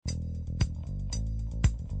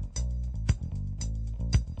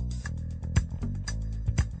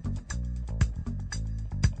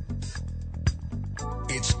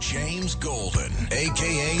James Golden,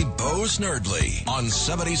 a.k.a. Bo Snerdley, on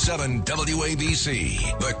 77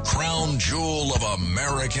 WABC, the crown jewel of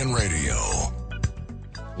American radio.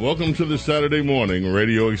 Welcome to the Saturday morning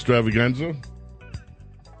radio extravaganza.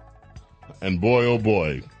 And boy, oh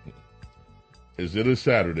boy, is it a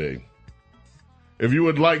Saturday. If you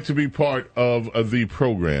would like to be part of the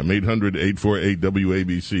program,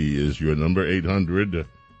 800-848-WABC is your number,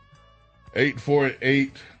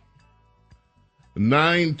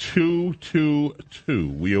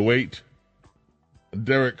 800-848-9222. We await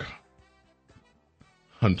Derek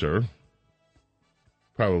Hunter,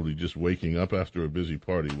 probably just waking up after a busy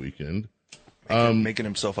party weekend. Making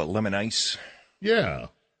himself a lemon ice. Yeah.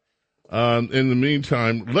 In the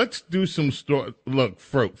meantime, let's do some story. Look,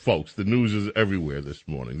 folks, the news is everywhere this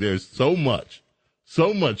morning. There's so much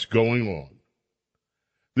going on.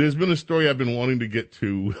 There's been a story I've been wanting to get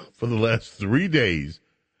to for the last 3 days,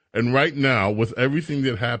 and right now, with everything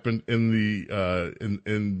that happened in the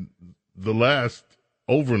last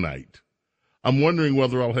overnight, I'm wondering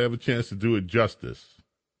whether I'll have a chance to do it justice.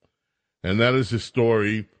 And that is a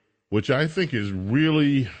story which I think is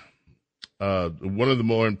really one of the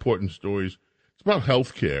more important stories. It's about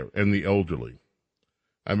health care and the elderly.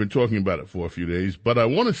 I've been talking about it for a few days, but I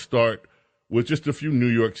want to start with just a few New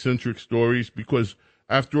York-centric stories because,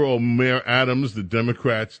 after all, Mayor Adams, the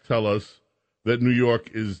Democrats, tell us that New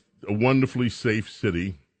York is a wonderfully safe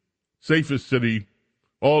city, safest city,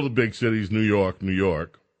 all the big cities, New York, New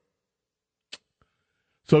York.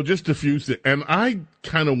 So just a few things, and I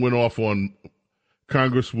kind of went off on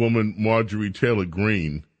Congresswoman Marjorie Taylor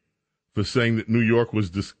Greene for saying that New York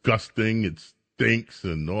was disgusting, it stinks,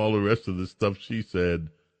 and all the rest of the stuff she said.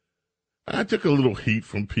 I took a little heat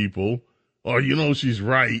from people. Oh, she's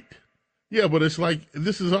right. Yeah, but it's like,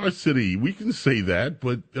 this is our city. We can say that,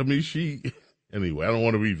 but, anyway, I don't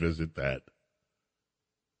want to revisit that.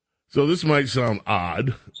 So this might sound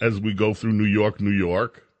odd as we go through New York, New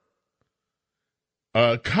York.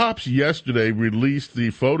 Cops yesterday released the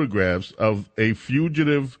photographs of a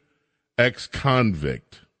fugitive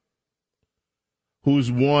ex-convict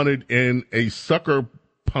who's wanted in a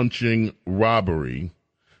sucker-punching robbery.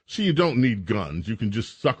 See, you don't need guns. You can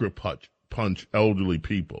just sucker-punch elderly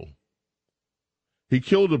people. He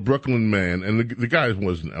killed a Brooklyn man, and the guy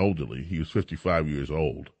wasn't elderly. He was 55 years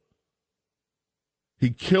old.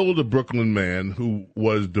 He killed a Brooklyn man who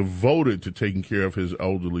was devoted to taking care of his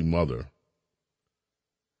elderly mother.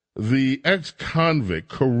 The ex-convict,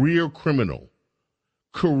 career criminal.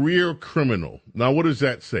 Now, what does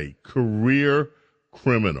that say? Career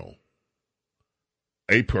criminal.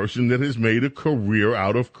 A person that has made a career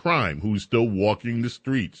out of crime, who's still walking the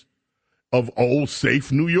streets of old safe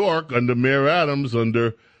New York under Mayor Adams,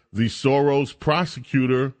 under the Soros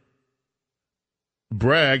prosecutor,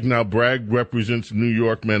 Bragg. Now, Bragg represents New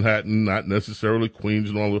York, Manhattan, not necessarily Queens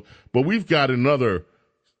and all of, but we've got another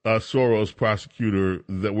Soros prosecutor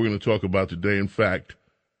that we're going to talk about today. In fact,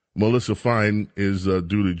 Melissa Fine is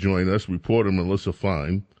due to join us, reporter Melissa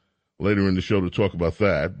Fine, later in the show to talk about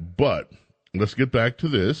that. But let's get back to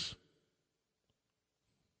this.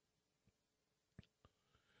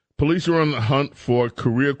 Police are on the hunt for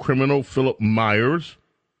career criminal Philip Myers,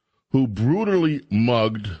 who brutally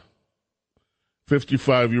mugged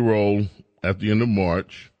 55-year-old at the end of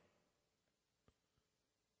March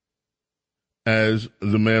as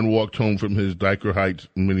the man walked home from his Dyker Heights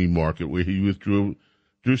mini market where he drew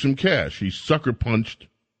some cash. He sucker punched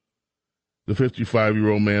the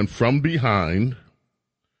 55-year-old man from behind,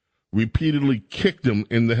 repeatedly kicked him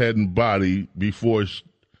in the head and body before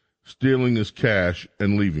stealing his cash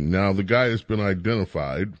and leaving. Now, the guy has been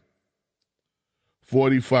identified,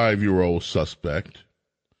 45-year-old suspect,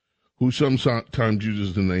 who sometimes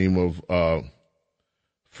uses the name of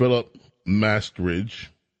Philip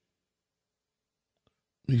Mastridge.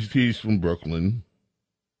 He's from Brooklyn.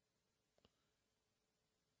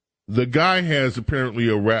 The guy has apparently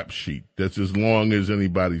a rap sheet that's as long as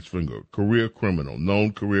anybody's finger. Career criminal,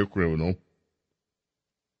 known career criminal.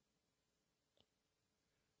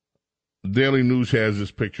 Daily News has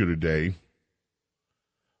this picture today.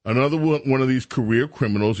 Another one of these career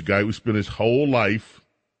criminals, a guy who spent his whole life,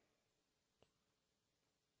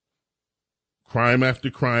 crime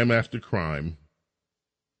after crime after crime,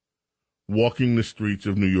 walking the streets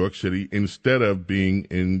of New York City instead of being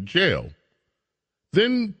in jail.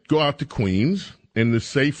 Then go out to Queens, in the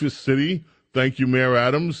safest city. Thank you, Mayor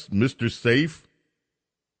Adams, Mr. Safe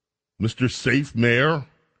Mayor,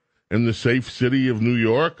 in the safe city of New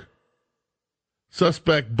York.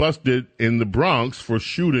 Suspect busted in the Bronx for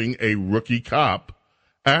shooting a rookie cop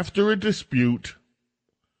after a dispute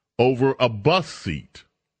over a bus seat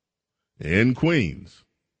in Queens.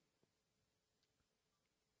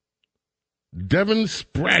 Devin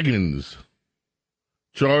Spraggins,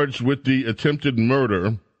 charged with the attempted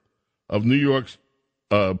murder of New York's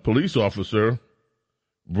police officer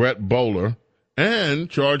Brett Bowler, and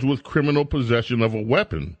charged with criminal possession of a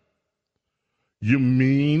weapon. You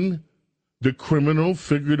mean the criminal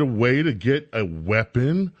figured a way to get a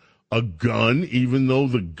weapon, a gun, even though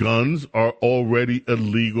the guns are already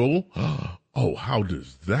illegal? Oh, how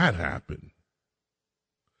does that happen?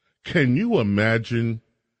 Can you imagine?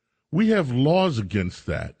 We have laws against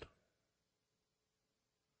that.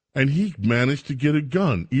 And he managed to get a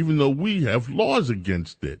gun, even though we have laws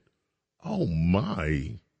against it. Oh,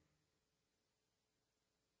 my.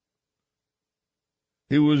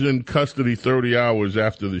 He was in custody 30 hours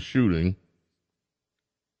after the shooting.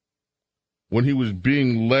 When he was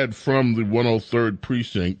being led from the 103rd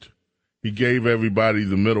precinct, he gave everybody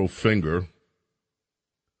the middle finger.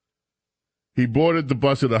 He boarded the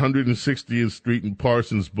bus at 160th Street and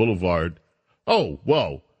Parsons Boulevard. Oh,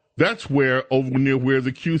 well, that's over near where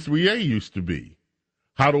the Q3A used to be.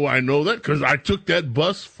 How do I know that? Because I took that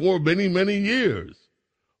bus for many, many years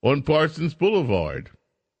on Parsons Boulevard.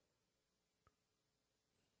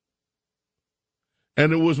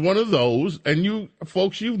 And it was one of those, and you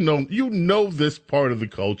folks, you know this part of the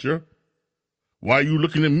culture. Why are you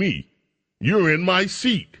looking at me? You're in my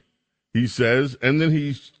seat, he says, and then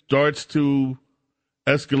he starts to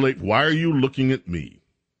escalate. Why are you looking at me?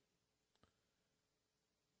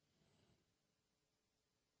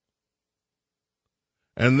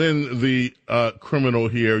 And then the criminal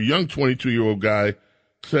here, young 22-year-old guy,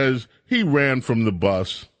 says he ran from the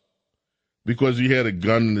bus because he had a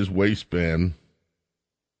gun in his waistband.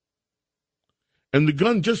 And the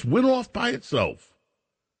gun just went off by itself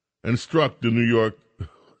and struck the New York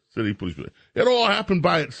City Police. It all happened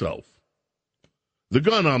by itself. The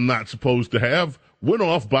gun I'm not supposed to have went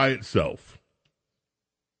off by itself.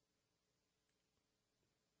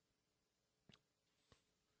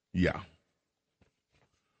 Yeah.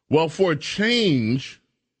 Well, for a change,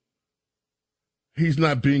 he's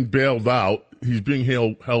not being bailed out. He's being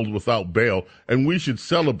held without bail, and we should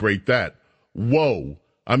celebrate that. Whoa.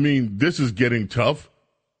 I mean, this is getting tough.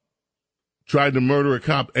 Tried to murder a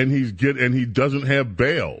cop, and he doesn't have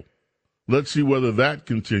bail. Let's see whether that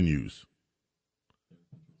continues.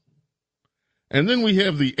 And then we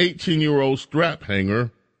have the 18-year-old strap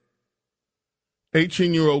hanger.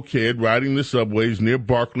 18-year-old kid riding the subways near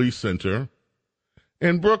Barclays Center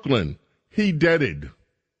in Brooklyn. He deaded.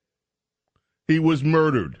 He was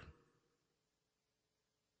murdered.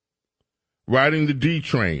 Riding the D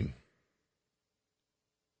train.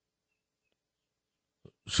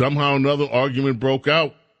 Somehow another argument broke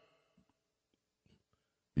out.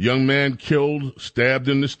 Young man killed, stabbed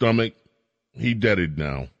in the stomach. He deaded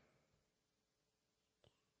now.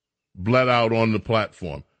 Bled out on the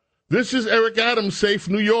platform. This is Eric Adams, Safe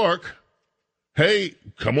New York. Hey,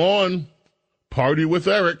 come on. Party with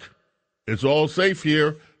Eric. It's all safe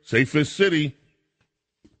here. Safest city.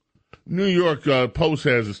 New York Post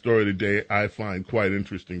has a story today I find quite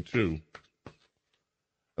interesting, too,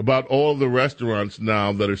 about all the restaurants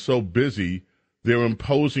now that are so busy, they're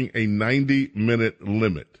imposing a 90-minute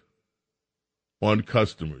limit on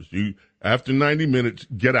customers. After 90 minutes,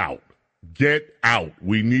 get out. Get out.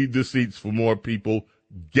 We need the seats for more people.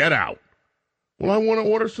 Get out. Well, I want to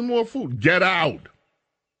order some more food. Get out.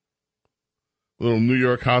 A little New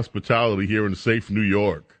York hospitality here in safe New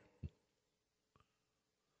York.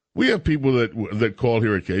 We have people that call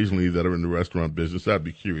here occasionally that are in the restaurant business. I'd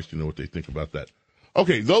be curious to know what they think about that.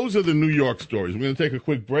 Okay, those are the New York stories. We're going to take a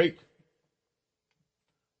quick break.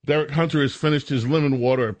 Derek Hunter has finished his lemon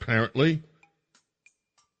water, apparently.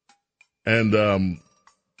 And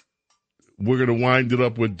we're going to wind it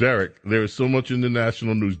up with Derek. There is so much in the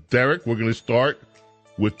national news. Derek, we're going to start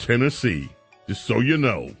with Tennessee, just so you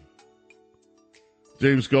know.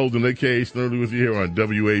 James Golden, a.k.a. Snerdly, with you here on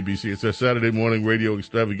WABC. It's our Saturday morning radio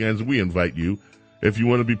extravaganza. We invite you, if you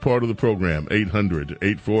want to be part of the program,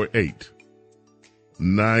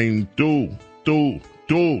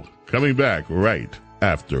 800-848-9222. Coming back right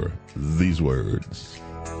after these words.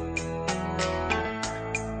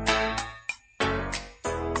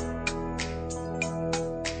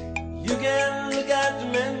 You can look at the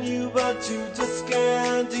menu, but you just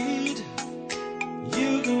can't eat.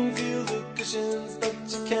 You can feel the cushions, but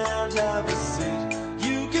you can't have a seat.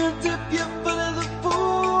 You can dip your foot in the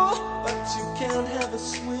pool, but you can't have a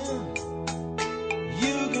swim.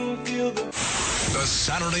 You can feel the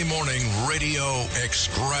Saturday morning radio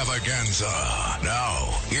extravaganza. Now,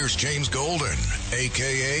 here's James Golden,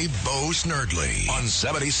 a.k.a. Bo Snerdly, on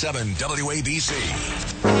 77 WABC.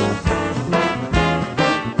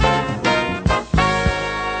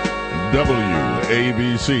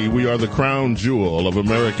 WABC. We are the crown jewel of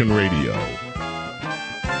American radio.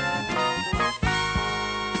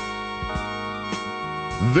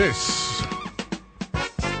 This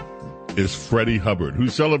is Freddie Hubbard, who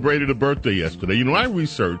celebrated a birthday yesterday. You know, I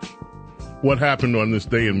research what happened on this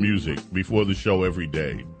day in music before the show every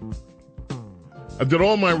day. I did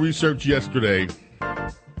all my research yesterday.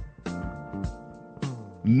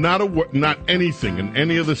 Not anything in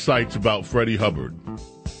any of the sites about Freddie Hubbard.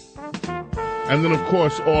 And then, of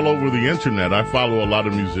course, all over the internet, I follow a lot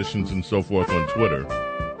of musicians and so forth on Twitter.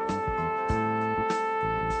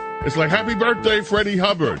 It's like, happy birthday, Freddie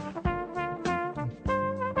Hubbard.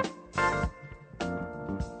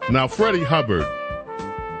 Now, Freddie Hubbard,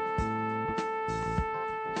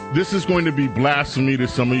 this is going to be blasphemy to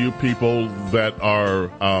some of you people that are,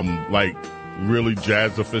 like, really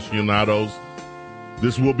jazz aficionados.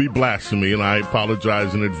 This will be blasphemy, and I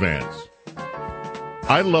apologize in advance.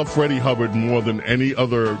 I love Freddie Hubbard more than any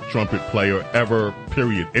other trumpet player ever,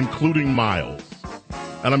 period, including Miles.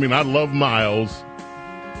 And I mean, I love Miles.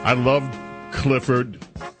 I love Clifford.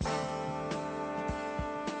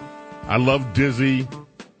 I love Dizzy.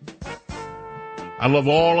 I love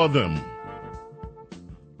all of them.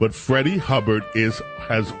 But Freddie Hubbard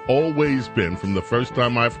has always been, from the first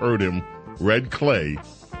time I've heard him, Red Clay,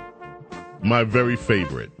 my very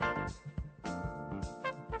favorite.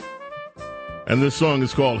 And this song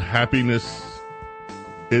is called Happiness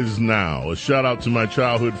Is Now. A shout out to my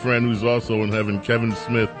childhood friend who's also in heaven, Kevin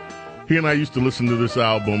Smith. He and I used to listen to this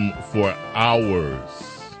album for hours.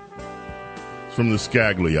 It's from the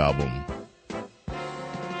Skagly album.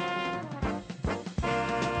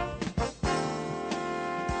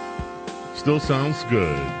 Still sounds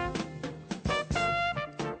good.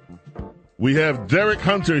 We have Derek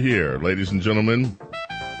Hunter here, ladies and gentlemen.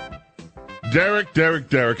 Derek,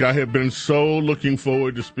 I have been so looking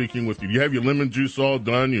forward to speaking with you. You have your lemon juice all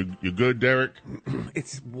done? You good, Derek?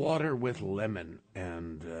 It's water with lemon,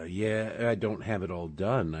 and I don't have it all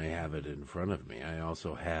done. I have it in front of me. I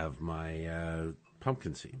also have my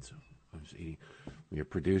pumpkin seeds. I was eating. Your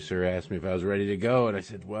producer asked me if I was ready to go, and I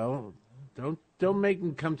said, well, don't make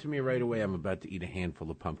them come to me right away. I'm about to eat a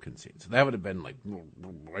handful of pumpkin seeds. So that would have been like,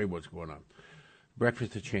 hey, what's going on?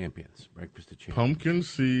 Breakfast of Champions. Pumpkin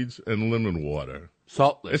seeds and lemon water.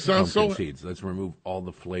 Saltless it sounds pumpkin seeds. Let's remove all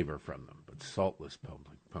the flavor from them, but saltless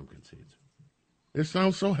pumpkin seeds. It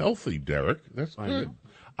sounds so healthy, Derek. That's good.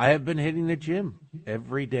 I have been hitting the gym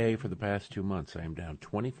every day for the past 2 months. I am down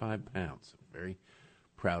 25 pounds. I'm very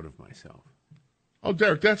proud of myself. Oh,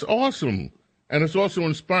 Derek, that's awesome. And it's also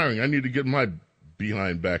inspiring. I need to get my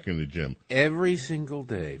behind back in the gym. Every single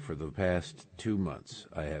day for the past 2 months,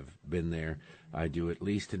 I have been there. I do at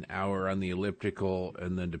least an hour on the elliptical,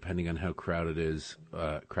 and then depending on how crowded it is,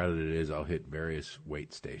 I'll hit various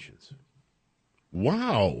weight stations.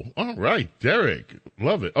 Wow. All right, Derek.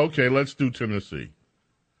 Love it. Okay, let's do Tennessee.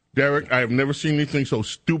 Derek, I have never seen anything so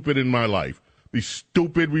stupid in my life. These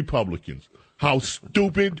stupid Republicans. How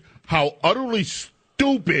stupid, how utterly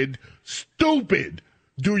stupid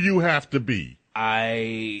do you have to be?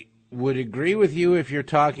 I would agree with you if you're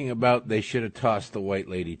talking about they should have tossed the white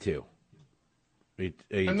lady, too.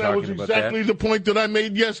 And that was exactly the point that I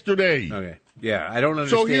made yesterday. Okay. Yeah, I don't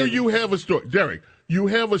understand. So here you have a story. Derek, you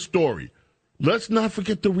have a story. Let's not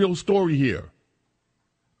forget the real story here.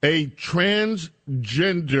 A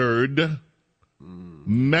transgendered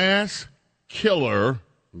mass killer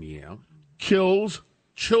kills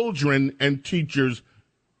children and teachers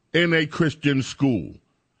in a Christian school.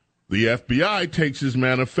 The FBI takes his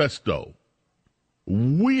manifesto.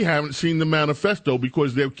 We haven't seen the manifesto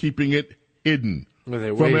because they're keeping it hidden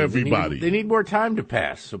from everybody. They need more time to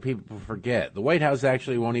pass so people forget. The White House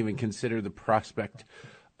actually won't even consider the prospect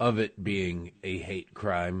of it being a hate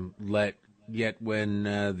crime. Yet when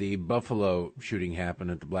the Buffalo shooting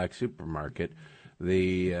happened at the black supermarket,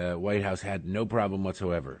 the White House had no problem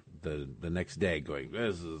whatsoever the next day going,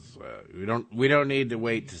 this is we don't need to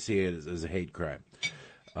wait to see it as a hate crime.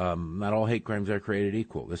 Not all hate crimes are created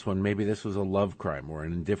equal. Maybe this was a love crime or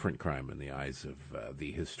an indifferent crime in the eyes of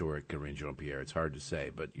the historic Karine Jean-Pierre. It's hard to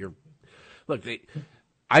say, but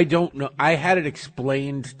I don't know. I had it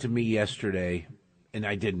explained to me yesterday, and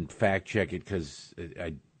I didn't fact check it because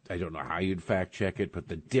I don't know how you'd fact check it, but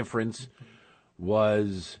the difference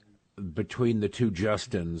was between the two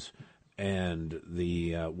Justins and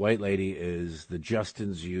the white lady is the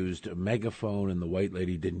Justins used a megaphone and the white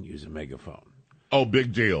lady didn't use a megaphone. Oh,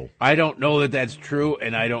 big deal. I don't know that that's true,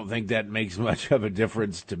 and I don't think that makes much of a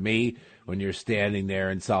difference to me when you're standing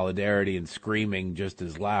there in solidarity and screaming just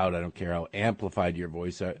as loud. I don't care how amplified your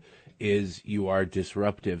voice is. You are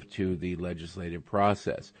disruptive to the legislative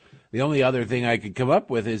process. The only other thing I could come up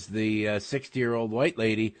with is the 60-year-old white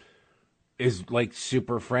lady is like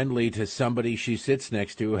super friendly to somebody she sits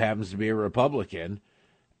next to who happens to be a Republican,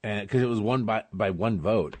 because it was won by one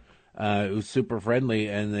vote. It was super friendly,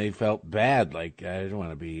 and they felt bad. Like, I don't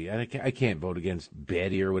want to be, I can't vote against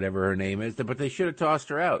Betty or whatever her name is, but they should have tossed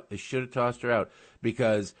her out. They should have tossed her out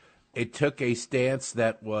because it took a stance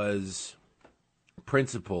that was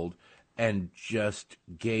principled and just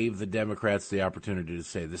gave the Democrats the opportunity to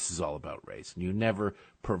say this is all about race. And you never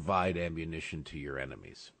provide ammunition to your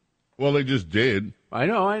enemies. Well, they just did. I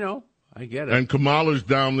know. I get it. And Kamala's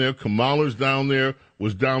down there.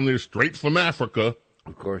 Was down there straight from Africa.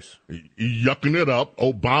 Of course. Yucking it up.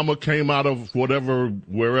 Obama came out of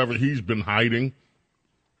wherever he's been hiding.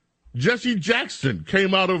 Jesse Jackson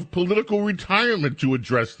came out of political retirement to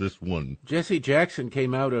address this one. Jesse Jackson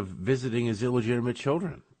came out of visiting his illegitimate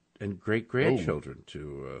children and great-grandchildren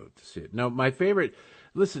to see it. Now, my favorite,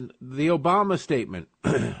 listen, the Obama statement,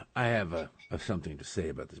 I have something to say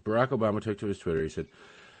about this. Barack Obama took to his Twitter, he said,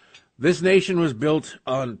 "This nation was built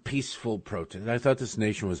on peaceful protest." I thought this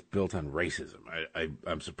nation was built on racism.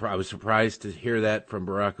 I was surprised to hear that from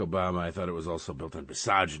Barack Obama. I thought it was also built on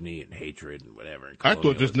misogyny and hatred and whatever. And I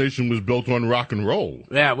thought this nation was built on rock and roll.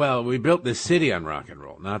 Yeah, well, we built this city on rock and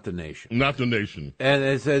roll, not the nation. Not the nation. And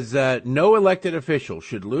it says, no elected official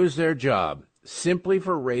should lose their job simply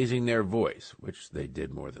for raising their voice, which they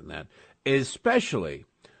did more than that, especially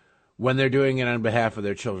when they're doing it on behalf of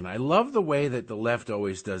their children. I love the way that the left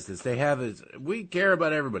always does this. They have this, we care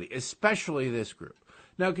about everybody, especially this group.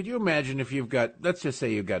 Now, could you imagine if you've got, let's just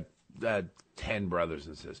say you've got 10 brothers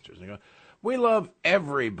and sisters. And you go, we love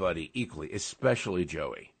everybody equally, especially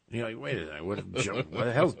Joey. And you're like, wait a minute, what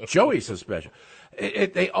the hell's Joey so special?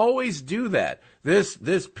 They always do that. This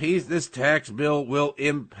tax bill will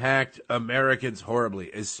impact Americans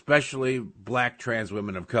horribly, especially black trans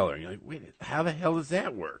women of color. And you're like, wait, how the hell does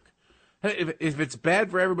that work? If it's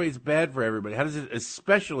bad for everybody, it's bad for everybody. How does it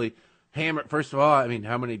especially hammer? First of all, I mean,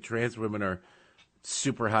 how many trans women are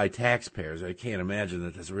super high taxpayers? I can't imagine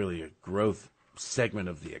that that's really a growth segment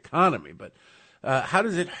of the economy. But how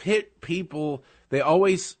does it hit people? They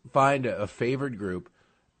always find a favored group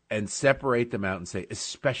and separate them out and say,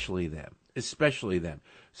 especially them.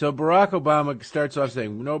 So Barack Obama starts off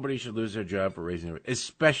saying nobody should lose their job for raising their,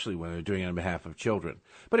 especially when they're doing it on behalf of children.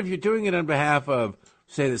 But if you're doing it on behalf of,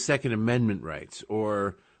 say, the Second Amendment rights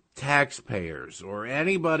or taxpayers or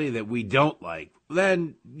anybody that we don't like,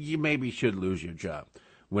 then you maybe should lose your job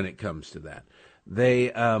when it comes to that. They,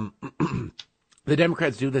 the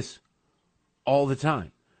Democrats do this all the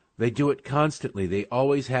time. They do it constantly. They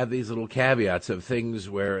always have these little caveats of things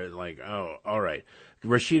where, like, oh, all right,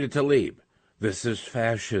 Rashida Tlaib, this is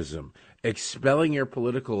fascism. Expelling your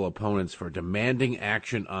political opponents for demanding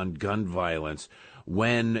action on gun violence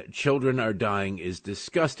when children are dying is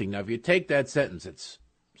disgusting. Now, if you take that sentence, it's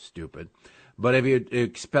stupid. But if you're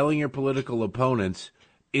expelling your political opponents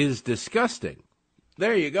is disgusting,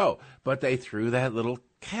 there you go. But they threw that little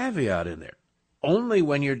caveat in there. Only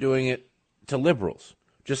when you're doing it to liberals,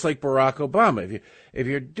 just like Barack Obama. If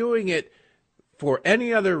you're doing it for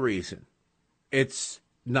any other reason, it's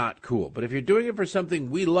not cool. But if you're doing it for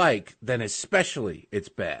something we like, then especially it's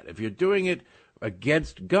bad. If you're doing it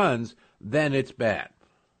against guns, then it's bad.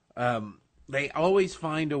 They always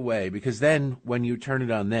find a way, because then when you turn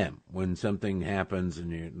it on them, when something happens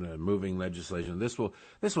and you're moving legislation, this will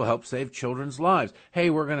help save children's lives. Hey,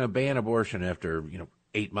 we're going to ban abortion after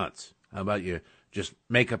 8 months. How about you just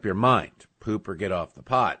make up your mind, poop or get off the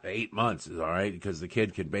pot? 8 months is all right, because the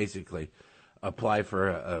kid can basically apply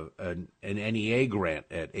for an NEA grant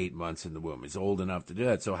at 8 months in the womb. He's old enough to do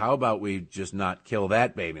that. So how about we just not kill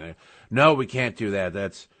that baby? No, we can't do that.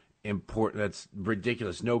 That's important. That's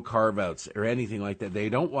ridiculous. No carve-outs or anything like that. They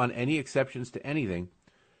don't want any exceptions to anything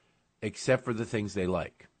except for the things they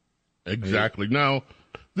like. Exactly. Now,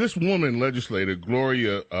 this woman legislator,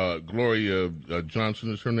 Gloria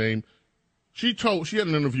Johnson is her name. She had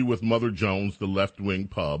an interview with Mother Jones, the left-wing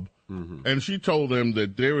pub, and she told them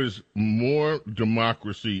that there is more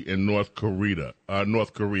democracy in North Korea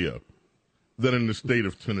than in the state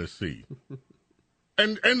of Tennessee.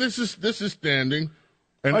 and this is standing.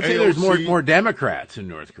 And I'd say there's more Democrats in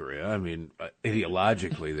North Korea. I mean,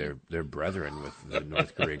 ideologically, they're brethren with the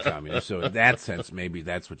North Korean communists. So in that sense, maybe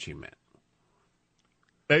that's what she meant.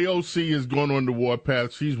 AOC is going on the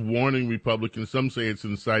warpath. She's warning Republicans. Some say it's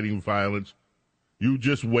inciting violence. You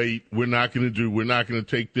just wait. We're not going to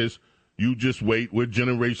take this. You just wait. We're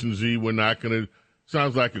Generation Z. We're not going to.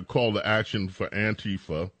 Sounds like a call to action for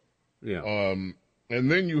Antifa. Yeah.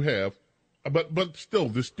 And then you have, but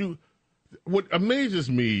still, what amazes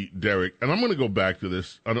me, Derek, and I'm going to go back to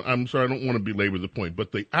this. I'm sorry, I don't want to belabor the point,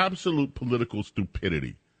 but the absolute political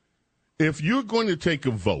stupidity. If you're going to take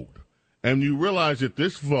a vote and you realize that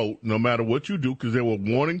this vote, no matter what you do, because there were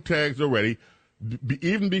warning tags already,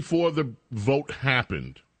 even before the vote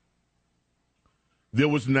happened, there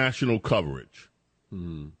was national coverage.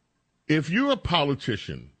 If you're a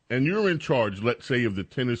politician and you're in charge, let's say, of the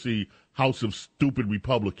Tennessee House of Stupid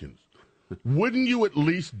Republicans, wouldn't you at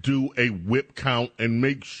least do a whip count and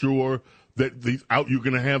make sure that you're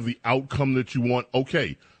going to have the outcome that you want?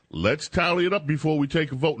 Okay, let's tally it up before we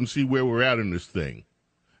take a vote and see where we're at in this thing.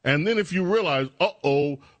 And then if you realize,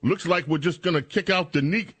 looks like we're just going to kick out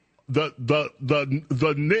the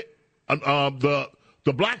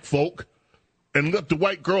black folk and let the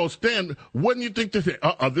white girls stand, wouldn't you think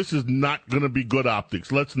that this is not going to be good optics?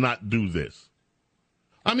 Let's not do this.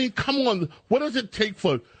 I mean, come on. What does it take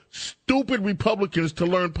for stupid Republicans to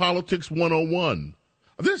learn politics 101?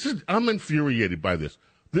 I'm infuriated by this.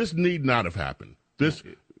 This need not have happened. There's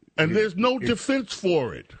no defense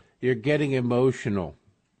for it. You're getting emotional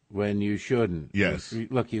when you shouldn't. Yes.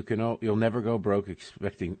 Look, you'll never go broke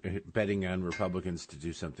betting on Republicans to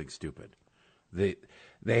do something stupid.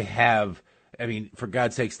 They have. I mean, for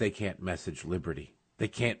God's sakes, they can't message liberty. They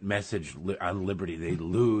can't message on liberty. They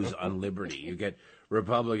lose on liberty. You get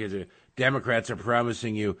Republicans, Democrats are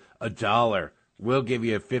promising you $1. We'll give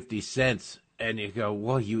you 50 cents. And you go,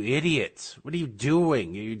 well, you idiots. What are you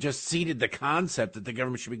doing? You just ceded the concept that the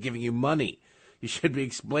government should be giving you money. You should be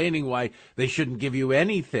explaining why they shouldn't give you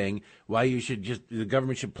anything, why the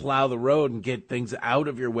government should plow the road and get things out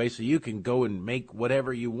of your way so you can go and make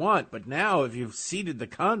whatever you want. But now, if you've ceded the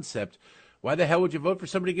concept, why the hell would you vote for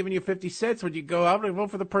somebody giving you 50 cents when you go out and vote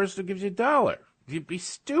for the person who gives you $1? You'd be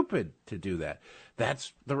stupid to do that.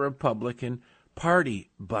 That's the Republican Party,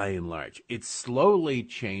 by and large. It's slowly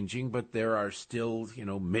changing, but there are still,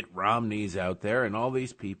 Mitt Romneys out there and all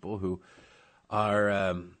these people who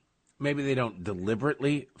are, maybe they don't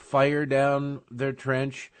deliberately fire down their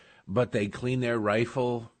trench, but they clean their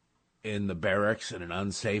rifle in the barracks in an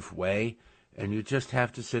unsafe way. And you just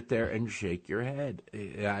have to sit there and shake your head.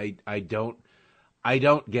 I don't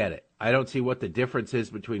get it. I don't see what the difference is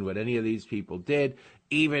between what any of these people did,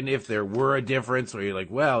 even if there were a difference. Or you're like,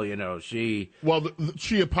 well, she. Well,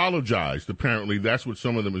 she apologized. Apparently, that's what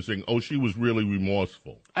some of them are saying. Oh, she was really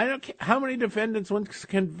remorseful. I don't care how many defendants once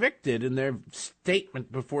convicted in their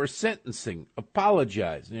statement before sentencing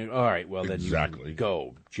apologized. And all right, well then exactly. You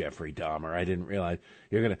go, Jeffrey Dahmer. I didn't realize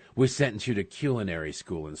we sentence you to culinary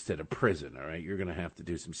school instead of prison. All right, you're gonna have to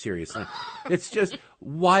do some serious. It's just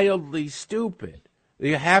wildly stupid.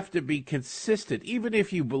 You have to be consistent, even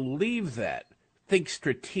if you believe that. Think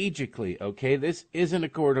strategically, okay? This isn't a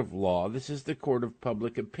court of law. This is the court of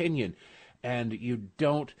public opinion. And you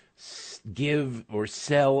don't give or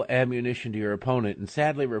sell ammunition to your opponent. And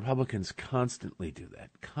sadly, Republicans constantly do that.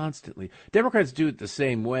 Constantly. Democrats do it the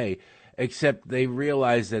same way, except they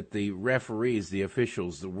realize that the referees, the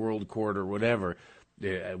officials, the world court or whatever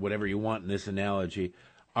you want in this analogy,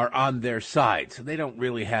 are on their side. So they don't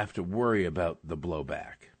really have to worry about the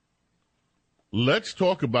blowback. Let's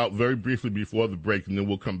talk about, very briefly before the break, and then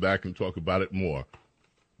we'll come back and talk about it more.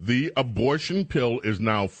 The abortion pill is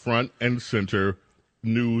now front and center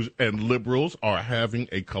news, and liberals are having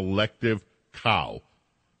a collective cow.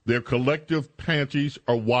 Their collective panties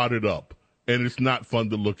are wadded up, and it's not fun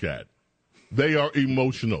to look at. They are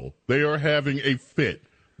emotional. They are having a fit.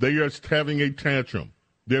 They are having a tantrum.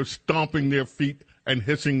 They're stomping their feet and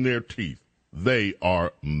hissing their teeth. They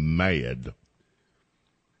are mad.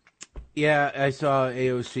 Yeah, I saw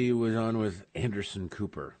AOC was on with Anderson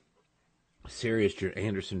Cooper,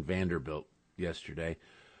 Anderson Vanderbilt yesterday,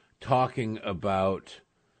 talking about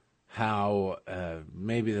how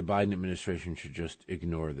maybe the Biden administration should just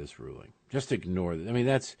ignore this ruling. Just ignore it. I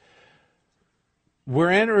mean, we're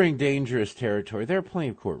entering dangerous territory. There are plenty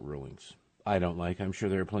of court rulings I don't like. I'm sure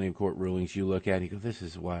there are plenty of court rulings you look at and you go, this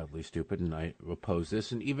is wildly stupid, and I oppose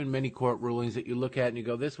this. And even many court rulings that you look at and you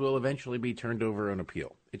go, this will eventually be turned over on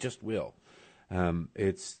appeal. It just will.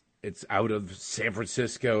 It's out of San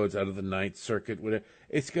Francisco. It's out of the Ninth Circuit. Whatever.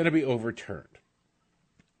 It's going to be overturned.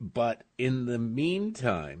 But in the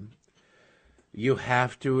meantime, you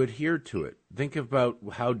have to adhere to it. Think about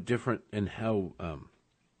how different and how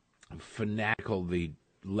fanatical the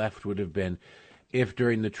left would have been if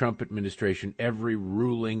during the Trump administration, every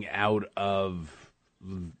ruling out of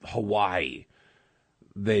Hawaii,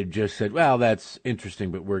 they just said, well, that's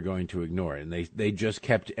interesting, but we're going to ignore it. And they just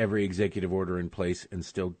kept every executive order in place and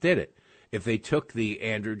still did it. if they took the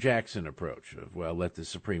Andrew Jackson approach of, well, let the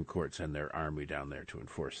Supreme Court send their army down there to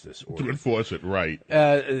enforce this order. To enforce it, right.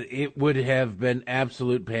 It would have been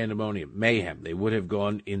absolute pandemonium, mayhem. They would have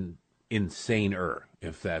gone insane-er,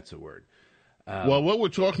 if that's a word. Well, what we're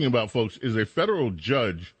talking about, folks, is a federal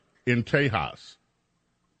judge in Tejas.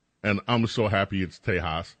 And I'm so happy it's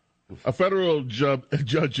Tejas. A federal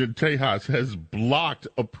judge in Tejas has blocked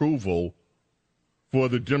approval for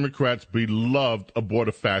the Democrats' beloved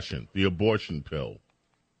abortifacient, the abortion pill.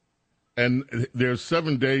 And there's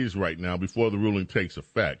 7 days right now before the ruling takes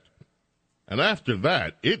effect. And after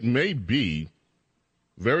that, it may be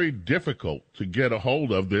very difficult to get a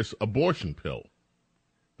hold of this abortion pill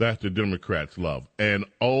that the Democrats love. And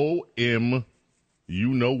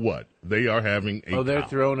you know what? They are having a they're power.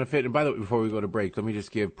 throwing a fit. And by the way, before we go to break, let me just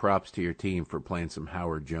give props to your team for playing some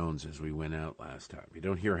Howard Jones as we went out last time. You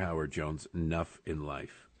don't hear Howard Jones enough in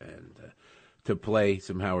life. And to play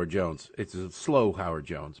some Howard Jones, it's a slow Howard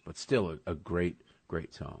Jones, but still a great,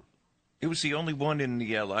 great song. It was the only one in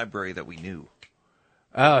the library that we knew.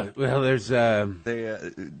 Well, there's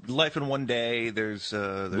Life in One Day. There's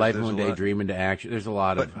Life in One Day, Dream into Action. There's a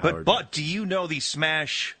lot of Howard But do you know the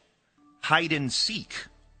Smash Hide and Seek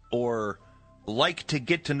or Like to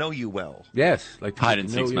Get to Know You Well? Yes, like to Hide Get and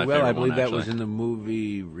to Know Seek's You my Well. favorite I believe one, that was actually. in the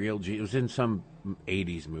movie Real Genius. It was in some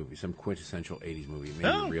 80s movie, some quintessential 80s movie,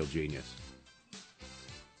 maybe Real Genius.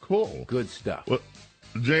 Cool. Good stuff. Well,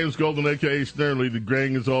 James Golden, a.k.a. Sternly, the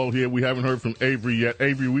gang is all here. We haven't heard from Avery yet.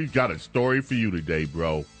 Avery, we've got a story for you today,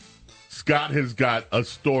 bro. Scott has got a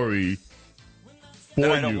story for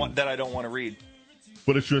that you. That I don't want to read.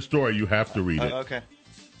 But it's your story. You have to read it. Okay.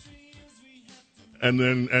 And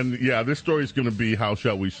this story is going to be, how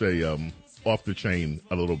shall we say, off the chain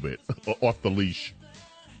a little bit, off the leash.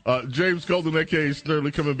 James Golden, a.k.a.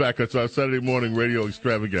 Sternly, coming back. It's our Saturday morning radio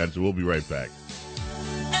extravaganza. We'll be right back.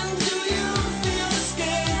 And do you feel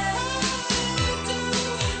scared?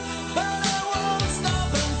 But I won't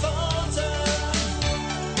stop and falter.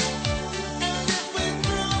 And if we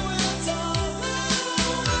throw it all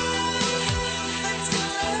away, things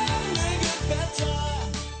can only get better.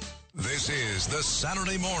 This is the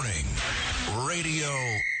Saturday morning radio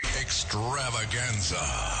extravaganza.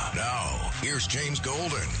 Now, here's James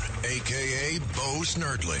Golden, a.k.a. Bo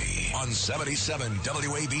Snerdley, on 77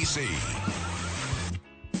 WABC.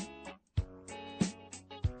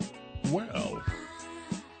 Well.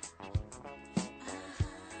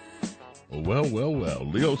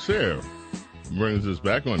 Leo Sayre brings us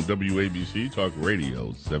back on WABC Talk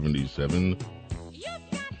Radio 77. You've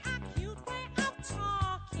got a cute way of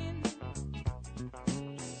talking.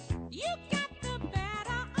 You got the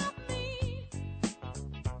better of me.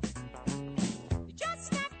 You just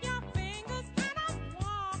snap your fingers and I'm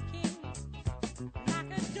walking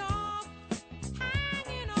like a dog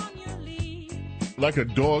hanging on your leash. Like a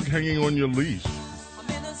dog hanging on your leash. I'm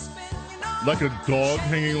in a spin, you know. Like a dog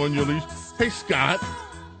hanging on your leash. Hey, Scott.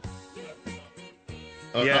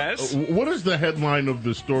 Yes? What is the headline of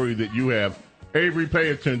the story that you have? Avery, pay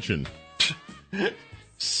attention.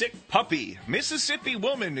 Sick puppy. Mississippi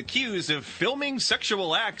woman accused of filming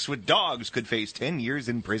sexual acts with dogs could face 10 years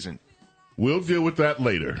in prison. We'll deal with that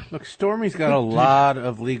later. Look, Stormy's got a lot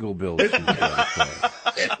of legal bills. She's got to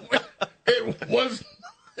pay.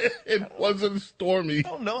 It wasn't Stormy. I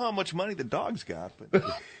don't know how much money the dog's got, but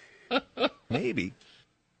maybe.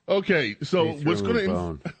 Okay, so He what's threw a going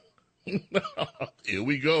bone. to... Here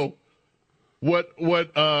we go. What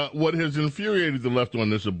has infuriated the left on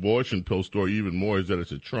this abortion pill story even more is that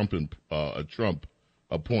it's a Trump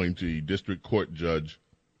appointee, district court judge.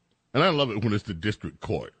 And I love it when it's the district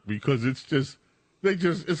court because it's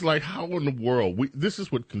like, how in the world? This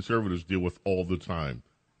is what conservatives deal with all the time.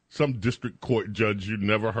 Some district court judge you'd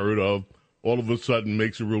never heard of all of a sudden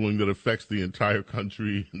makes a ruling that affects the entire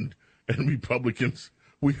country, and Republicans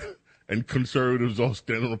and conservatives all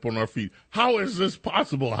standing up on our feet. How is this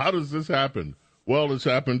possible? How does this happen? Well, it's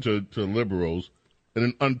happened to liberals. In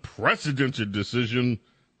an unprecedented decision,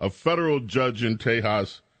 a federal judge in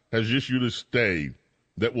Tejas has issued a stay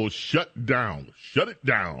that will shut it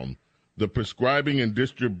down, the prescribing and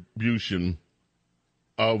distribution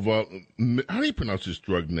of, how do you pronounce this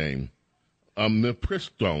drug name?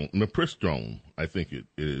 Mipristone, I think it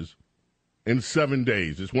is, in 7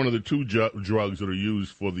 days. It's one of the two drugs that are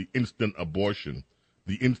used for the instant abortion,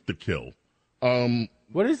 the insta-kill.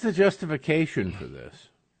 What is the justification for this?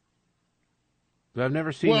 I've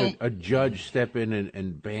never seen a judge step in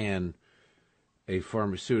and ban a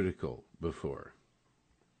pharmaceutical before.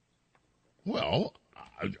 Well,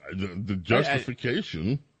 the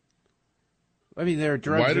justification I mean, there are Why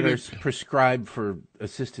drugs did that are it- prescribed for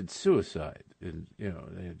assisted suicide. And,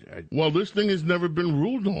 Well, this thing has never been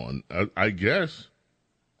ruled on, I guess.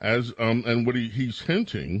 And what he's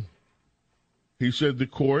hinting, he said the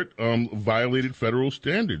court violated federal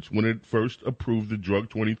standards when it first approved the drug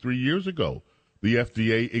 23 years ago. The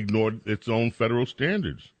FDA ignored its own federal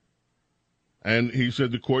standards. And he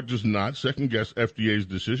said the court does not second-guess FDA's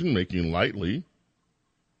decision-making lightly,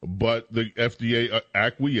 but the FDA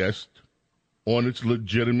acquiesced on its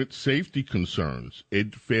legitimate safety concerns.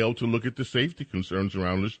 It failed to look at the safety concerns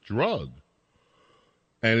around this drug.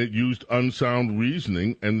 And it used unsound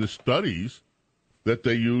reasoning, and the studies that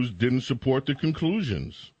they used didn't support the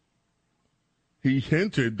conclusions. He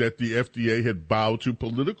hinted that the FDA had bowed to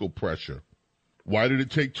political pressure. Why did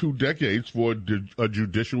it take 2 decades for a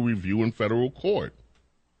judicial review in federal court?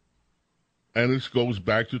 And this goes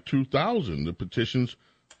back to 2000. The petitions,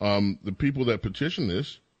 the people that petitioned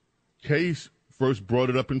this case first brought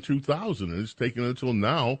it up in 2000, and it's taken until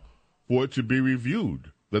now for it to be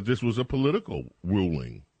reviewed, that this was a political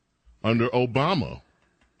ruling under Obama.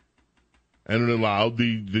 And it allowed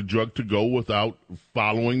the drug to go without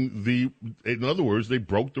following in other words, they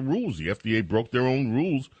broke the rules. The FDA broke their own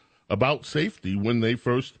rules about safety when they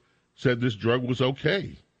first said this drug was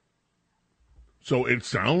okay. So it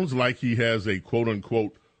sounds like he has a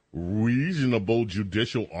quote-unquote reasonable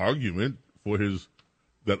judicial argument for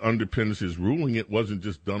that underpins his ruling. It wasn't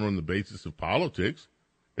just done on the basis of politics.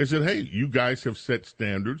 It said, hey, you guys have set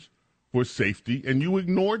standards for safety, and you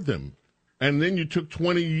ignored them. And then you took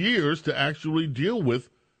 20 years to actually deal with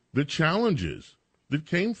the challenges that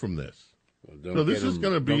came from this. Well, So this is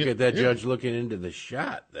going to be... Don't get that yeah. judge looking into the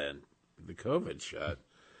shot, then, the COVID shot.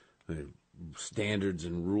 The standards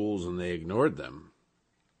and rules, and they ignored them.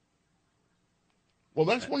 Well,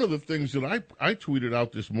 that's one of the things that I tweeted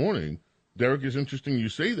out this morning. Derek, it's interesting you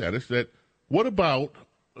say that. It's that, what about,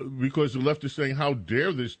 because the left is saying, how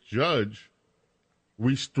dare this judge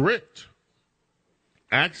restrict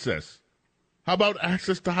access? How about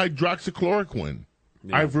access to hydroxychloroquine,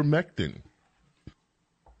 ivermectin?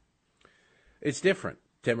 It's different.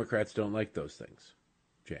 Democrats don't like those things,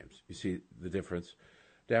 James. You see the difference?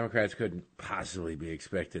 Democrats couldn't possibly be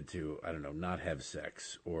expected to, I don't know, not have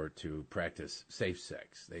sex or to practice safe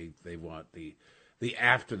sex. They want the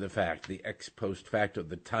after the fact, the ex post facto,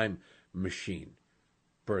 the time machine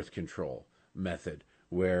birth control method.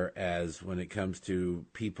 Whereas when it comes to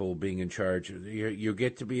people being in charge, you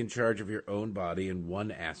get to be in charge of your own body in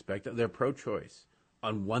one aspect. They're pro-choice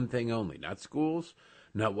on one thing only, not schools,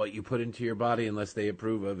 not what you put into your body unless they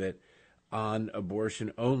approve of it, on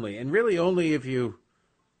abortion only. And really only if you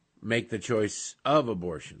make the choice of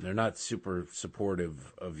abortion. They're not super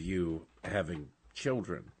supportive of you having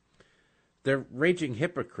children. They're raging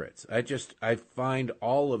hypocrites. I find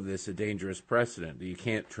all of this a dangerous precedent. You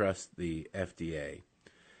can't trust the FDA,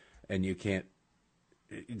 and you can't.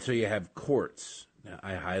 So you have courts. Now,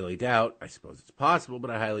 I highly doubt. I suppose it's possible,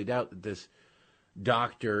 but I highly doubt that this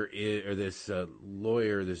doctor or this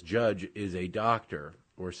lawyer, this judge, is a doctor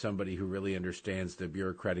or somebody who really understands the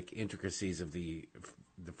bureaucratic intricacies of the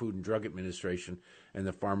Food and Drug Administration and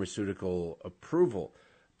the pharmaceutical approval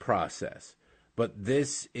process. But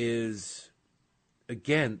this is,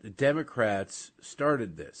 again, the Democrats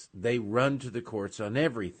started this. They run to the courts on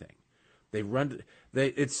everything.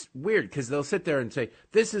 It's weird because they'll sit there and say,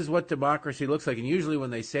 this is what democracy looks like. And usually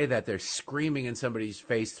when they say that, they're screaming in somebody's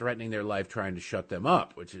face, threatening their life, trying to shut them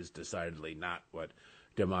up, which is decidedly not what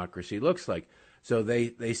democracy looks like. So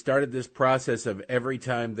they started this process of every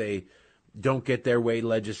time they don't get their way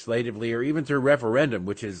legislatively or even through referendum,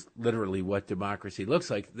 which is literally what democracy looks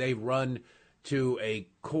like, they run to a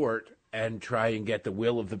court and try and get the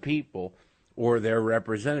will of the people or their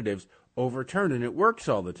representatives overturned, and it works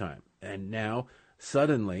all the time. And now,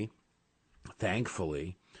 suddenly,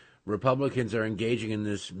 thankfully, Republicans are engaging in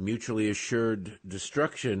this mutually assured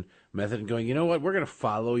destruction method and going, you know what, we're going to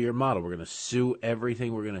follow your model. We're going to sue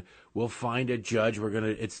everything. We'll find a judge.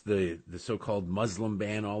 It's the so-called Muslim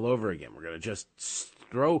ban all over again. We're going to just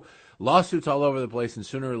throw lawsuits all over the place, and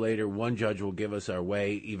sooner or later, one judge will give us our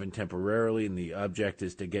way, even temporarily, and the object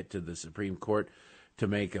is to get to the Supreme Court to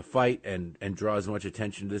make a fight and draw as much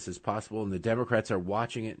attention to this as possible. And the Democrats are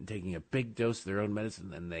watching it and taking a big dose of their own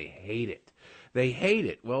medicine, and they hate it. They hate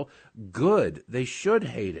it. Well, good. They should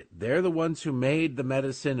hate it. They're the ones who made the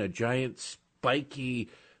medicine a giant, spiky,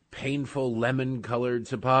 painful, lemon-colored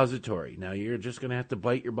suppository. Now you're just going to have to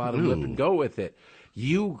bite your bottom lip and go with it.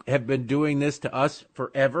 You have been doing this to us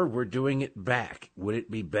forever. We're doing it back. Would it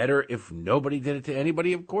be better if nobody did it to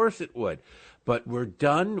anybody? Of course it would. But we're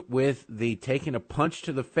done with the taking a punch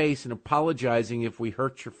to the face and apologizing if we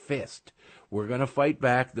hurt your fist. We're going to fight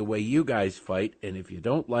back the way you guys fight, and if you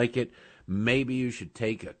don't like it, maybe you should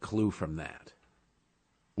take a clue from that.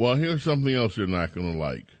 Well, here's something else you're not going to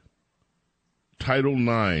like. Title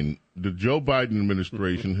IX, the Joe Biden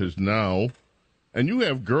administration has now, and you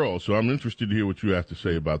have girls, so I'm interested to hear what you have to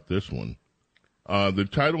say about this one.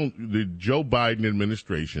 The Joe Biden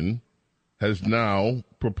administration has now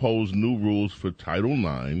proposed new rules for Title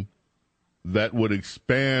IX that would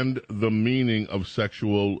expand the meaning of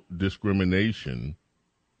sexual discrimination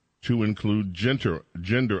to include gender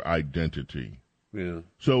identity. Yeah.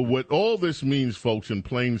 So what all this means, folks, in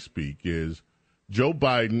plain speak, is Joe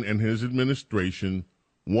Biden and his administration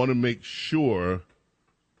want to make sure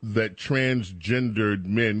that transgendered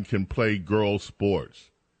men can play girls' sports.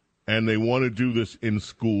 And they want to do this in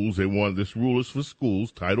schools. This rule is for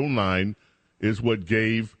schools. Title IX is what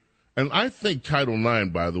gave, and I think Title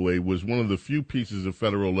IX, by the way, was one of the few pieces of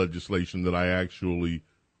federal legislation that I actually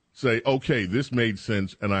say, okay, this made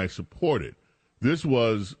sense and I support it. This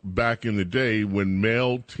was back in the day when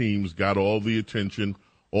male teams got all the attention,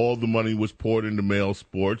 all the money was poured into male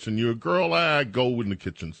sports, and you're a girl, go in the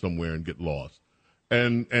kitchen somewhere and get lost.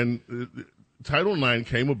 And Title IX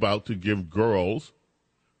came about to give girls,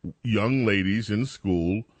 young ladies in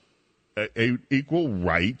school, a equal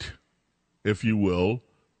right, if you will,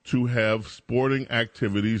 to have sporting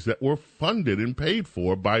activities that were funded and paid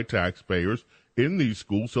for by taxpayers in these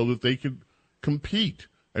schools so that they could compete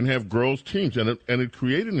and have girls' teams. And it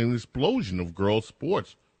created an explosion of girls'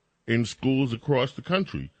 sports in schools across the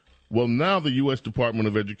country. Well, now the U.S. Department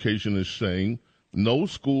of Education is saying no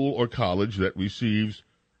school or college that receives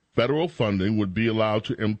federal funding would be allowed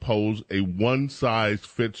to impose a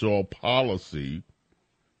one-size-fits-all policy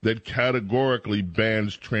that categorically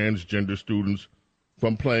bans transgender students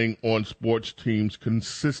from playing on sports teams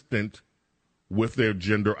consistent with their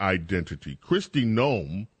gender identity. Kristi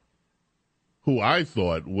Noem, who I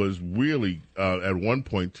thought was really at one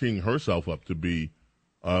point teeing herself up to be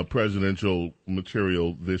presidential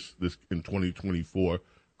material this in 2024,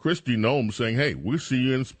 Kristi Noem saying, hey, we'll see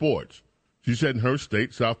you in sports. She said in her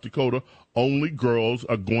state, South Dakota, only girls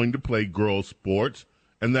are going to play girls' sports,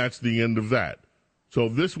 and that's the end of that. So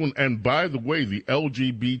this one, and by the way, the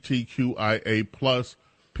LGBTQIA plus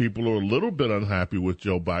people are a little bit unhappy with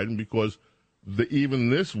Joe Biden because even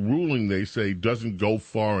this ruling, they say, doesn't go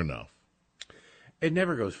far enough. It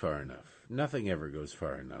never goes far enough. Nothing ever goes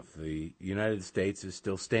far enough. The United States is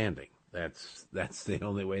still standing. That's the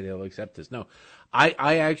only way they'll accept this. No,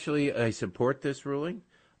 I actually support this ruling.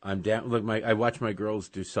 I'm down. Look, I watch my girls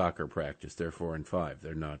do soccer practice. They're 4 and 5.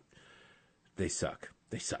 They're not. They suck.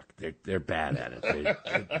 They suck. They're bad at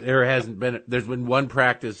it. There's been one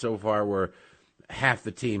practice so far where half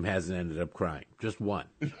the team hasn't ended up crying. Just one.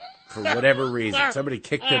 For whatever reason. Somebody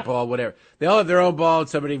kicked their ball, whatever. They all have their own ball, and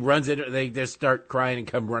somebody runs it, they just start crying and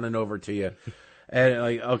come running over to you. And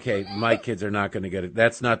like, okay, my kids are not going to get it.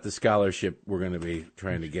 That's not the scholarship we're going to be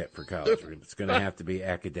trying to get for college. It's going to have to be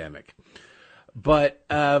academic. But,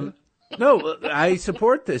 no, I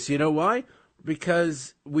support this. You know why?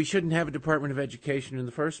 Because we shouldn't have a Department of Education in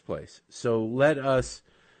the first place. So let us,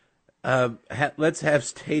 let's have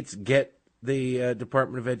states get the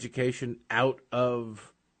Department of Education out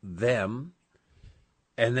of them,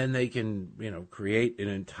 and then they can, create an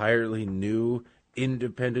entirely new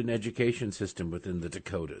independent education system within the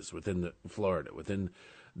Dakotas, within the Florida, within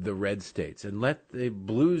the red states, and let the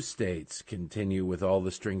blue states continue with all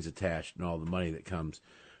the strings attached and all the money that comes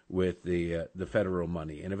with the federal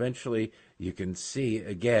money. And eventually you can see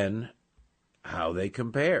again how they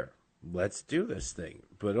compare. Let's do this thing.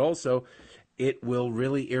 But also it will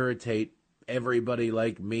really irritate everybody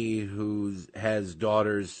like me who has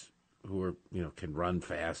daughters who are, can run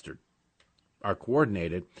fast or are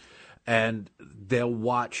coordinated, and they'll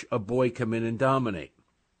watch a boy come in and dominate.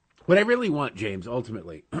 What I really want, James,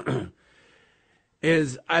 ultimately,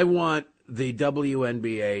 is I want the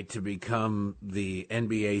WNBA to become the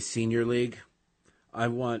NBA Senior League. I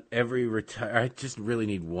want I just really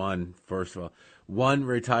need one, first of all. One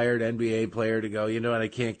retired NBA player to go, I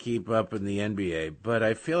can't keep up in the NBA, but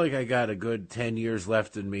I feel like I got a good 10 years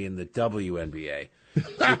left in me in the WNBA.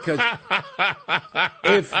 Because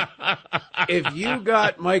if you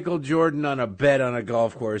got Michael Jordan on a bet on a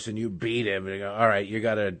golf course and you beat him, and you go, all right, you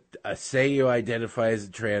got to say you identify as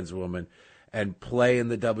a trans woman and play in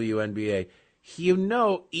the WNBA,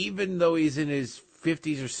 even though he's in his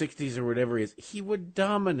 50s or 60s or whatever he is, he would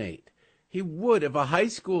dominate. He would. If a high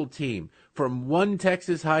school team from one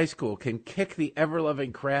Texas high school can kick the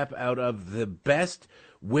ever-loving crap out of the best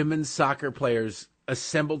women's soccer players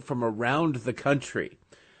assembled from around the country,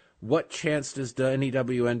 what chance does any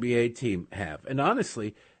WNBA team have? And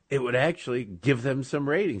honestly, it would actually give them some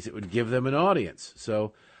ratings. It would give them an audience.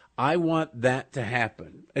 So I want that to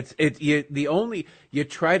happen. You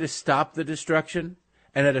try to stop the destruction,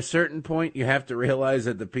 and at a certain point, you have to realize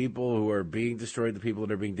that the people who are being destroyed, the people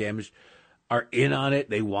that are being damaged, are in on it.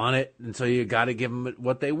 They want it, and so you got to give them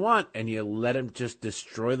what they want, and you let them just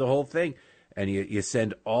destroy the whole thing. And you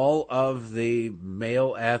send all of the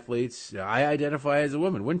male athletes. I identify as a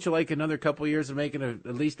woman. Wouldn't you like another couple of years of making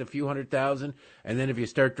at least a few 100,000, and then if you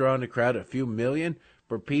start drawing a crowd, a few million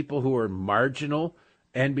for people who are marginal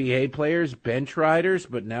NBA players, bench riders,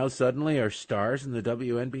 but now suddenly are stars in the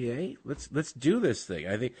WNBA? Let's do this thing.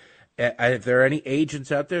 I think if there are any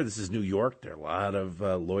agents out there, this is New York. There are a lot of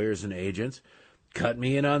lawyers and agents. Cut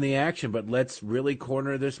me in on the action, but let's really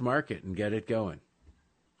corner this market and get it going.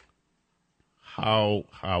 How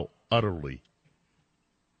utterly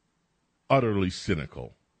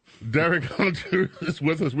cynical. Derek Hunter is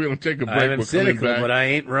with us. We're going to take a break. I'm cynical, but I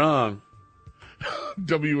ain't wrong.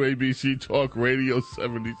 WABC Talk Radio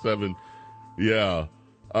 77. Yeah.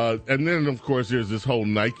 And then, of course, there's this whole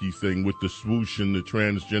Nike thing with the swoosh and the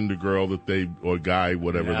transgender girl or guy,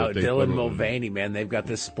 whatever. Now, that they Dylan Mulvaney, man, they've got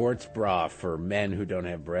this sports bra for men who don't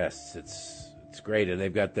have breasts. It's great. And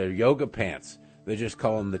they've got their yoga pants. They just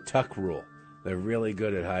call them the tuck rule. They're really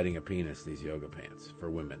good at hiding a penis, these yoga pants,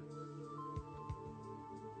 for women.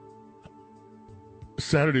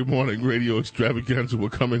 Saturday morning radio extravaganza. We're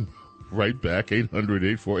coming right back.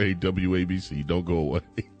 800-848-WABC. Don't go away.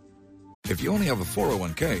 If you only have a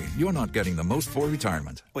 401k, you're not getting the most for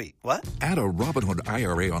retirement. Wait, what? Add a Robinhood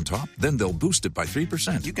IRA on top, then they'll boost it by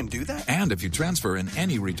 3%. You can do that? And if you transfer in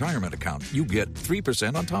any retirement account, you get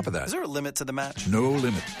 3% on top of that. Is there a limit to the match? No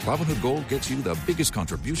limit. Robinhood Gold gets you the biggest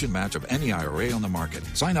contribution match of any IRA on the market.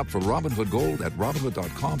 Sign up for Robinhood Gold at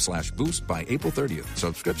Robinhood.com/boost by April 30th.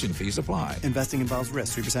 Subscription fees apply. Investing involves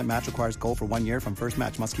risk. 3% match requires gold for 1 year from first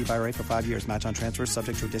match. Must keep IRA for 5 years. Match on transfers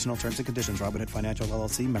subject to additional terms and conditions. Robinhood Financial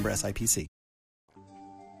LLC, member SIPC.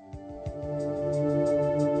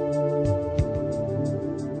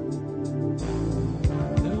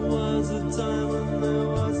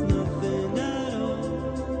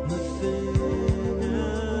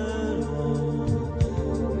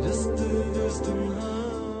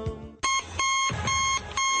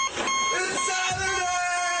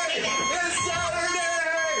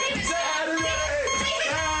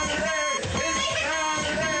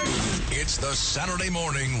 Saturday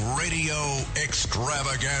morning radio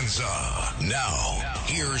extravaganza. Now,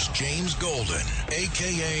 here's James Golden,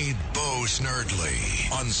 a.k.a. Bo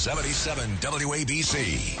Snerdley, on 77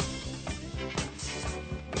 WABC.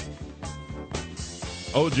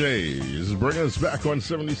 OJ is bringing us back on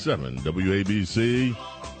 77 WABC.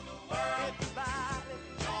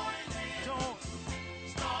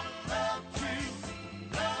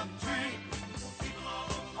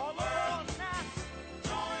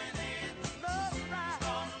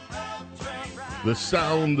 The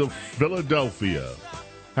sound of Philadelphia.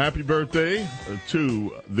 Happy birthday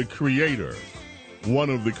to the creator, one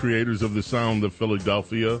of the creators of the sound of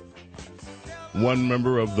Philadelphia, one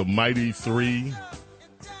member of the Mighty Three,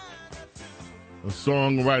 a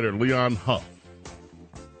songwriter, Leon Huff,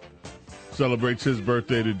 celebrates his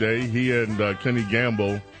birthday today. He and Kenny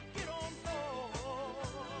Gamble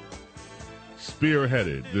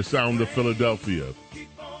spearheaded the sound of Philadelphia,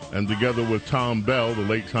 and together with Tom Bell, the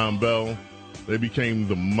late Tom Bell, they became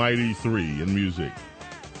the Mighty Three in music.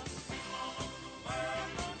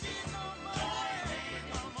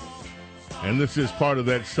 And this is part of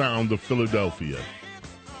that sound of Philadelphia.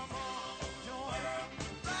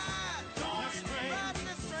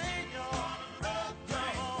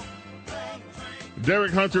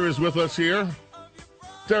 Derek Hunter is with us here.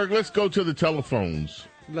 Derek, let's go to the telephones.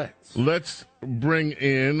 Let's bring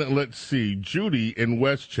in, let's see, Judy in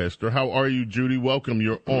Westchester. How are you, Judy? Welcome.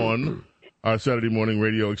 You're on our Saturday morning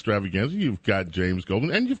radio extravaganza. You've got James Golden,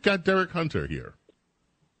 and you've got Derek Hunter here.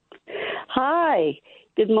 Hi.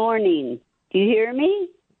 Good morning. Do you hear me?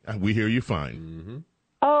 We hear you fine. Mm-hmm.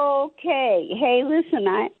 Okay. Hey, listen,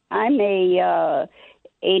 I'm a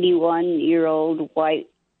 81-year-old white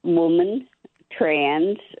woman,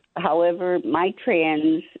 trans. However, my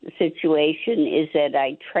trans situation is that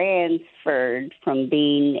I transferred from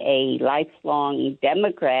being a lifelong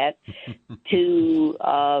Democrat to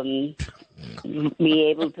be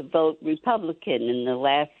able to vote Republican in the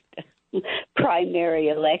last primary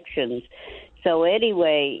elections. So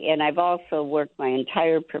anyway, and I've also worked my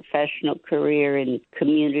entire professional career in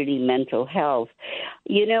community mental health.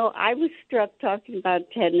 You know, I was struck talking about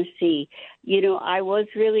Tennessee. You know, I was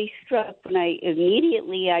really struck when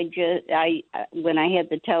when I had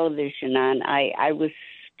the television on, I was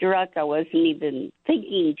struck. I wasn't even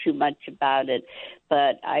thinking too much about it,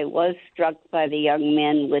 but I was struck by the young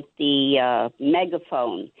men with the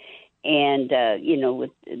megaphone. And, with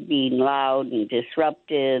being loud and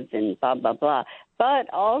disruptive and blah, blah, blah.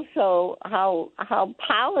 But also how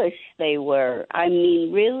polished they were. I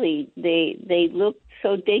mean, really, they looked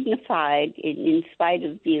so dignified in spite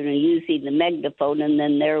of, using the megaphone. And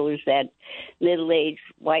then there was that middle-aged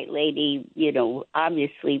white lady,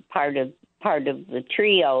 obviously part of the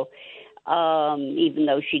trio, even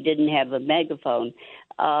though she didn't have a megaphone.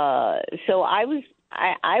 So I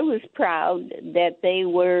was proud that they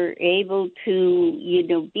were able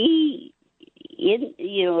to, be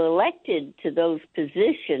elected to those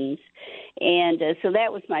positions, and so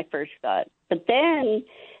that was my first thought. But then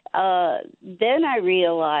I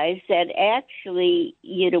realized that actually,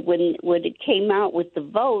 when it came out with the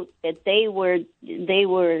vote, that they were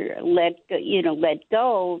let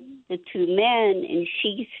go, the two men, and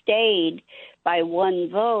she stayed by one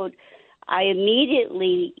vote. I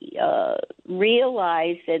immediately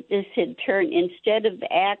realized that this had turned, instead of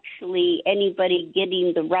actually anybody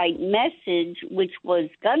getting the right message, which was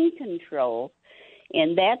gun control,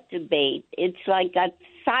 in that debate, it's like got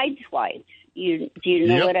sideswiped. Do you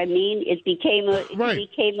know what I mean? It became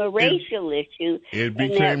a racial issue. It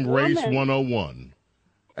became race 101.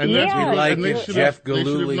 And that's like if Jeff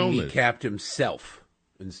Gillooly kneecapped himself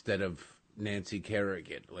instead of Nancy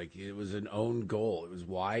Kerrigan. Like, it was an own goal. It was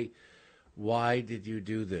why did you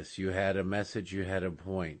do this? You had a message, you had a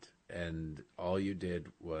point, and all you did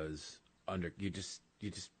was you just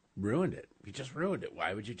ruined it. You just ruined it.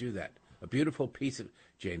 Why would you do that? A beautiful piece of,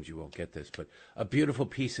 James, you won't get this, but a beautiful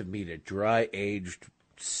piece of meat, a dry aged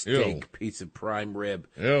steak, piece of prime rib.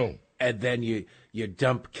 Ew. And then you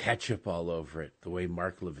dump ketchup all over it, the way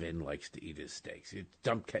Mark Levin likes to eat his steaks. You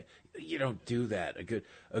don't do that.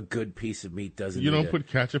 A good piece of meat doesn't. You don't put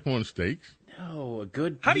ketchup on steaks? No, a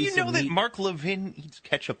good. How do you know that meat, Mark Levin eats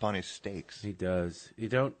ketchup on his steaks? He does. You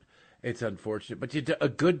don't. It's unfortunate, but a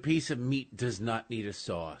good piece of meat does not need a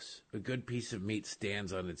sauce. A good piece of meat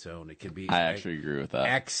stands on its own. It can be. I actually agree with that.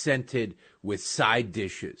 Accented with side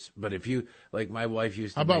dishes, but if you like, my wife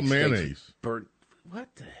used to. How about mayonnaise? Burnt.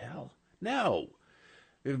 What the hell? No.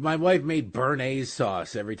 If my wife made béarnaise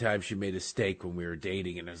sauce every time she made a steak when we were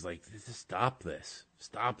dating, and I was like, stop this.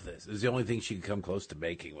 Stop this. It was the only thing she could come close to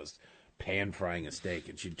making was pan frying a steak,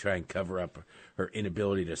 and she'd try and cover up her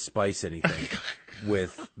inability to spice anything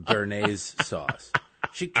with béarnaise sauce.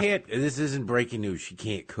 She can't. This isn't breaking news. She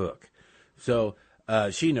can't cook. So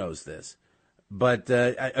she knows this. But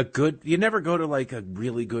you never go to like a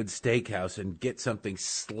really good steakhouse and get something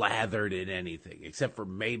slathered in anything, except for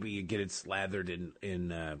maybe you get it slathered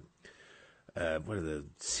in what are the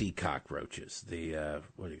sea cockroaches?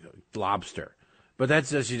 Lobster. But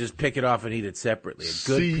that's just, you just pick it off and eat it separately. A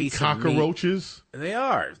good sea piece cockroaches? Of meat. They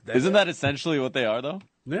are. Isn't that essentially what they are, though?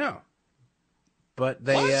 Yeah. But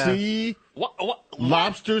they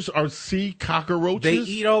lobsters are sea cockroaches?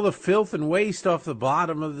 They eat all the filth and waste off the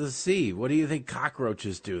bottom of the sea. What do you think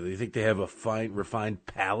cockroaches do? Do you think they have a fine, refined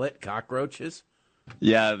palate, cockroaches?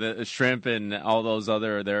 Yeah, the shrimp and all those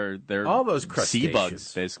other, they're all those sea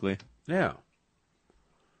bugs, basically. Yeah.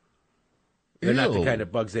 They're not the kind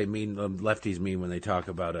of bugs lefties mean when they talk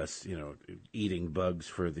about us, eating bugs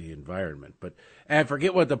for the environment. But and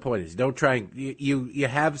forget what the point is. Don't try and you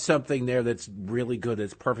have something there that's really good,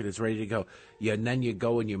 that's perfect, it's ready to go. And then you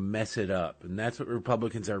go and you mess it up. And that's what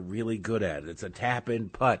Republicans are really good at. It's a tap-in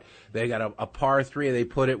putt. They got a par 3, they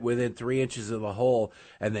put it within 3 inches of the hole,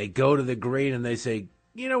 and they go to the green and they say,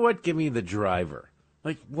 you know what, give me the driver.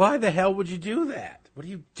 Like, why the hell would you do that? What are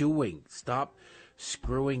you doing? Stop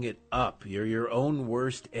screwing it up. You're your own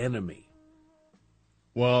worst enemy.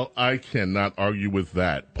 Well, I cannot argue with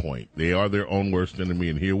that point. They are their own worst enemy,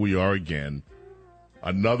 and here we are again.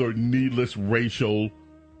 Another needless racial...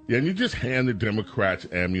 and you just hand the Democrats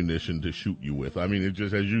ammunition to shoot you with. I mean, it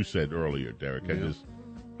just, as you said earlier, Derek,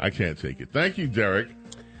 I can't take it. Thank you, Derek.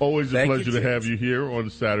 Always a pleasure to have you here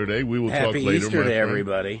on Saturday. We will talk later. Happy Easter to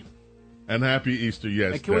everybody. And happy Easter,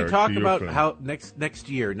 yes. And can Derek, we talk about how next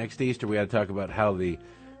Easter we got to talk about how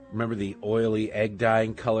remember the oily egg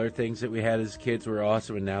dyeing color things that we had as kids were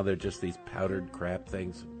awesome, and now they're just these powdered crap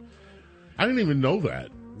things. I didn't even know that.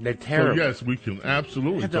 They're terrible. So yes, we can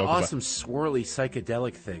absolutely talk about the awesome swirly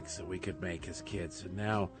psychedelic things that we could make as kids, and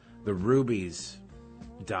now the rubies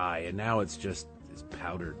dye, and now it's just this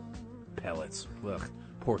powdered pellets. Ugh,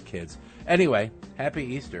 poor kids. Anyway, happy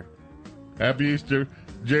Easter. Happy Easter.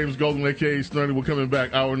 James Golden, a.k.a. Snurdy. We're coming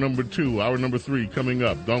back. Hour number 2. Hour number 3 coming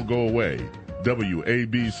up. Don't go away.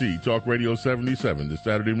 WABC Talk Radio 77 this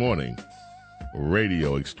Saturday morning.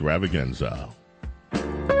 Radio Extravaganza.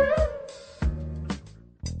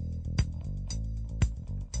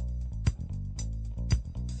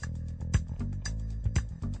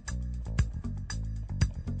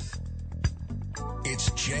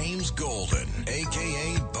 It's James Golden,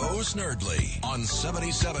 a.k.a. Bo Snerdley, on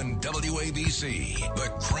 77 WABC, the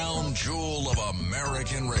crown jewel of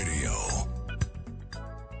American radio.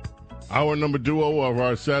 Hour number 2 of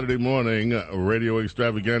our Saturday morning Radio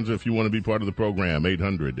Extravaganza. If you want to be part of the program,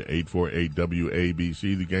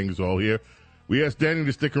 800-848-WABC. The gang is all here. We asked Danny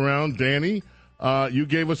to stick around. Danny, you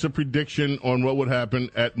gave us a prediction on what would happen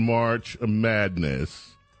at March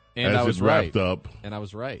Madness. And as I was it wrapped right. up. And I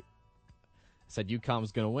was right. I said UConn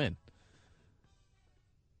was going to win.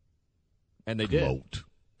 And they did.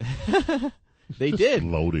 They did.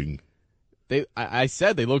 Gloating. I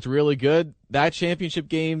said they looked really good. That championship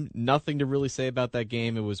game, nothing to really say about that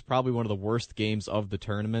game. It was probably one of the worst games of the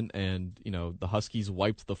tournament, and the Huskies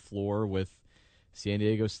wiped the floor with San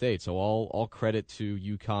Diego State. So all credit to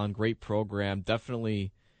UConn. Great program.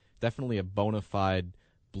 Definitely a bona fide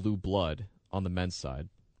blue blood on the men's side.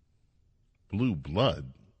 Blue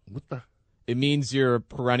blood? What the? It means you're a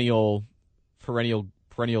perennial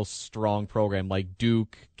strong program like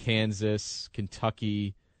Duke, Kansas,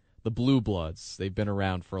 Kentucky. The Blue Bloods, they've been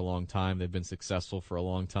around for a long time. They've been successful for a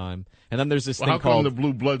long time. And then there's this thing called... How come the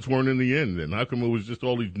Blue Bloods weren't in the end then? How come it was just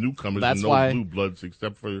all these newcomers and no Blue Bloods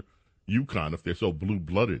except for UConn if they're so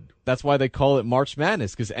blue-blooded? That's why they call it March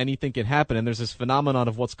Madness, because anything can happen. And there's this phenomenon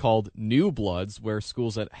of what's called new bloods, where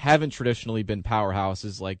schools that haven't traditionally been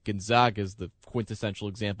powerhouses, like Gonzaga is the quintessential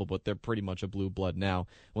example, but they're pretty much a blue blood now.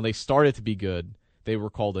 When they started to be good, they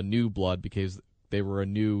were called a new blood because they were a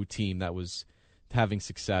new team that was having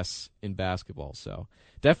success in basketball. So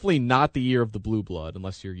definitely not the year of the blue blood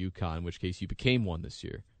unless you're UConn, in which case you became one this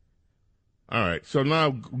year. All right. So now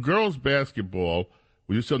girls basketball.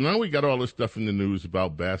 So now we got all this stuff in the news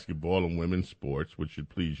about basketball and women's sports, which should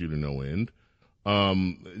please you to no end.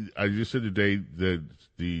 I just said today that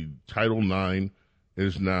the Title IX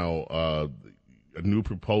is now a new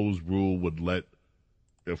proposed rule would let,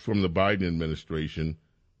 from the Biden administration,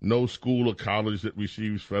 no school or college that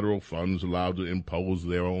receives federal funds allowed to impose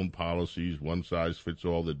their own policies,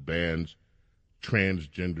 one-size-fits-all, that bans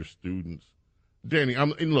transgender students. Danny,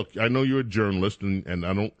 and look, I know you're a journalist, and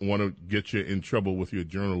I don't want to get you in trouble with your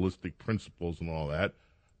journalistic principles and all that,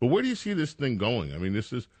 but where do you see this thing going? I mean,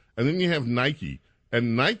 and then you have Nike,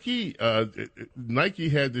 and Nike had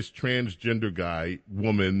this transgender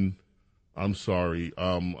woman, I'm sorry,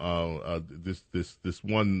 this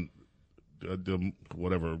one,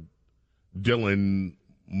 whatever, Dylan,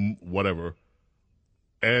 whatever,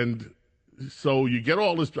 and so you get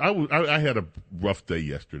all this. I had a rough day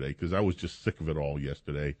yesterday because I was just sick of it all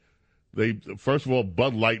yesterday. First of all,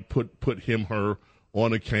 Bud Light put her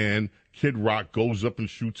on a can. Kid Rock goes up and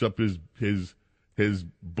shoots up his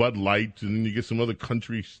Bud Light, and then you get some other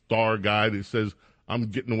country star guy that says, "I'm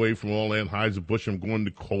getting away from all Anheuser-Busch. I'm going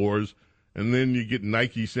to Coors." And then you get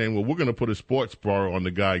Nike saying, "Well, we're going to put a sports bar on the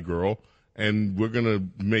girl, and we're going to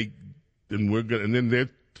and then their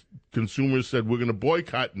consumers said, we're going to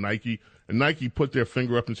boycott Nike. And Nike put their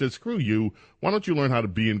finger up and said, screw you. Why don't you learn how to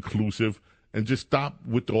be inclusive and just stop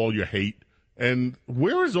with all your hate? And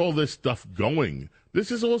where is all this stuff going?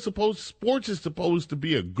 This is all sports is supposed to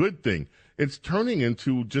be a good thing. It's turning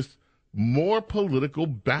into just more political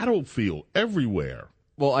battlefield everywhere.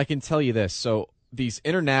 Well, I can tell you this. So these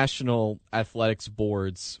international athletics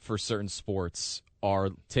boards for certain sports are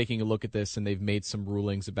taking a look at this, and they've made some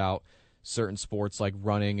rulings about certain sports like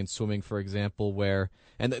running and swimming, for example,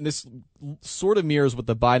 and this sort of mirrors what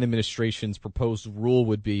the Biden administration's proposed rule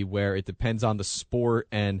would be, where it depends on the sport,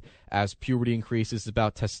 and as puberty increases, it's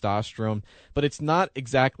about testosterone. But it's not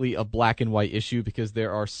exactly a black and white issue, because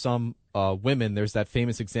there are some women. There's that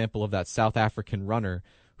famous example of that South African runner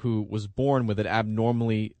who was born with an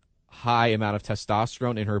abnormally high amount of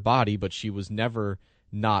testosterone in her body, but she was never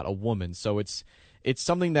not a woman. So it's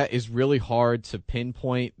something that is really hard to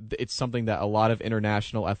pinpoint. It's something that a lot of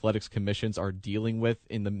international athletics commissions are dealing with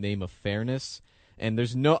in the name of fairness. And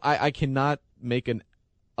there's I cannot make an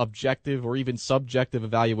objective or even subjective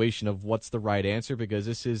evaluation of what's the right answer, because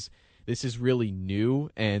this is really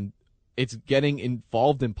new, and it's getting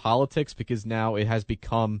involved in politics because now it has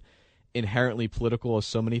become inherently political, as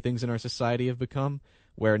so many things in our society have become,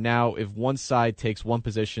 where now if one side takes one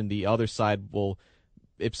position, the other side will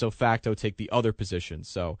ipso facto take the other position.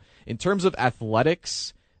 So in terms of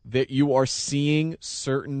athletics, that you are seeing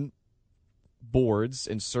certain boards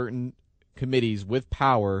and certain committees with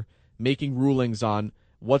power making rulings on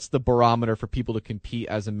what's the barometer for people to compete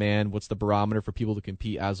as a man, what's the barometer for people to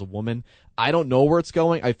compete as a woman. I don't know where it's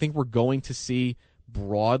going. I think we're going to see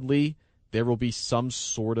broadly there will be some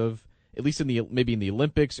sort of, at least maybe in the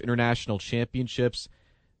Olympics, international championships,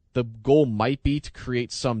 the goal might be to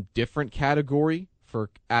create some different category for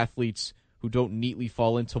athletes who don't neatly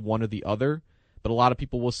fall into one or the other. But a lot of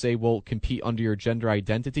people will say, well, compete under your gender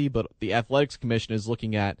identity. But the Athletics Commission is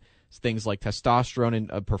looking at things like testosterone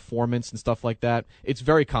and performance and stuff like that. It's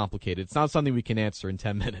very complicated. It's not something we can answer in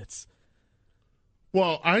 10 minutes.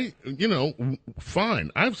 Well,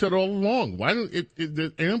 fine. I've said all along. Why don't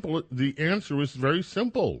the answer is very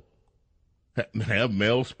simple. Have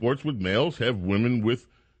male sports with males, have women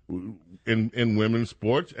in women's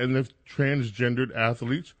sports, and if transgendered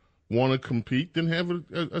athletes want to compete, then have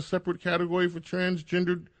a separate category for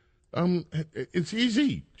transgendered. It's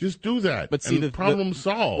easy. Just do that. But see, the problem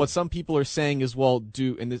solved. What some people are saying is,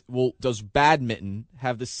 does badminton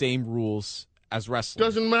have the same rules as wrestling?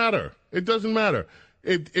 Doesn't matter. It doesn't matter.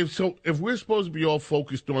 If we're supposed to be all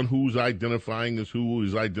focused on who's identifying as who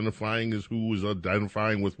is identifying as who is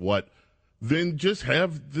identifying with what, then just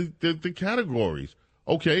have the categories.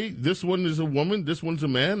 Okay, this one is a woman, this one's a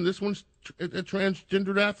man, this one's a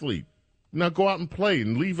transgendered athlete. Now go out and play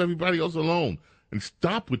and leave everybody else alone. And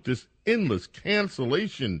stop with this endless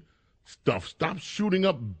cancellation stuff. Stop shooting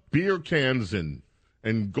up beer cans and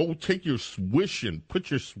go take your swish and put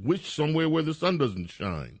your swish somewhere where the sun doesn't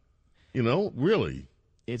shine. Really.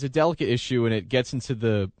 It's a delicate issue, and it gets into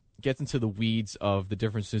the weeds of the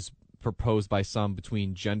differences proposed by some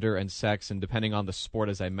between gender and sex, and depending on the sport,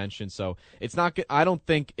 as I mentioned. So it's not. I don't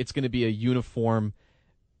think it's going to be a uniform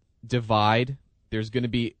divide. There's going to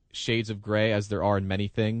be shades of gray, as there are in many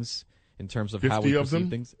things, in terms of how we perceive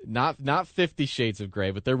things. Not 50 shades of gray,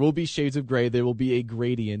 but there will be shades of gray. There will be a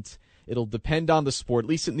gradient. It'll depend on the sport. At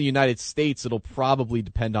least in the United States, it'll probably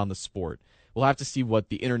depend on the sport. We'll have to see what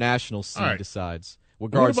the international scene decides.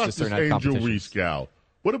 Regards what about to certain this Angel competitions. Reese gal?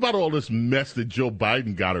 What about all this mess that Joe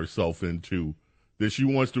Biden got herself into? That she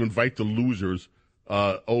wants to invite the losers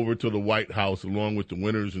over to the White House along with the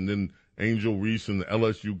winners, and then Angel Reese and the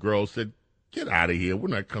LSU girls said, "Get out of here. We're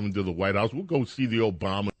not coming to the White House. We'll go see the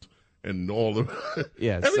Obamas and all the."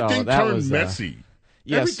 Yeah, everything turned messy.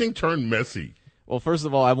 Yes. Everything turned messy. Well, first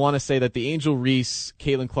of all, I want to say that the Angel Reese,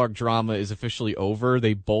 Caitlin Clark drama is officially over.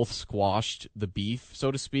 They both squashed the beef,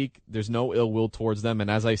 so to speak. There's no ill will towards them.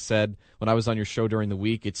 And as I said when I was on your show during the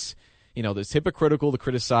week, it's hypocritical to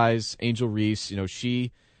criticize Angel Reese.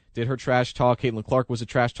 She did her trash talk. Caitlin Clark was a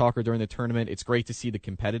trash talker during the tournament. It's great to see the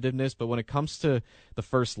competitiveness. But when it comes to the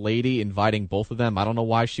First Lady inviting both of them, I don't know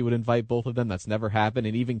why she would invite both of them. That's never happened.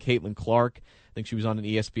 And even Caitlin Clark, I think she was on an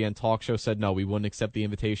ESPN talk show, said, no, we wouldn't accept the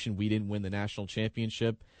invitation. We didn't win the national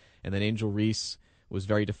championship. And then Angel Reese was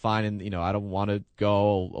very defiant. And, I don't want to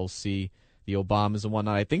go. I'll see the Obamas and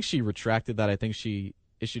whatnot. I think she retracted that. I think she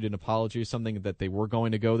issued an apology or something that they were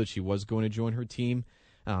going to go, that she was going to join her team.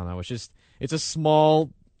 I don't know. It's a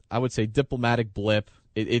small, I would say, diplomatic blip.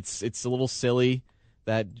 It's a little silly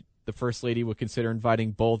that the First Lady would consider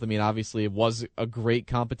inviting both. I mean, obviously it was a great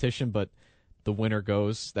competition, but the winner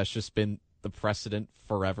goes. That's just been the precedent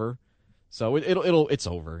forever. So it's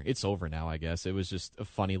over. It's over now, I guess. It was just a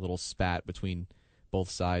funny little spat between both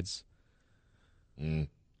sides.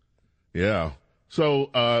 Yeah. So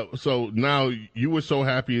now you were so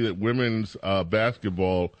happy that women's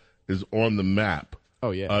basketball is on the map. Oh,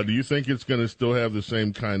 yeah. Do you think it's going to still have the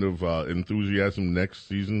same kind of enthusiasm next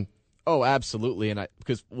season? Oh, absolutely. And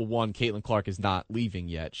because one, Caitlin Clark is not leaving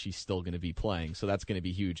yet. She's still going to be playing, so that's going to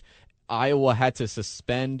be huge. Iowa had to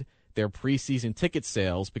suspend their preseason ticket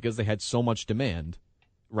sales because they had so much demand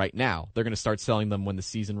right now. They're going to start selling them when the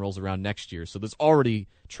season rolls around next year. So there's already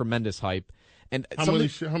tremendous hype. And how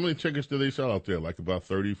many tickets do they sell out there? Like about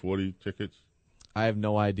 30, 40 tickets? I have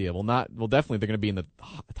no idea. Definitely they're going to be in the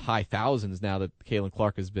high thousands now that Caitlin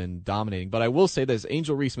Clark has been dominating. But I will say this,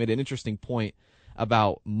 Angel Reese made an interesting point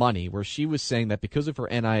about money, where she was saying that because of her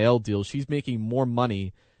NIL deal, she's making more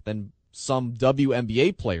money than some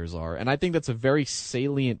WNBA players are. And I think that's a very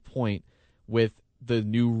salient point with the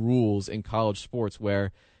new rules in college sports,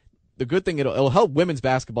 where the good thing, it'll help women's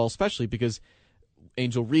basketball, especially because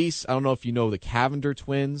Angel Reese, I don't know if you know the Cavender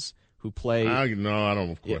twins, who play. No, I don't,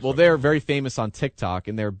 of course. Well, they're very famous on TikTok,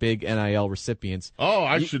 and they're big NIL recipients. Oh,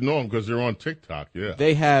 I should know them because they're on TikTok,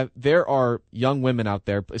 yeah. There are young women out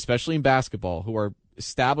there, especially in basketball, who are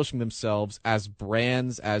establishing themselves as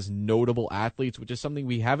brands, as notable athletes, which is something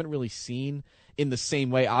we haven't really seen in the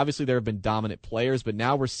same way. Obviously, there have been dominant players, but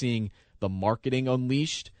now we're seeing the marketing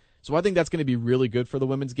unleashed. So I think that's going to be really good for the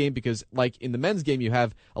women's game because, like in the men's game, you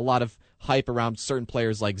have a lot of hype around certain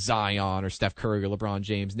players like Zion or Steph Curry or LeBron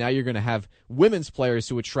James. Now you're going to have women's players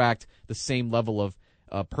who attract the same level of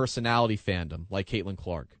personality fandom, like Caitlin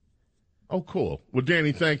Clark. Oh, cool. Well,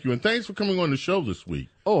 Danny, thank you. And thanks for coming on the show this week.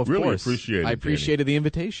 Oh, of really course. Appreciate it, I appreciated the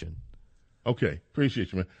invitation. Okay.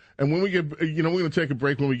 Appreciate you, man. And when we get, we're going to take a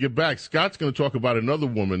break. When we get back, Scott's going to talk about another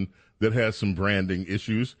woman that has some branding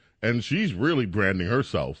issues, and she's really branding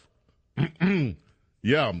herself.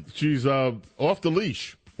 Yeah, she's off the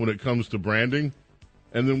leash when it comes to branding.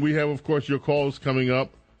 And then we have, of course, your calls coming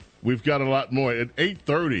up. We've got a lot more. At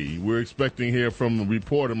 8:30, we're expecting to hear from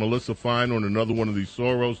reporter Melissa Fine on another one of these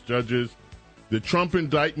Soros judges. The Trump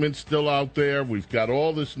indictment's still out there. We've got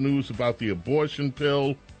all this news about the abortion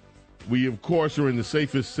pill. We, of course, are in the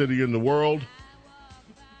safest city in the world,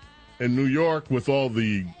 in New York, with all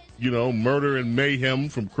the, murder and mayhem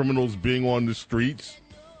from criminals being on the streets.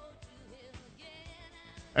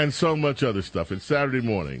 And so much other stuff. It's Saturday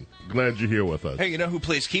morning. Glad you're here with us. Hey, you know who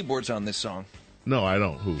plays keyboards on this song? No, I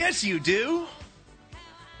don't. Who? Yes, you do.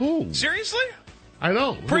 Who? Seriously? I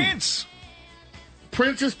know. Prince. Who?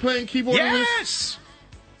 Prince is playing keyboard on this? Yes!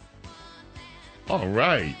 All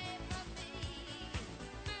right.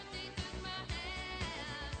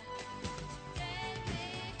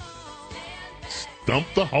 Stump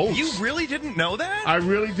the host. You really didn't know that? I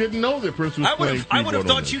really didn't know that Prince was playing keyboard. I would have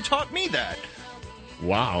thought you taught me that.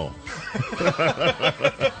 Wow.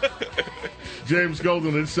 James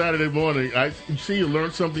Golden, it's Saturday morning. You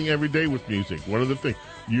learn something every day with music. One of the things,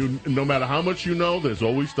 no matter how much you know, there's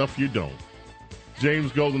always stuff you don't.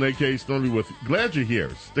 James Golden, a.k.a. Stormy with glad you're here.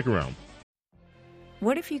 Stick around.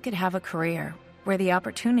 What if you could have a career where the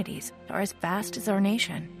opportunities are as vast as our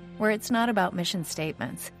nation, where it's not about mission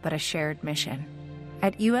statements, but a shared mission?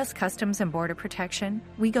 At U.S. Customs and Border Protection,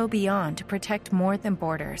 we go beyond to protect more than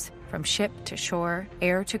borders. From ship to shore,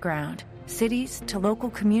 air to ground, cities to local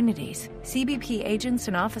communities, CBP agents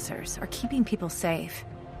and officers are keeping people safe.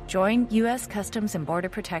 Join U.S. Customs and Border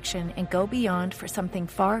Protection and go beyond for something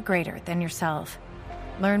far greater than yourself.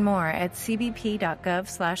 Learn more at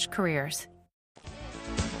cbp.gov/careers.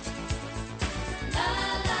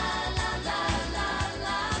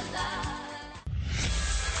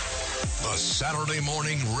 The Saturday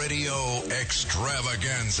Morning Radio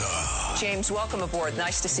Extravaganza. James, welcome aboard.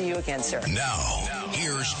 Nice to see you again, sir. Now,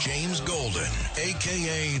 here's James Golden,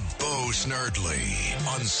 a.k.a. Bo Snerdley,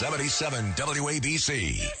 on 77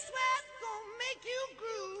 WABC.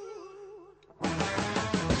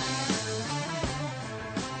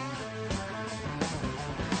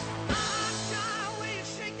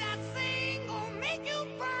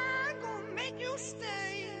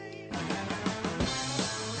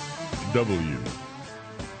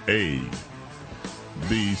 WABC.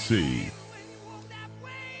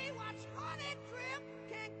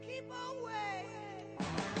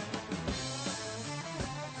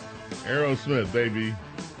 Aerosmith, baby.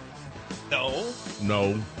 No.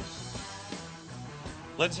 No.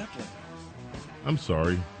 Led Zeppelin. I'm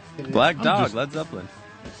sorry. Black Dog, Led Zeppelin.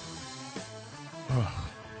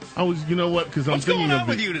 I was, you know what? Because I'm thinking going on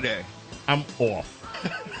with you today? I'm off.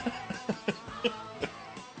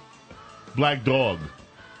 Black Dog.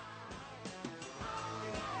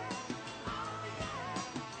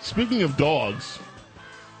 Speaking of dogs,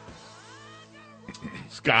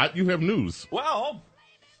 Scott, you have news. Well,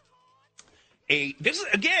 this is,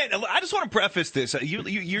 again, I just want to preface this.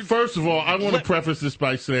 You're First of all, I want to preface this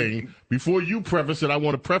by saying, before you preface it, I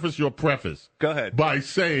want to preface your preface. Go ahead. By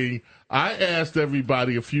saying, I asked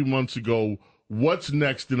everybody a few months ago, what's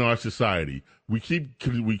next in our society? We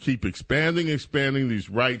keep expanding these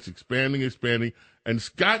rights, expanding. And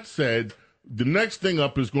Scott said, the next thing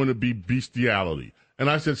up is going to be bestiality. And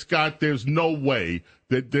I said, Scott, there's no way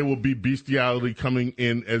that there will be bestiality coming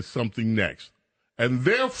in as something next. And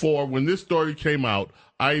therefore, when this story came out,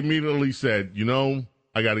 I immediately said,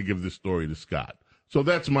 I got to give this story to Scott. So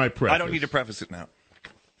that's my preface. I don't need to preface it now.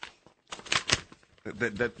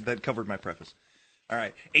 That covered my preface. All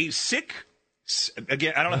right.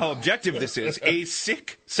 Again, I don't know how objective this is. A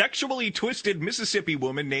sick, sexually twisted Mississippi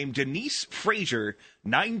woman named Denise Frazier,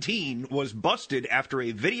 19, was busted after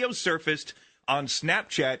a video surfaced on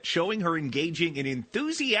Snapchat showing her engaging in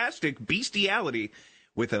enthusiastic bestiality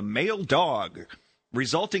with a male dog,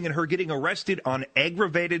 resulting in her getting arrested on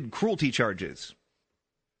aggravated cruelty charges.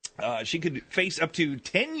 She could face up to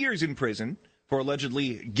 10 years in prison for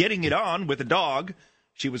allegedly getting it on with a dog.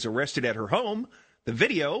 She was arrested at her home. The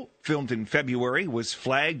video, filmed in February, was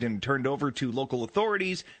flagged and turned over to local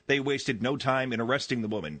authorities. They wasted no time in arresting the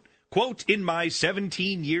woman. Quote, in my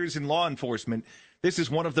 17 years in law enforcement, this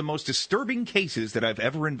is one of the most disturbing cases that I've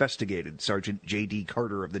ever investigated, Sergeant J.D.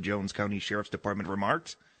 Carter of the Jones County Sheriff's Department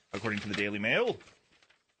remarked, according to the Daily Mail.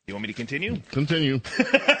 You want me to continue? Continue.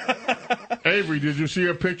 Avery, did you see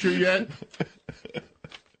her picture yet?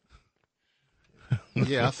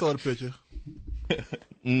 Yeah, I saw the picture.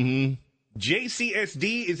 Mm-hmm.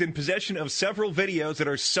 JCSD is in possession of several videos that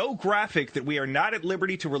are so graphic that we are not at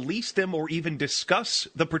liberty to release them or even discuss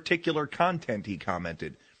the particular content, he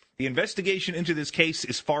commented. The investigation into this case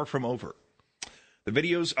is far from over. The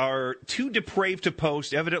videos are too depraved to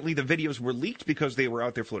post. Evidently, the videos were leaked because they were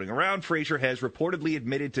out there floating around. Frazier has reportedly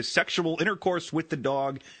admitted to sexual intercourse with the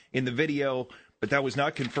dog in the video, but that was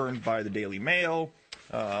not confirmed by the Daily Mail.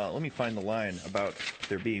 Let me find the line about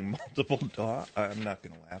there being multiple dogs. I'm not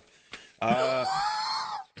going to laugh.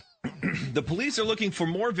 The police are looking for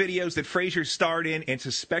more videos that Frazier starred in and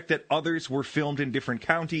suspect that others were filmed in different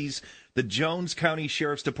counties. The Jones County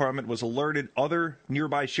Sheriff's Department was alerted other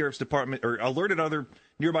nearby sheriff's departments to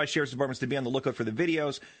be on the lookout for the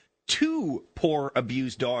videos. 2 poor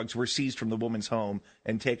abused dogs were seized from the woman's home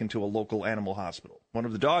and taken to a local animal hospital. One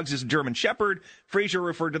of the dogs is a German Shepherd. Frazier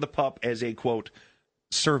referred to the pup as a, quote,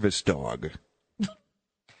 service dog.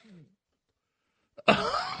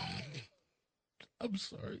 I'm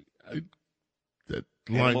sorry.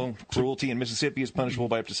 Animal cruelty in Mississippi is punishable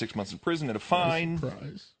by up to 6 months in prison and a fine.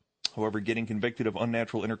 However, getting convicted of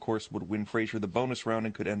unnatural intercourse would win Frazier the bonus round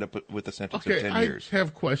and could end up with a sentence of 10 years. I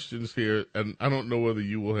have questions here, and I don't know whether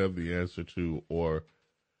you will have the answer to, or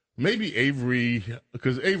maybe Avery,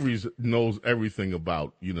 because Avery knows everything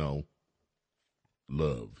about,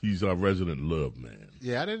 love. He's our resident love man.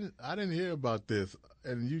 Yeah, I didn't hear about this.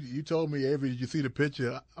 And you told me, Avery, did you see the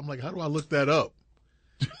picture? I'm like, how do I look that up?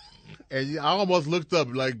 And I almost looked up,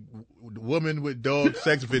 like, woman with dog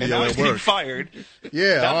sex video at work. Fired.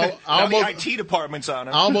 Yeah. Now the IT department's on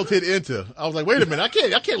her. I almost hit enter. I was like, wait a minute, I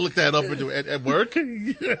can't look that up at work.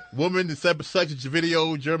 Woman in sex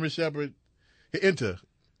video, German Shepherd. Hit enter.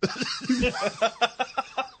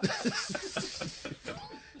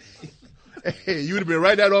 Hey, you would have been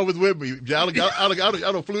right that over with me.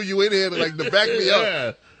 I'd have flew you in here to back me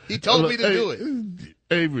up. He told me to do it.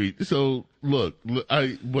 Avery, so look,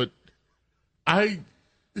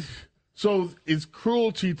 so it's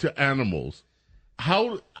cruelty to animals.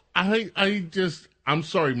 I'm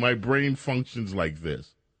sorry, my brain functions like this.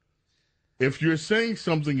 If you're saying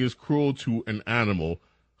something is cruel to an animal,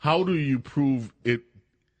 how do you prove it?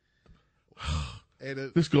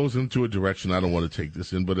 This goes into a direction I don't want to take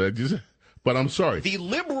this in, but I'm sorry. The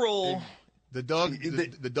liberal, the dog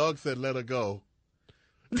said, "Let her go."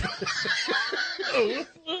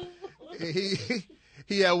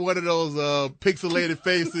 He had one of those pixelated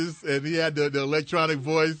faces, and he had the electronic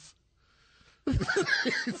voice.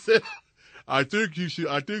 He said, "I think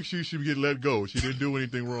she should get let go. She didn't do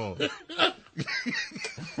anything wrong.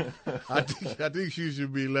 I think she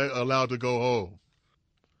should be allowed to go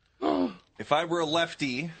home." If I were a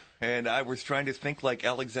lefty and I was trying to think like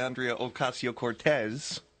Alexandria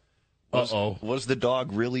Ocasio-Cortez, was the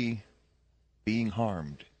dog really being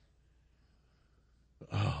harmed?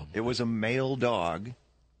 It was a male dog.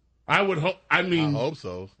 I would hope. I hope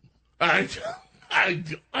so. Yeah,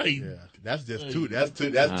 that's just too. That's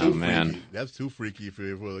too freaky. Man. That's too freaky if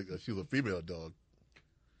she was a female dog.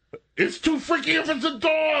 It's too freaky if it's a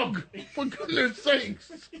dog. For goodness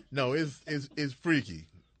sakes. No, it's freaky,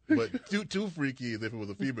 but too freaky is if it was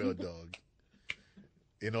a female dog.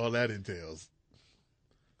 And all that entails.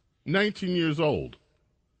 19 years old.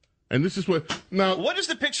 And this is what now. What does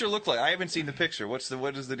the picture look like? I haven't seen the picture. What is the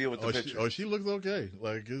deal with the picture? She looks okay.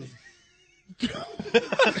 Like,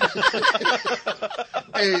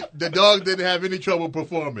 hey, the dog didn't have any trouble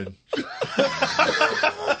performing.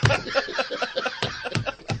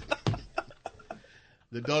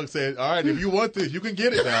 The dog said, "All right, if you want this, you can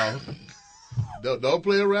get it now. Don't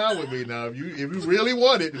play around with me now. If you really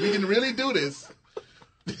want it, we can really do this.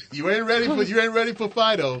 You ain't ready for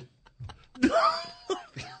Fido."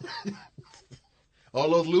 All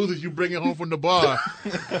those losers you bringing home from the bar,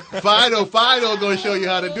 Fido gonna show you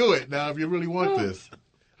how to do it. Now, if you really want this,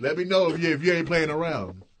 let me know if you ain't playing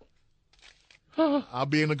around. I'll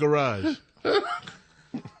be in the garage.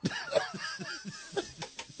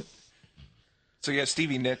 So yeah,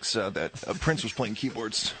 Stevie Nicks, that Prince was playing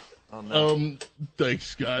keyboards on that. Thanks,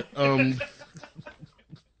 Scott.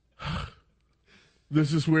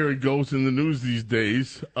 This is where it goes in the news these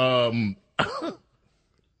days.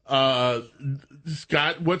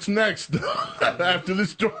 Scott, what's next after this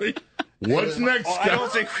story? What's next? I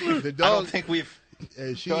don't think we've. The dog- I don't think we've.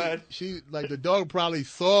 And Go ahead. she like the dog probably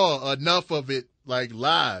saw enough of it like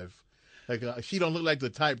live. Like she don't look like the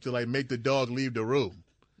type to like make the dog leave the room.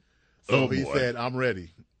 So he said, "I'm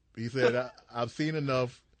ready." He said, "I've seen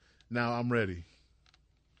enough. Now I'm ready."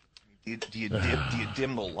 Do you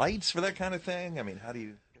dim the lights for that kind of thing? I mean, how do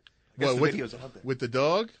you? I guess What, the with, video's out there. with the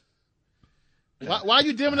dog? Why are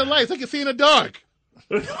you dimming the lights? I can see in the dark.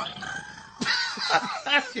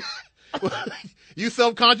 You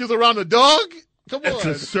self-conscious around the dog? Come on. It's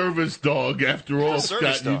a service dog, after all,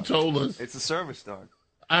 Scott. You told us. It's a service dog.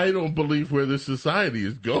 I don't believe where this society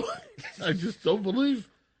is going. I just don't believe.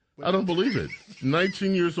 I don't believe it.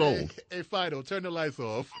 19 years old. Hey, Fido, turn the lights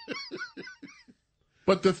off.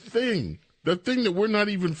 But the thing that we're not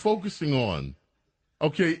even focusing on,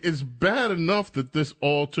 okay, it's bad enough that this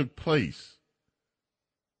all took place.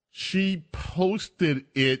 She posted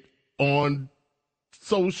it on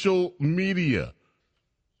social media.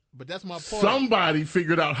 But that's my point. Somebody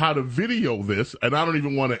figured out how to video this, and I don't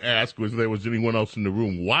even want to ask if there was anyone else in the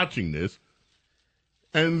room watching this.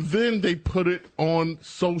 And then they put it on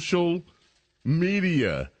social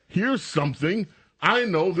media. Here's something. I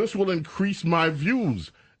know this will increase my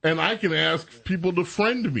views, and I can ask people to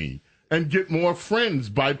friend me and get more friends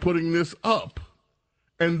by putting this up.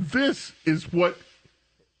 And this is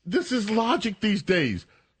logic these days.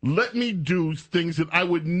 Let me do things that I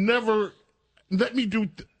would never let me do,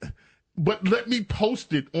 but let me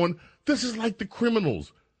post it on. This is like the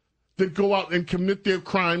criminals that go out and commit their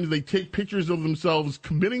crimes. They take pictures of themselves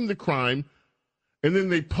committing the crime, and then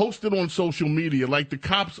they post it on social media like the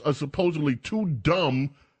cops are supposedly too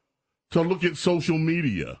dumb to look at social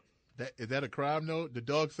media. Is that a crime note? The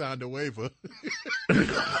dog signed a waiver.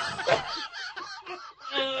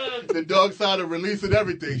 The dog signed a release and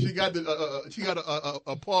everything. She got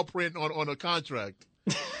a paw print on a contract.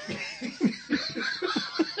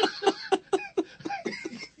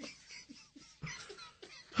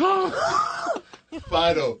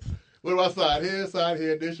 Fido. What do I sign here? Sign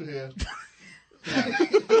here. Initial here.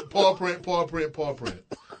 Paw print.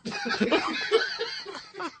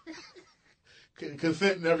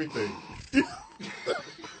 Consent and everything.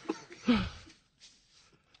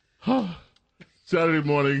 Saturday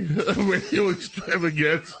morning radio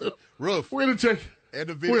extravaganza. Roof. We're gonna check. And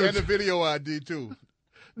the video ID too.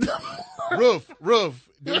 Roof.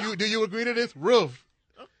 Do you agree to this? Roof.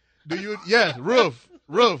 Do you? Yes. Roof.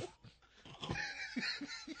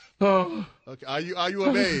 Okay. Are you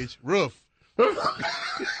of age? Roof.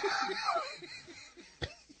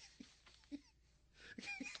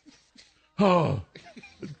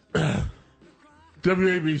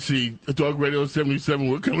 WABC, Dog Radio 77.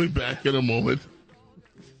 We're coming back in a moment.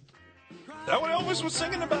 Is that what Elvis was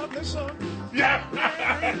singing about in this song? Yeah.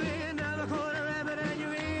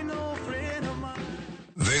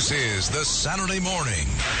 This is the Saturday morning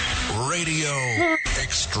radio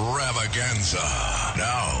extravaganza.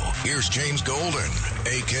 Now, here's James Golden,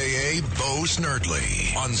 a.k.a. Bo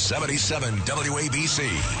Snerdley, on 77 WABC.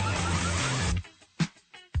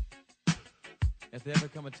 Has there ever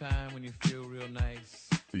come a time when you feel real nice?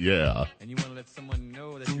 Yeah. And you want to let someone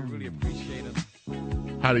know that you really appreciate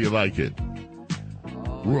them? How do you like it?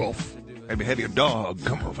 Rough. Maybe have your dog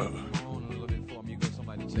come over.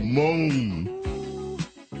 Moan.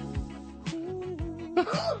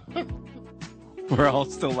 We're all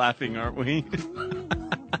still laughing, aren't we?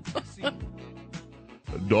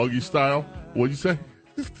 Doggy style? What'd you say?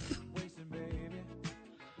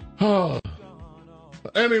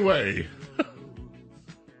 Anyway.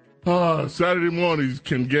 Saturday mornings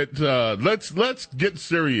can get, let's get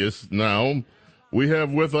serious now. We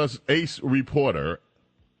have with us ace reporter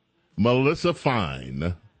Melissa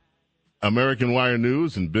Fine, American Wire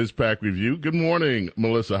News and BizPac Review. Good morning,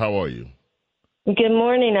 Melissa. How are you? Good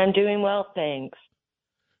morning. I'm doing well, thanks.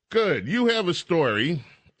 Good. You have a story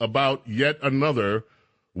about yet another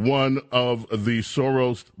one of the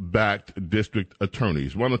Soros-backed district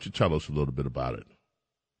attorneys. Why don't you tell us a little bit about it?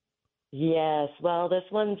 Yes. Well, this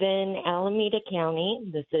one's in Alameda County.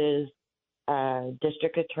 This is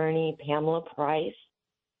District Attorney Pamela Price.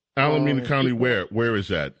 Alameda County, where is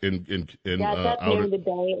that? In That's up near the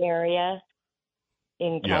Bay Area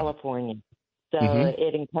in California. So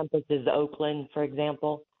it encompasses Oakland, for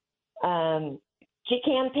example. She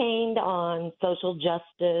campaigned on social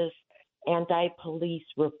justice, anti-police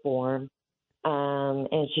reform,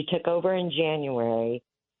 and she took over in January.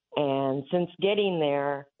 And since getting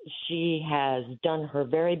there, she has done her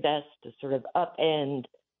very best to sort of upend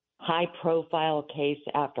high-profile case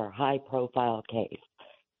after high-profile case.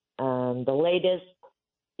 The latest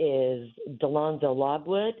is Delonzo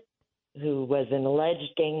Logwood, who was an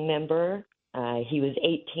alleged gang member. He was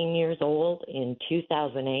 18 years old in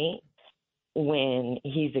 2008 when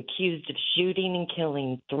he's accused of shooting and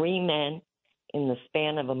killing 3 men in the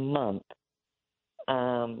span of a month.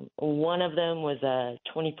 One of them was a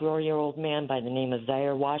 24-year-old man by the name of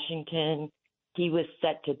Zaire Washington. He was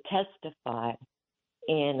set to testify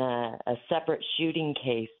in a separate shooting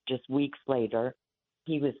case just weeks later.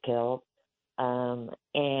 He was killed.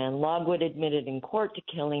 And Logwood admitted in court to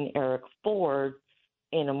killing Eric Ford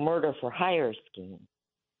in a murder for hire scheme.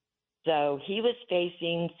 So he was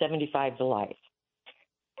facing 75 to life.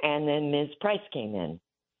 And then Ms. Price came in,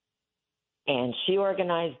 and she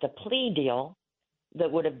organized a plea deal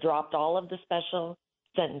that would have dropped all of the special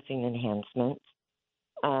sentencing enhancements.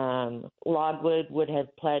 Logwood would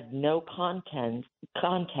have pled no contest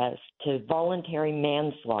to voluntary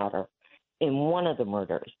manslaughter in one of the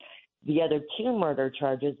murders. The other 2 murder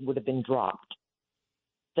charges would have been dropped.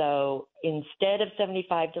 So instead of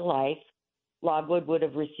 75 to life, Logwood would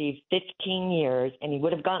have received 15 years, and he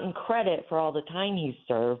would have gotten credit for all the time he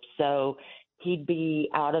served. So he'd be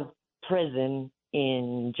out of prison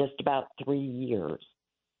in just about 3 years.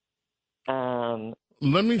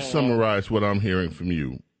 Let me summarize what I'm hearing from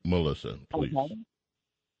you, Melissa, please. Okay.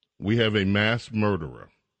 We have a mass murderer.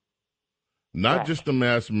 Not Correct. just a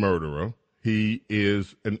mass murderer, he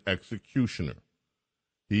is an executioner.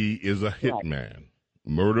 He is a hitman,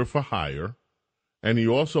 murder for hire, and he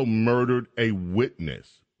also murdered a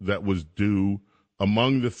witness that was due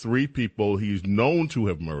among the 3 people he's known to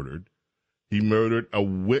have murdered. He murdered a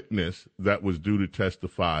witness that was due to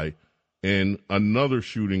testify in another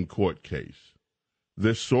shooting court case. The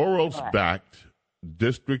Soros-backed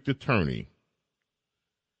district attorney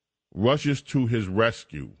rushes to his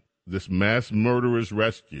rescue, this mass murderer's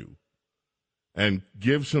rescue, and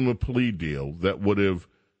gives him a plea deal that would have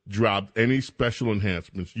dropped any special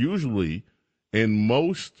enhancements. Usually, in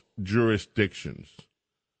most jurisdictions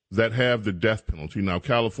that have the death penalty, now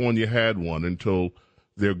California had one until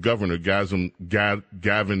their governor, Gavin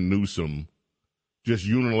Newsom, just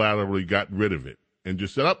unilaterally got rid of it and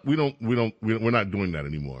just said, we're not doing that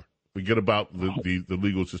anymore. Forget about the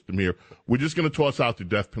legal system here. We're just going to toss out the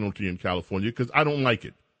death penalty in California because I don't like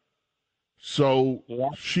it. So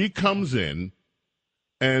she comes in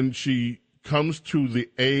and she comes to the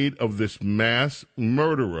aid of this mass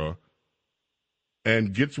murderer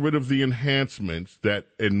and gets rid of the enhancements that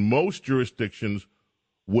in most jurisdictions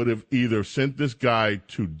would have either sent this guy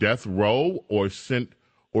to death row or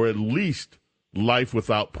at least life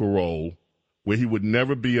without parole, where he would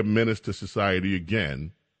never be a menace to society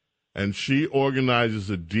again. And she organizes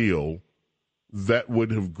a deal that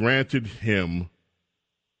would have granted him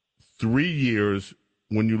 3 years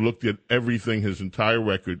when you looked at everything, his entire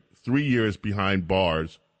record, 3 years behind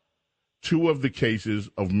bars. 2 of the cases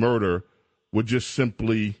of murder were just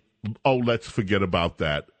simply, let's forget about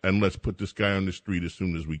that and let's put this guy on the street as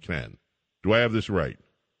soon as we can. Do I have this right?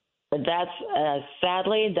 That's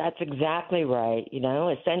sadly, that's exactly right. You know,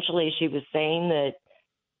 essentially, she was saying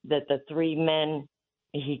that the 3 men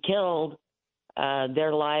he killed,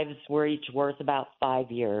 their lives were each worth about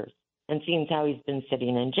 5 years. And seeing how he's been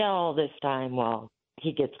sitting in jail this time, well,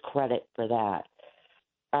 he gets credit for that.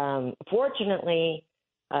 Fortunately,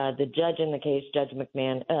 the judge in the case, Judge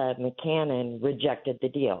McCannon, rejected the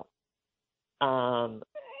deal.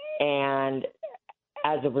 And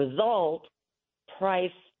as a result,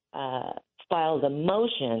 Price filed a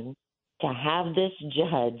motion to have this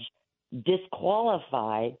judge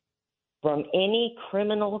disqualified from any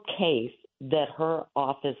criminal case that her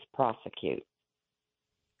office prosecutes.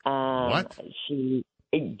 What?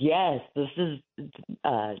 Yes, this is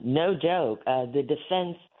no joke. The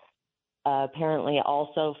defense apparently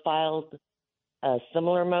also filed a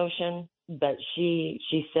similar motion, but she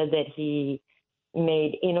said that he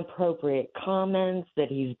made inappropriate comments, that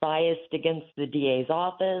he's biased against the DA's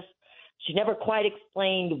office. She never quite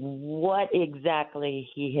explained what exactly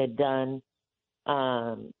he had done.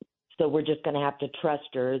 So we're just going to have to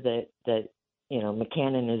trust her that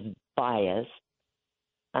McCannon is biased.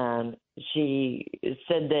 She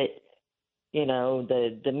said that,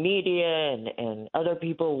 the media and other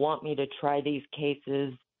people want me to try these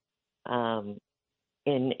cases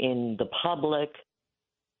in the public,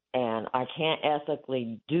 and I can't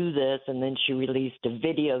ethically do this. And then she released a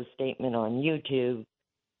video statement on YouTube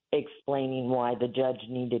explaining why the judge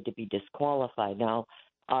needed to be disqualified. Now,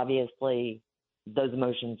 obviously, those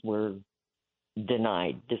motions were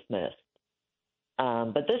dismissed.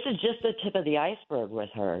 But this is just the tip of the iceberg with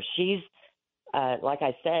her. She's, like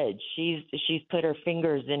I said, she's put her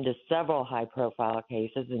fingers into several high-profile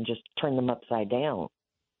cases and just turned them upside down.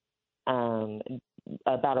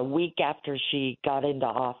 about a week after she got into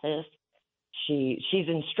office. She's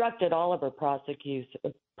instructed all of her prosecutors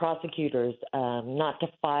not to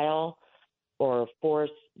file or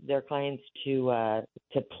force their clients to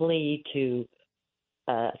plea to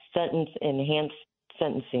enhanced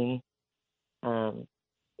sentencing.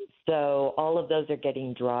 So all of those are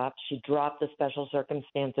getting dropped. She dropped the special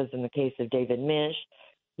circumstances in the case of David Misch,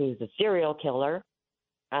 who's a serial killer.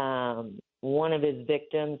 One of his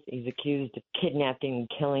victims, he's accused of kidnapping and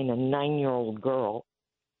killing a 9-year-old girl.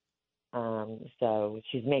 So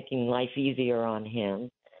she's making life easier on him.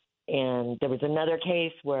 And there was another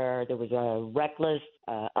case where there was a reckless,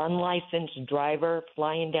 unlicensed driver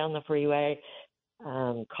flying down the freeway,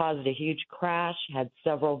 caused a huge crash, had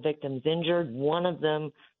several victims injured. One of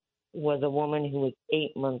them was a woman who was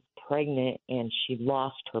 8 months pregnant, and she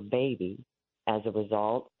lost her baby as a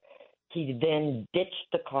result. He then ditched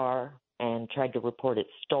the car and tried to report it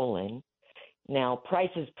stolen. Now,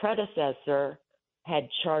 Price's predecessor had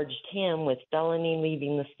charged him with felony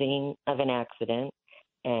leaving the scene of an accident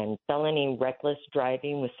and felony reckless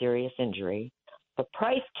driving with serious injury. But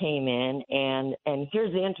Price came in, and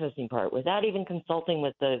here's the interesting part: without even consulting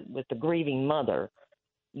with the grieving mother,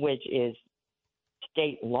 which is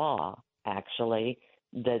state law, actually,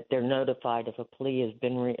 that they're notified if a plea is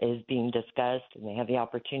being discussed and they have the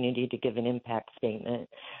opportunity to give an impact statement.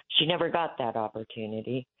 She never got that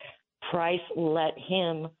opportunity. Price let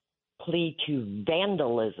him plead to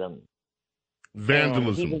vandalism.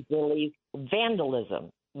 Vandalism. He was released. Vandalism,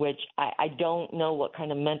 which I don't know what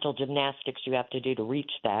kind of mental gymnastics you have to do to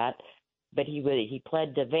reach that, but he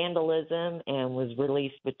pled to vandalism and was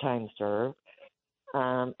released with time served.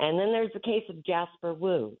 And then there's the case of Jasper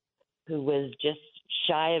Wu, who was just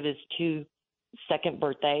shy of his second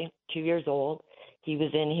birthday, 2 years old. He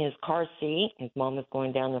was in his car seat. His mom was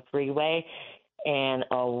going down the freeway, and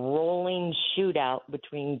a rolling shootout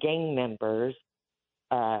between gang members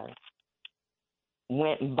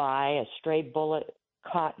went by. A stray bullet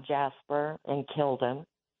caught Jasper and killed him.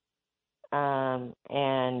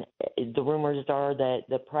 And the rumors are that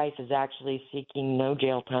the Price is actually seeking no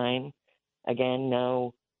jail time. Again,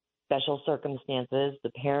 no special circumstances. The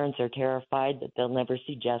parents are terrified that they'll never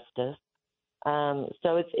see justice.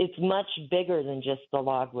 So it's much bigger than just the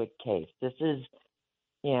Logwood case. This is,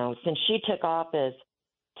 since she took office,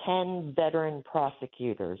 10 veteran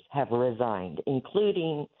prosecutors have resigned,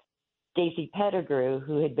 including Stacey Pettigrew,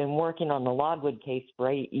 who had been working on the Logwood case for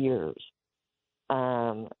 8 years.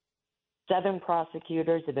 7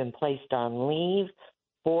 prosecutors have been placed on leave,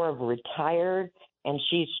 4 have retired, and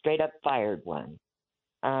she straight up fired one.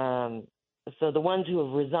 So the ones who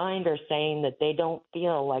have resigned are saying that they don't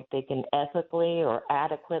feel like they can ethically or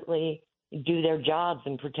adequately do their jobs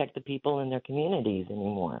and protect the people in their communities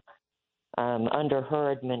anymore under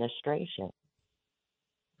her administration.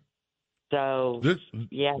 So,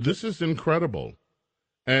 this is incredible.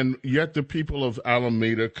 And yet the people of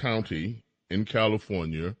Alameda County in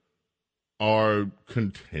California are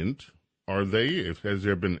content. Are they? Has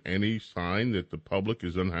there been any sign that the public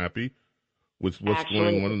is unhappy with what's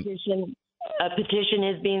going on? A petition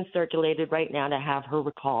is being circulated right now to have her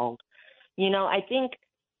recalled. I think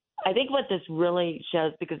what this really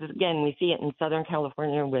shows, because again, we see it in Southern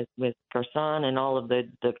California with Garcon and all of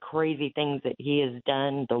the crazy things that he has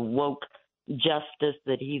done, the woke justice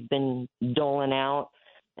that he's been doling out.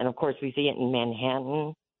 And of course, we see it in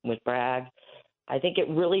Manhattan with Bragg. I think it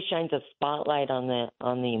really shines a spotlight on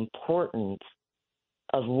the importance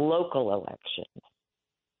of local elections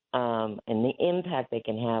and the impact they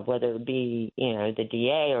can have, whether it be the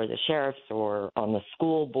DA or the sheriffs or on the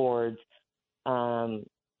school boards. And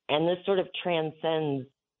this sort of transcends,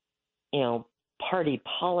 party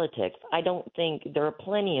politics. I don't think there are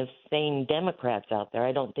plenty of sane Democrats out there.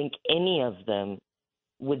 I don't think any of them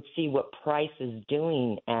would see what Price is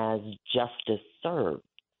doing as justice served.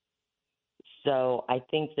 So I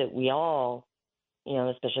think that we all,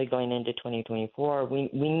 especially going into 2024, we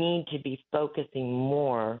need to be focusing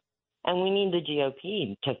more, and we need the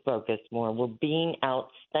GOP to focus more. We're being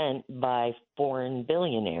outspent by foreign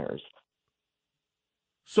billionaires.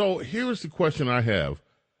 So here's the question I have,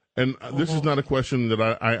 and this is not a question that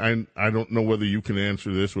I don't know whether you can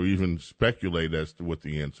answer this or even speculate as to what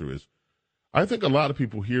the answer is. I think a lot of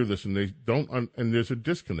people hear this and they don't, and there's a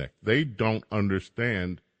disconnect. They don't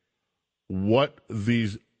understand what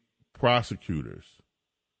these prosecutors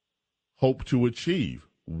hope to achieve.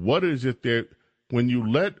 What is it that when you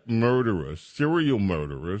let murderers, serial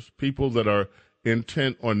murderers, people that are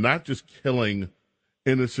intent on not just killing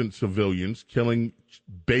innocent civilians, killing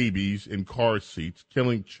babies in car seats,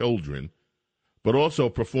 killing children, but also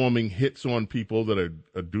performing hits on people that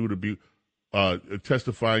are due to be,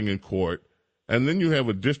 testifying in court, and then you have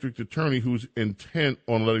a district attorney who's intent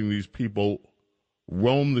on letting these people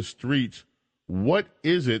roam the streets. What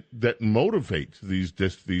is it that motivates these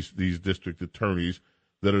district attorneys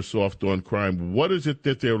that are soft on crime? What is it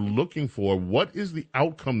that they're looking for? What is the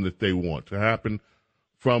outcome that they want to happen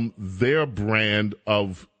from their brand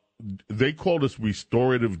of, they call this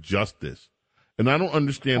restorative justice? And I don't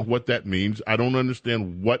understand what that means. I don't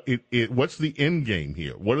understand what's the end game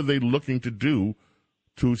here. What are they looking to do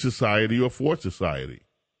to society or for society?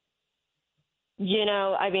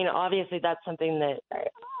 Obviously that's something that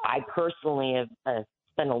I personally have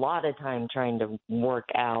spent a lot of time trying to work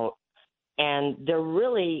out. And there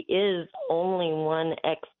really is only one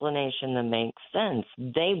explanation that makes sense.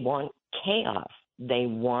 They want chaos. They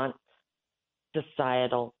want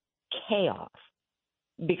societal chaos,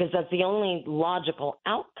 because that's the only logical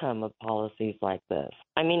outcome of policies like this.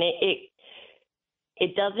 I mean,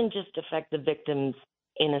 it doesn't just affect the victims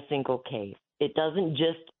in a single case. It doesn't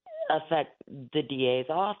just affect the DA's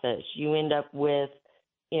office. You end up with,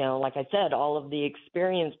 like I said, all of the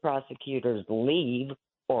experienced prosecutors leave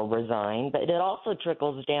or resign, but it also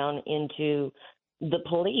trickles down into the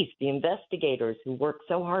police, the investigators who work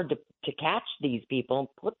so hard to catch these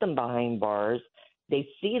people, put them behind bars. They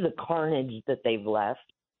see the carnage that they've left,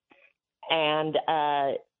 and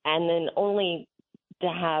then only to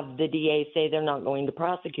have the DA say they're not going to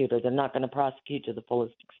prosecute, or they're not going to prosecute to the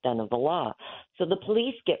fullest extent of the law. So the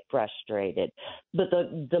police get frustrated. But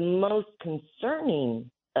the most concerning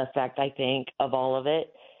effect, I think, of all of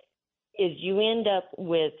it is you end up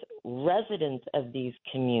with residents of these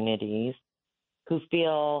communities who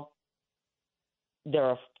feel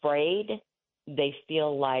they're afraid. They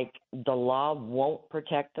feel like the law won't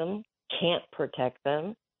protect them, can't protect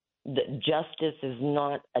them, that justice is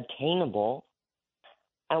not attainable.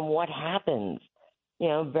 And what happens?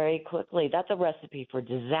 Very quickly, that's a recipe for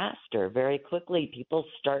disaster. Very quickly, people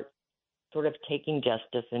start sort of taking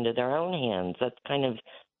justice into their own hands. That's kind of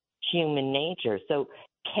human nature. So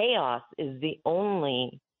chaos is the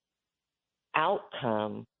only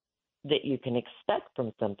outcome that you can expect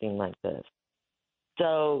from something like this.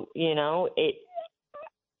 So,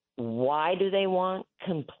 why do they want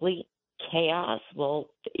complete chaos? Well,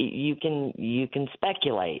 you can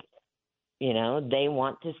speculate. They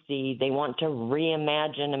want to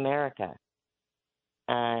reimagine America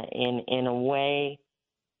in a way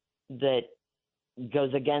that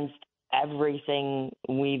goes against everything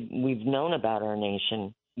we've known about our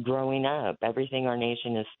nation growing up, everything our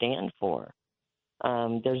nation has stand for.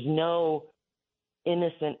 There's no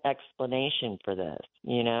innocent explanation for this.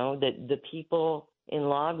 That the people in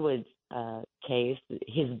Logwood's case,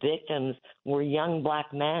 his victims were young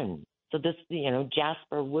black men. So this,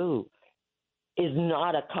 Jasper Wu is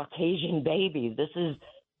not a Caucasian baby. This is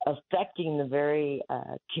affecting the very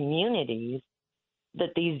communities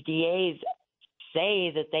that these DAs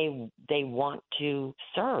say that they want to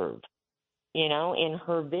serve. In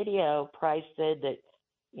her video, Price said that,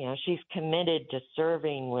 she's committed to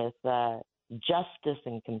serving with justice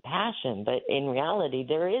and compassion. But in reality,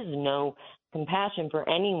 there is no compassion for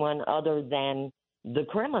anyone other than the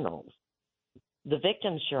criminals. The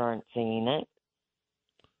victims sure aren't seeing it.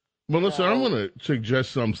 Melissa, I want to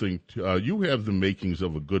suggest something. You have the makings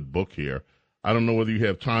of a good book here. I don't know whether you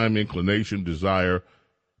have time, inclination, desire,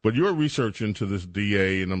 but your research into this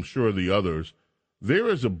DA, and I'm sure the others, there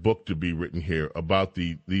is a book to be written here about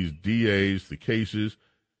these DAs, the cases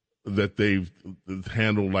that they've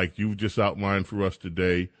handled like you've just outlined for us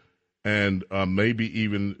today, and maybe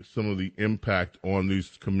even some of the impact on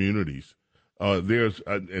these communities. There's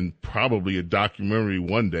and probably a documentary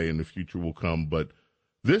one day in the future will come, but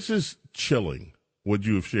this is chilling, what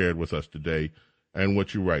you have shared with us today and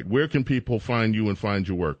what you write. Where can people find you and find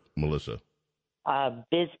your work, Melissa?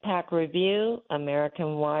 BizPac Review,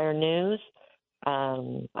 American Wire News.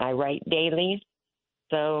 I write daily,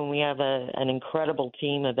 so we have an incredible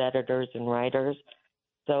team of editors and writers.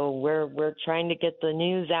 So we're trying to get the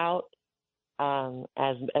news out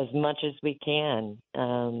as much as we can.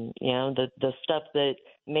 The stuff that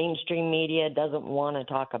mainstream media doesn't want to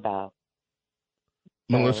talk about.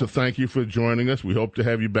 Melissa, thank you for joining us. We hope to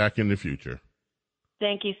have you back in the future.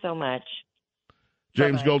 Thank you so much.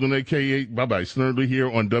 James Bye-bye. Golden, a.k.a. Snerdley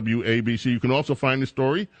here on WABC. You can also find the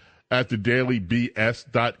story at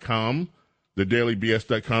thedailybs.com.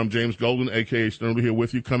 Thedailybs.com. James Golden, a.k.a. Snerdley here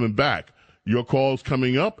with you, coming back. Your call's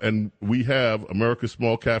coming up, and we have America's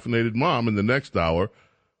Small Caffeinated Mom in the next hour.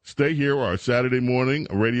 Stay here. Our Saturday morning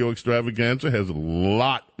radio extravaganza has a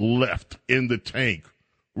lot left in the tank.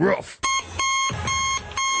 Rough.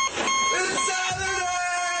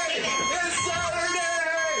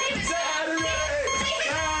 It's Saturday!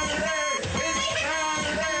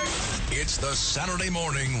 The Saturday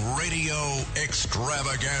morning radio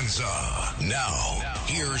extravaganza. Now,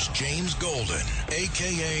 here's James Golden,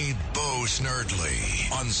 a.k.a. Bo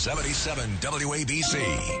Snerdley, on 77 WABC.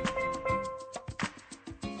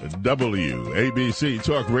 WABC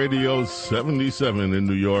Talk Radio 77 in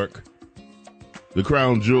New York. The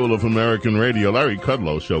crown jewel of American radio. Larry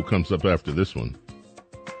Kudlow's show comes up after this one.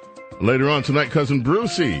 Later on tonight, Cousin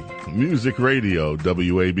Brucey, Music Radio,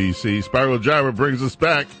 WABC. Spiral Gyra brings us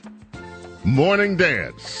back. Morning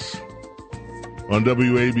Dance on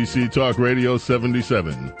WABC Talk Radio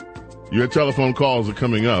 77. Your telephone calls are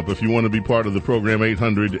coming up. If you want to be part of the program,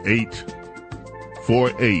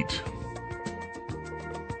 800-848.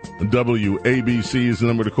 WABC is the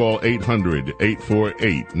number to call,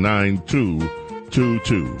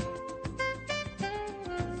 800-848-9222.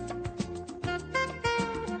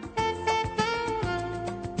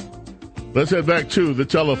 Let's head back to the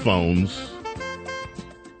telephones.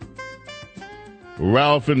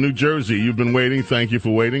 Ralph in New Jersey, you've been waiting. Thank you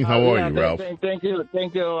for waiting. How are you, Ralph? Thank you.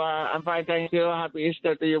 I'm fine, thank you. Happy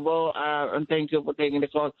Easter to you, Bo, and thank you for taking the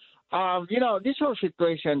call. This whole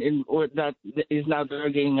situation that is now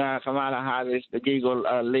dragging Kamala Harris, the giggle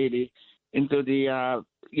lady, into the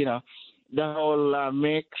the whole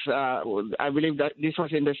mix. I believe that this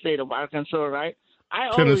was in the state of Arkansas, right?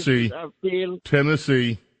 Tennessee.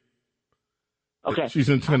 Tennessee. Okay. She's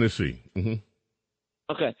in Tennessee. Mm-hmm.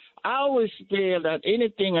 Okay. I always feel that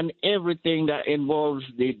anything and everything that involves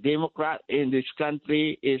the Democrat in this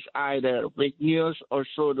country is either fake news or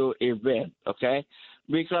pseudo event, okay?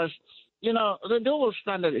 Because, the double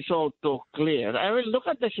standard is all too clear. I mean, look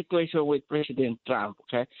at the situation with President Trump,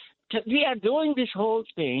 okay? We are doing this whole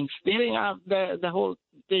thing, stirring up the whole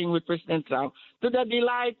thing with President Trump to the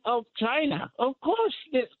delight of China. Of course,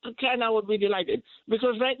 China would be delighted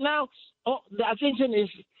because right now the attention is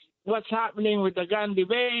what's happening with the gun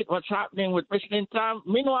debate, what's happening with President Trump.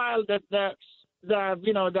 Meanwhile, that the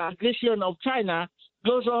aggression of China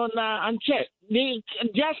goes on unchecked. They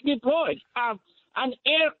just deployed an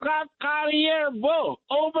aircraft carrier boat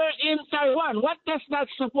over in Taiwan. What does that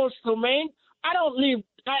supposed to mean? I don't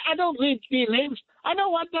read feelings. I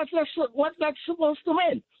know what that's supposed to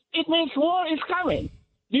mean. It means war is coming.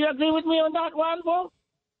 Do you agree with me on that one, Bo?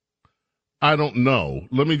 I don't know.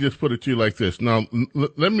 Let me just put it to you like this. Now,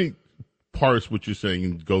 let me parse what you're saying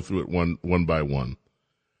and go through it one by one.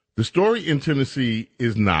 The story in Tennessee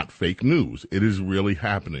is not fake news. It is really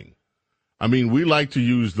happening. I mean, we like to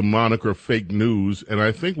use the moniker fake news, and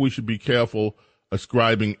I think we should be careful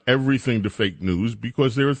ascribing everything to fake news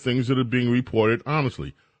because there are things that are being reported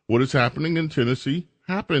honestly. What is happening in Tennessee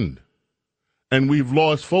happened. And we've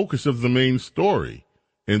lost focus of the main story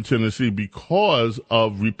in Tennessee because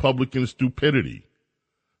of Republican stupidity.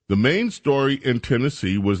 The main story in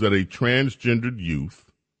Tennessee was that a transgendered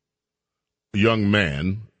young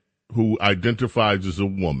man who identifies as a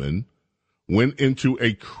woman, went into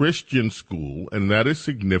a Christian school, and that is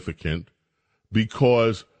significant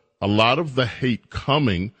because a lot of the hate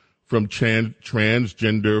coming from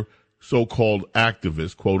transgender so-called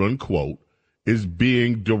activists, quote unquote, is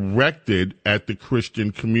being directed at the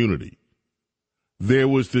Christian community. There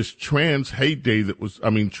was this trans hate day that was,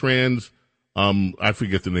 I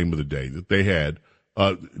forget the name of the day that they had,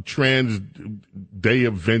 Trans Day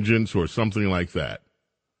of Vengeance or something like that.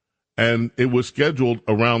 And it was scheduled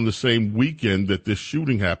around the same weekend that this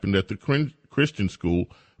shooting happened at the Christian school,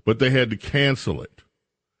 but they had to cancel it.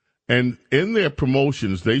 And in their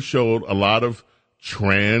promotions, they showed a lot of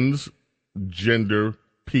transgender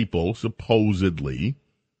people, supposedly,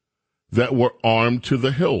 that were armed to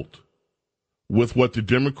the hilt with what the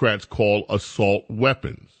Democrats call assault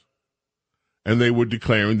weapons. And they were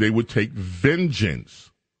declaring they would take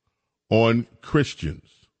vengeance on Christians.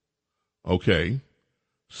 Okay?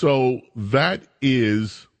 So that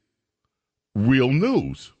is real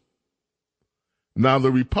news. Now,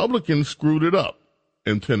 the Republicans screwed it up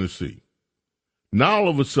in Tennessee. Now, all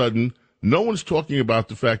of a sudden, no one's talking about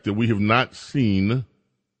the fact that we have not seen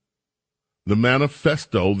the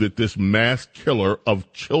manifesto that this mass killer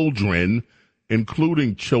of children,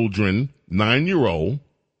 including children, 9-year-old,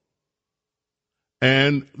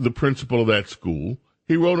 and the principal of that school,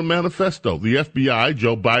 he wrote a manifesto. The FBI,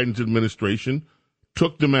 Joe Biden's administration,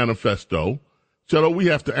 took the manifesto, said, we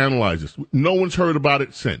have to analyze this. No one's heard about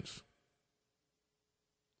it since.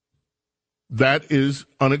 That is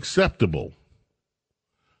unacceptable.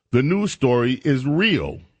 The news story is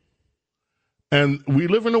real. And we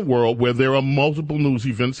live in a world where there are multiple news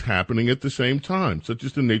events happening at the same time, such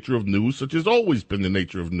as the nature of news, such has always been the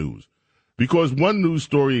nature of news. Because one news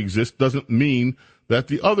story exists doesn't mean that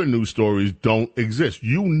the other news stories don't exist.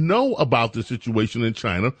 You know about the situation in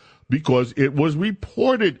China because it was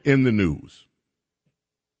reported in the news.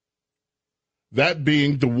 That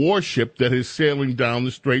being the warship that is sailing down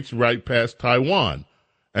the straits right past Taiwan.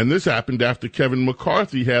 And this happened after Kevin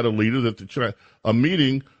McCarthy had a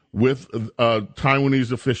meeting with a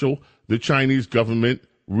Taiwanese official. The Chinese government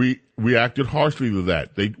reacted harshly to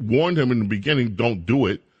that. They warned him in the beginning, don't do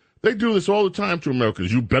it. They do this all the time to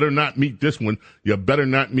Americans. You better not meet this one. You better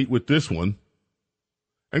not meet with this one.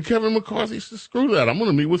 And Kevin McCarthy said, screw that. I'm going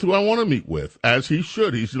to meet with who I want to meet with, as he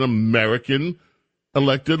should. He's an American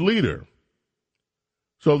elected leader.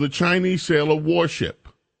 So the Chinese sail a warship.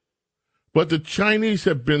 But the Chinese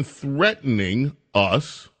have been threatening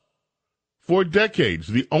us for decades.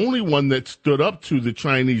 The only one that stood up to the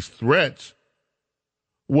Chinese threats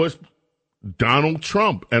was Donald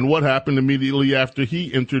Trump. And what happened immediately after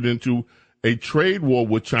he entered into a trade war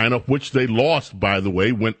with China, which they lost, by the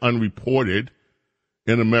way, went unreported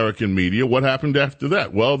in American media. What happened after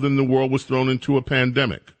that? Well, then the world was thrown into a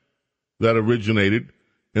pandemic that originated,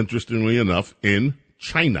 interestingly enough, in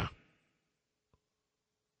China.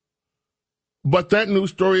 But that news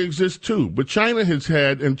story exists too. But China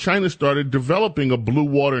started developing a blue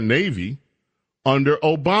water navy under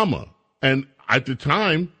Obama. And at the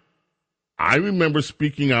time, I remember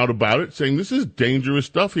speaking out about it, saying this is dangerous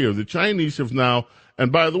stuff here. The Chinese have now,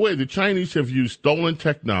 and by the way, the Chinese have used stolen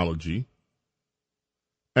technology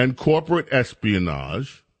and corporate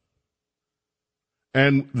espionage,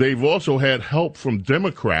 and they've also had help from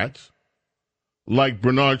Democrats like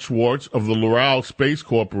Bernard Schwartz of the Loral Space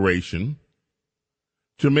Corporation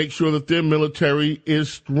to make sure that their military is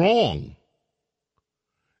strong.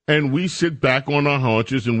 And we sit back on our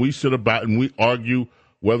haunches and we sit about and we argue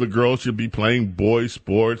whether girls should be playing boys'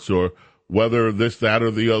 sports or whether this, that,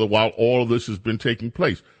 or the other, while all of this has been taking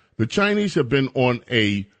place. The Chinese have been on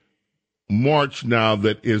a march now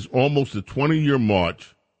that is almost a 20-year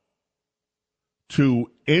march to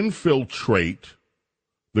infiltrate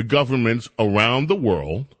the governments around the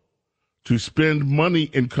world, to spend money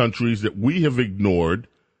in countries that we have ignored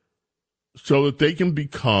so that they can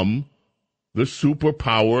become the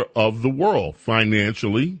superpower of the world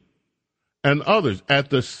financially and others. At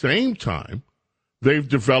the same time, they've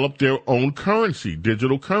developed their own currency,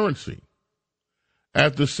 digital currency.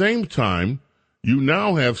 At the same time, you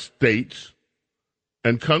now have states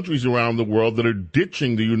and countries around the world that are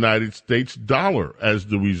ditching the United States dollar as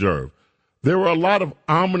the reserve. There are a lot of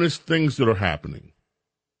ominous things that are happening.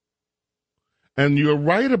 And you're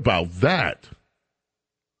right about that.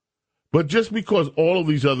 But just because all of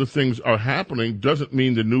these other things are happening doesn't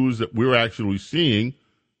mean the news that we're actually seeing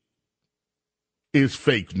is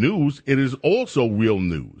fake news. It is also real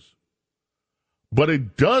news. But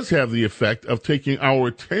it does have the effect of taking our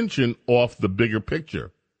attention off the bigger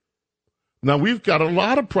picture. Now, we've got a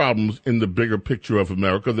lot of problems in the bigger picture of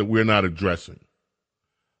America that we're not addressing.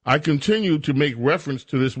 I continue to make reference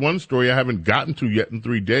to this one story I haven't gotten to yet in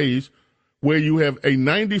 3 days, where you have a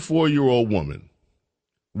 94-year-old woman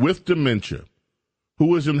with dementia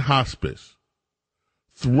who is in hospice,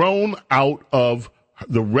 thrown out of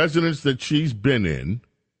the residence that she's been in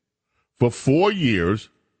for 4 years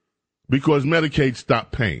because Medicaid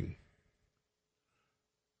stopped paying.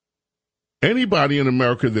 Anybody in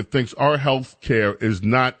America that thinks our health care is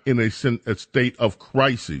not in a state of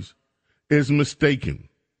crisis is mistaken.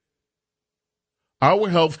 Our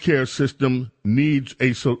health care system needs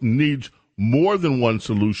more than one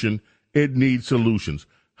solution. It needs solutions.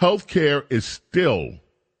 Health care is still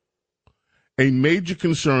a major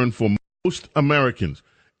concern for most Americans.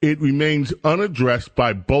 It remains unaddressed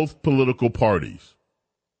by both political parties.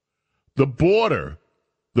 The border,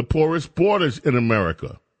 the porous borders in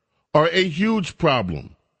America, are a huge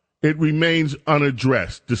problem. It remains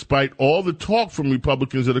unaddressed. Despite all the talk from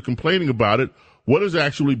Republicans that are complaining about it, what is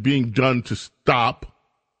actually being done to stop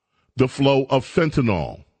the flow of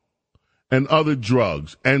fentanyl and other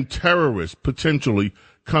drugs and terrorists potentially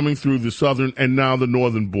coming through the southern and now the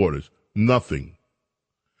northern borders? Nothing.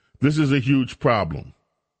 This is a huge problem.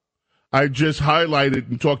 I just highlighted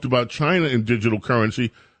and talked about China and digital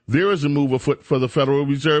currency. There is a move afoot for the Federal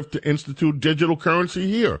Reserve to institute digital currency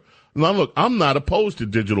here. Now, look, I'm not opposed to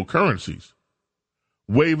digital currencies.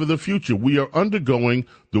 Wave of the future. The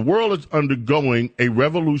world is undergoing a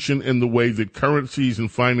revolution in the way that currencies and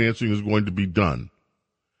financing is going to be done.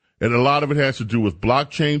 And a lot of it has to do with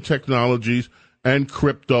blockchain technologies and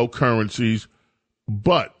cryptocurrencies.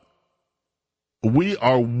 But we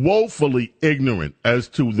are woefully ignorant as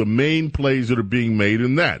to the main plays that are being made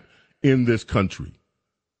in this country.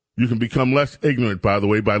 You can become less ignorant, by the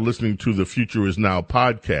way, by listening to the Future Is Now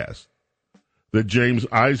podcast. that James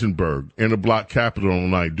Eisenberg, Inner Block Capital,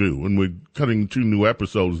 and I do, and we're cutting 2 new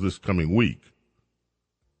episodes this coming week.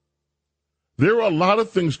 There are a lot of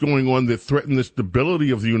things going on that threaten the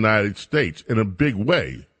stability of the United States in a big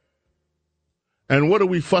way. And what are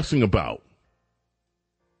we fussing about?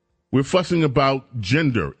 We're fussing about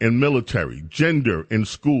gender in military, gender in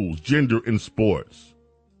schools, gender in sports.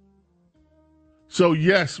 So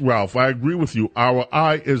yes, Ralph, I agree with you. Our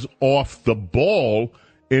eye is off the ball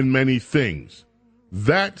in many things.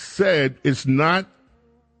 That said, it's not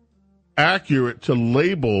accurate to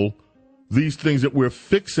label these things that we're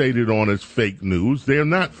fixated on as fake news. They're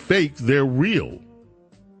not fake, they're real.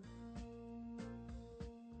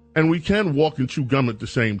 And we can walk and chew gum at the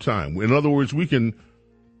same time. In other words, we can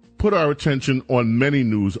put our attention on many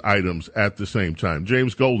news items at the same time.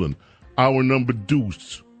 James Golden, our number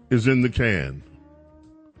deuce is in the can.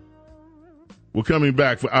 We're coming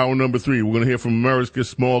back for hour number 3. We're going to hear from America's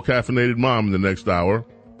small caffeinated mom in the next hour.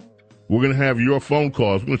 We're going to have your phone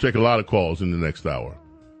calls. We're going to take a lot of calls in the next hour.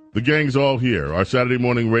 The gang's all here. Our Saturday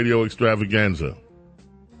morning radio extravaganza.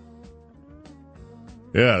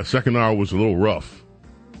 Yeah, second hour was a little rough.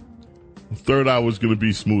 Third hour is going to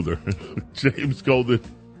be smoother. James Golden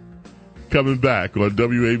coming back on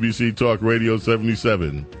WABC Talk Radio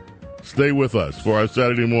 77. Stay with us for our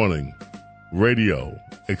Saturday morning radio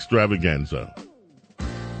extravaganza.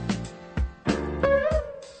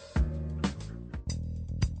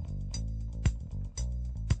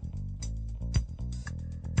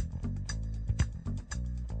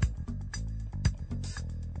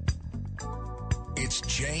 It's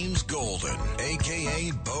James Golden,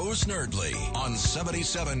 a.k.a. Bo Snerdley, on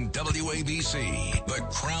 77 WABC, the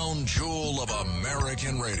crown jewel of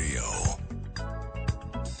American radio.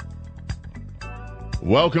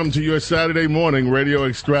 Welcome to your Saturday morning radio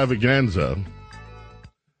extravaganza.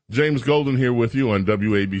 James Golden here with you on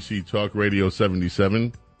WABC Talk Radio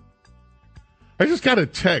 77. I just got a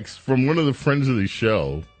text from one of the friends of the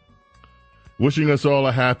show wishing us all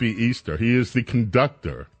a happy Easter. He is the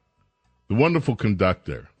conductor, the wonderful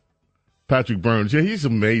conductor, Patrick Burns. Yeah, he's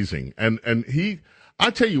amazing. And I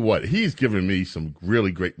tell you what, he's given me some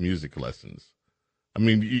really great music lessons. I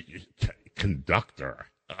mean, conductor.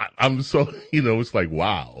 I'm so, it's like,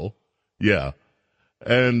 wow. Yeah.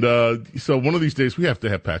 And so one of these days we have to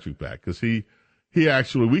have Patrick back because he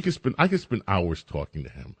actually, I could spend hours talking to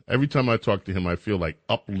him. Every time I talk to him, I feel like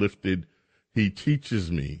uplifted. He teaches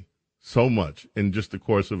me so much in just the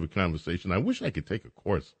course of a conversation. I wish I could take a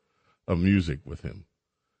course of music with him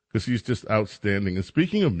because he's just outstanding. And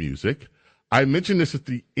speaking of music, I mentioned this at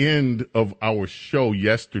the end of our show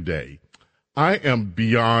yesterday. I am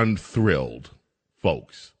beyond thrilled,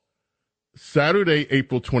 folks. Saturday,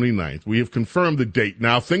 April 29th. We have confirmed the date.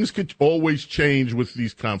 Now, things could always change with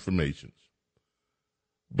these confirmations.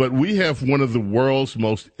 But we have one of the world's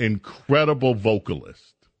most incredible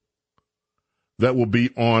vocalists that will be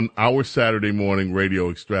on our Saturday morning radio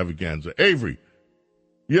extravaganza. Avery,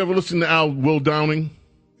 you ever listen to Will Downing?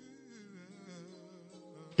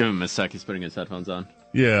 Give him a sec. He's putting his headphones on.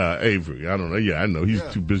 Yeah, Avery. I don't know. Yeah, I know. He's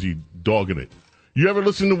too busy dogging it. You ever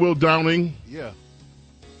listen to Will Downing? Yeah.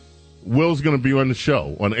 Will's going to be on the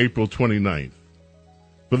show on April 29th.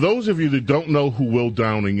 For those of you that don't know who Will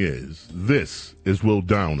Downing is, this is Will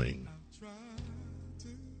Downing.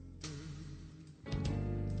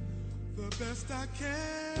 The best I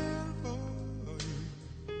can for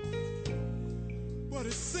you. What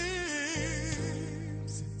it seems,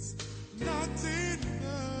 it's not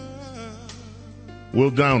enough. Will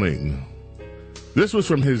Downing. This was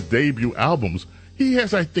from his debut albums. He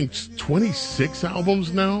has, I think, 26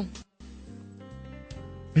 albums now.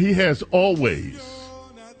 He has always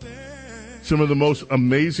some of the most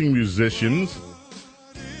amazing musicians,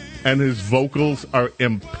 and his vocals are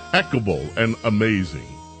impeccable and amazing.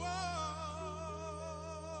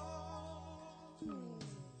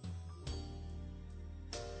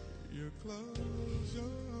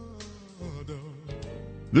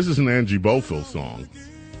 This is an Angie Bofill song.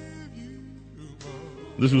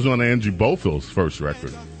 This was on Angie Bofill's first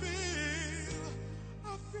record.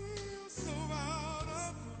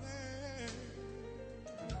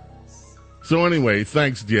 So anyway,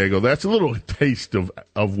 thanks, Diego. That's a little taste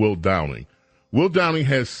of Will Downing. Will Downing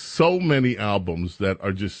has so many albums that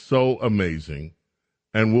are just so amazing,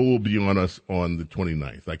 and Will be on us on the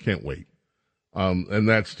 29th. I can't wait. And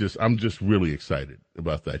that's just, I'm just really excited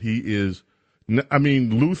about that. He is, I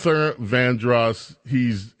mean, Luther Vandross,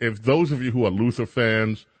 if those of you who are Luther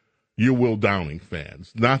fans, you're Will Downing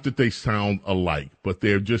fans. Not that they sound alike, but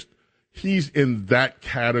he's in that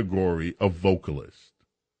category of vocalist.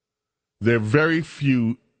 There are very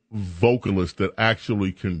few vocalist that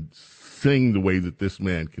actually can sing the way that this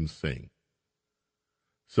man can sing.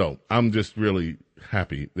 So I'm just really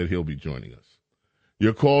happy that he'll be joining us.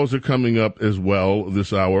 Your calls are coming up as well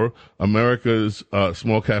this hour. America's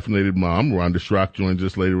small caffeinated mom, Rhonda Schrock, joins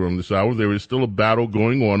us later on this hour. There is still a battle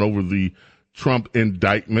going on over the Trump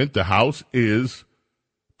indictment. The House is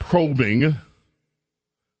probing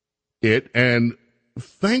it. And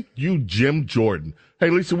thank you, Jim Jordan. Hey,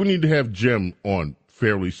 Lisa, we need to have Jim on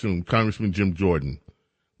fairly soon, Congressman Jim Jordan,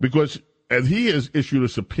 because as he has issued a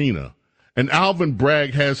subpoena, and Alvin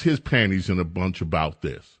Bragg has his panties in a bunch about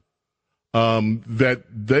this, that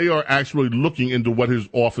they are actually looking into what his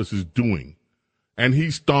office is doing. And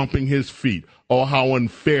he's stomping his feet. Oh, how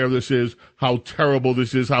unfair this is, how terrible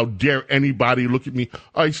this is, how dare anybody look at me.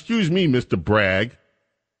 Excuse me, Mr. Bragg.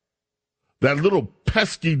 That little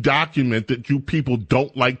pesky document that you people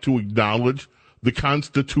don't like to acknowledge, the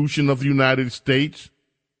Constitution of the United States,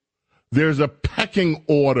 there's a pecking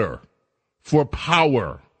order for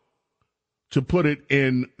power, to put it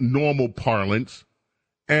in normal parlance,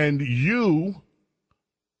 and you,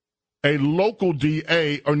 a local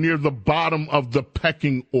DA, are near the bottom of the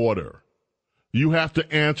pecking order. You have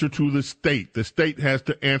to answer to the state. The state has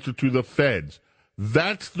to answer to the feds.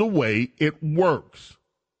 That's the way it works.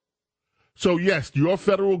 So, yes, your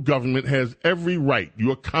federal government has every right,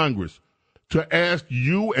 your Congress, to ask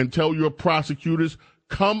you and tell your prosecutors,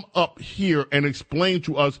 come up here and explain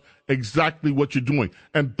to us exactly what you're doing.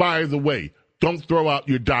 And by the way, don't throw out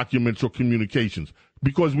your documents or communications,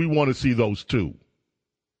 because we want to see those too.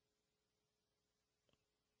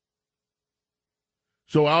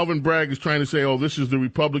 So Alvin Bragg is trying to say, oh, this is the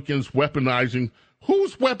Republicans weaponizing.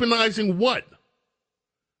 Who's weaponizing what?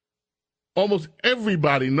 Almost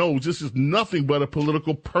everybody knows this is nothing but a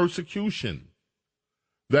political persecution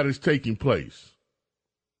that is taking place.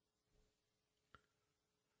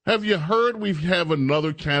 Have you heard we have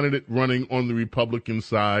another candidate running on the Republican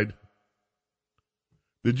side?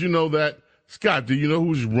 Did you know that? Scott, do you know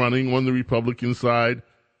who's running on the Republican side?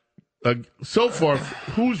 So far,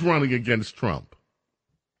 who's running against Trump?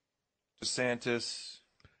 DeSantis.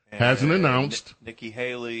 Hasn't announced. Nikki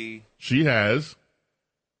Haley. She has.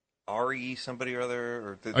 Ari, somebody or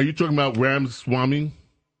other. Are you talking about Ramaswamy?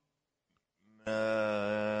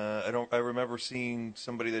 I remember seeing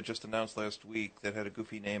somebody that just announced last week that had a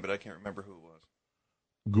goofy name, but I can't remember who it was.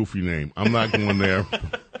 Goofy name. I'm not going there.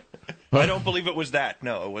 I don't believe it was that.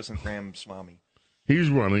 No, it wasn't Ramaswamy. He's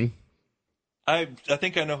running. I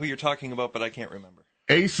think I know who you're talking about, but I can't remember.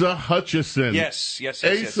 Asa Hutchinson. Yes.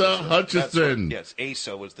 Asa Hutchinson. Yes,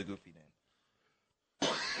 Asa was the goofy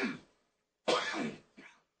name.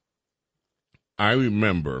 I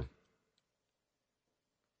remember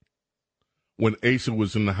when Asa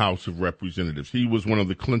was in the House of Representatives. He was one of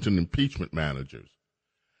the Clinton impeachment managers.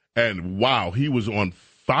 And wow, he was on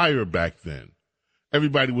fire back then.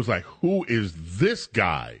 Everybody was like, who is this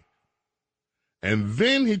guy? And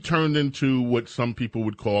then he turned into what some people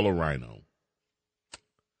would call a rhino.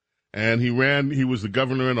 And he was the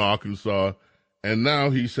governor in Arkansas, and now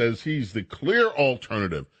he says he's the clear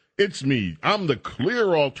alternative. It's me. I'm the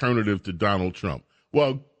clear alternative to Donald Trump.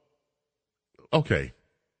 Well, okay.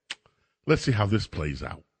 Let's see how this plays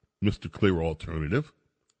out, Mr. Clear Alternative.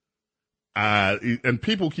 And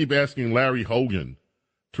people keep asking Larry Hogan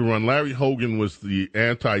to run. Larry Hogan was the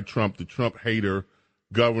anti-Trump, the Trump hater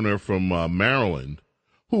governor from Maryland,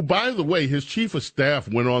 who, by the way, his chief of staff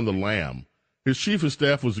went on the lam. His chief of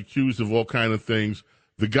staff was accused of all kind of things.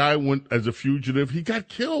 The guy went as a fugitive. He got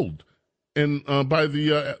killed, and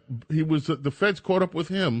the feds caught up with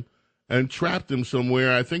him and trapped him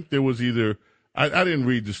somewhere. I think there was either I didn't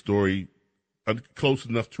read the story close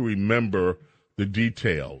enough to remember the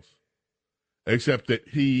details, except that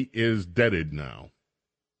he is deaded now.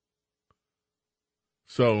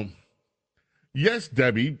 So, yes,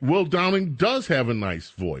 Debbie, Will Downing does have a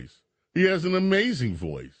nice voice. He has an amazing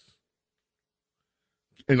voice.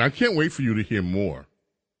 And I can't wait for you to hear more.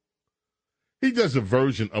 He does a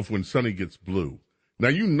version of When Sunny Gets Blue. Now,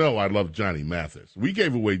 you know I love Johnny Mathis. We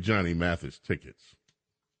gave away Johnny Mathis tickets.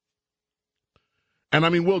 And, I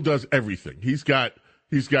mean, Will does everything. He's got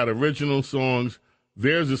original songs.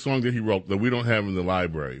 There's a song that he wrote that we don't have in the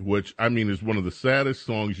library, which, I mean, is one of the saddest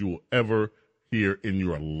songs you will ever hear in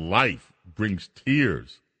your life. Brings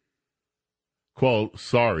tears. Called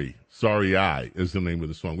Sorry I is the name of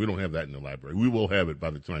the song. We don't have that in the library. We will have it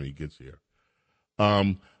by the time he gets here.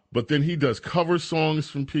 But then he does cover songs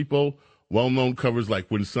from people, well-known covers like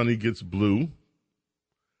When Sunny Gets Blue.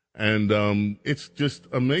 And it's just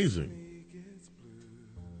amazing.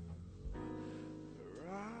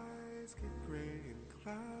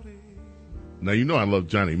 Now, you know I love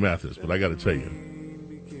Johnny Mathis, but I got to tell you,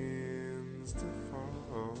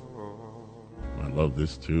 I love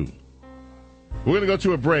this too. We're going to go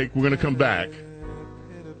to a break. We're going to come back,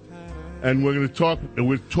 and we're going to talk. And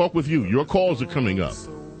we'll talk with you. Your calls are coming up.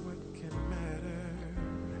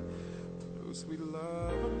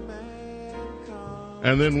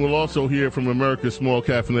 And then we'll also hear from America's small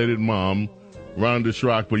caffeinated mom, Rhonda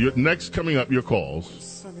Schrock. But next coming up, your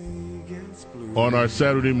calls on our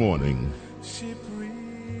Saturday morning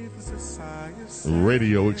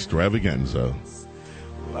radio extravaganza.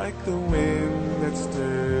 Like the wind that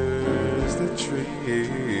stirs the trees,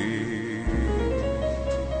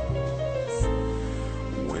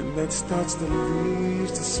 wind that starts the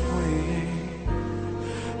leaves to sway,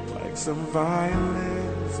 like some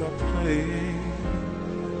violins are playing,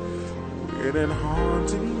 weird and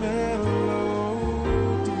haunting melody.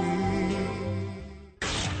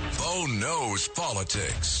 Bo knows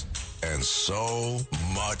politics and so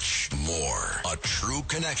much more. A true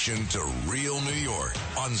connection to real New York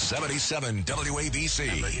on 77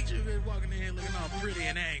 WABC. Look at you walking in here looking all pretty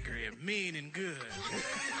and angry and mean and good.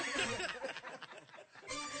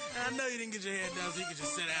 I know you didn't get your hair done so you could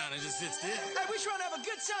just sit down and just sit still. Hey, we trying to have a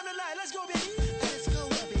good time tonight. Let's go, baby. Let's go,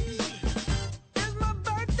 baby. It's my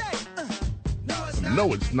birthday. No, it's not.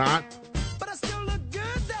 No, it's not. But I still look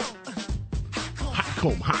good, though. Hot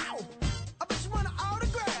comb hot. I bet you want an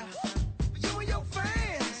autograph. You and your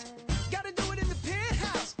friends. Gotta do it in the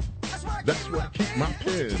penthouse. That's where I keep my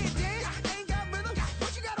pen.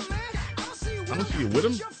 I don't see you with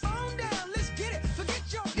him.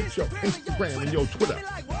 Get your Instagram and your Twitter.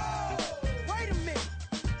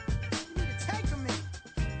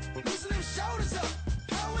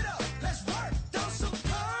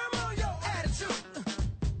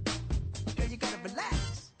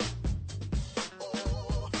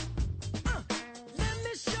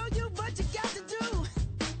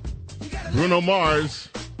 Bruno Mars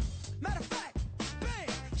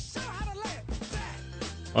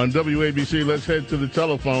on WABC. Let's head to the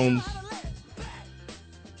telephones.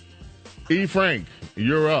 E. Frank,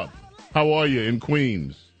 you're up. How are you in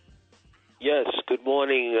Queens? Yes, good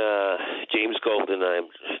morning, James Golden.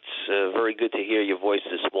 It's very good to hear your voice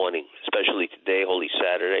this morning, especially today, Holy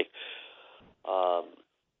Saturday. I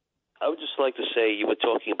would just like to say you were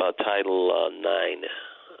talking about Title 9,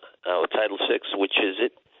 Title 6, which is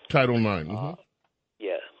it? Title 9. Mm-hmm.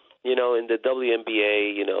 Yeah. You know, in the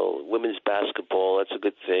WNBA, you know, women's basketball, that's a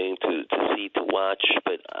good thing to see, to watch.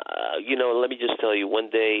 But, you know, let me just tell you, one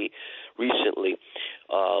day recently,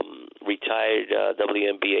 retired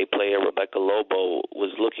WNBA player Rebecca Lobo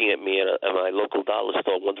was looking at me at my local dollar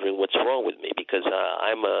store wondering what's wrong with me because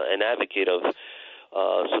I'm an advocate of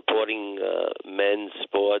supporting men's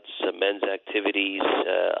sports, men's activities.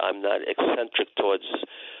 I'm not eccentric towards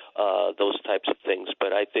those types of things.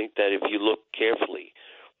 But I think that if you look carefully,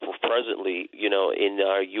 presently, you know, in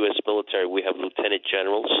our U.S. military, we have lieutenant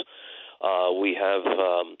generals. We have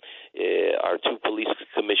our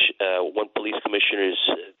one police commissioners,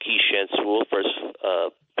 Keishan Sewell, first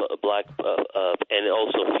black and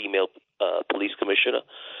also female police commissioner.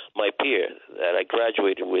 My peer that I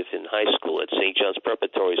graduated with in high school at St. John's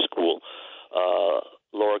Preparatory School,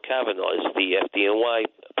 Laura Kavanaugh, is the FDNY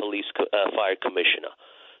fire commissioner.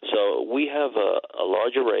 So we have a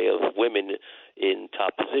large array of women in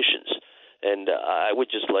top positions. And I would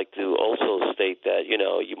just like to also state that, you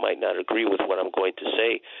know, you might not agree with what I'm going to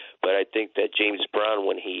say, but I think that James Brown,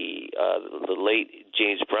 when the late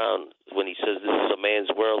James Brown, when he says this is a man's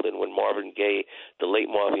world, and when Marvin Gaye, the late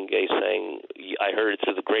Marvin Gaye sang, I heard it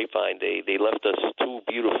through the grapevine, they left us two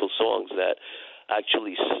beautiful songs that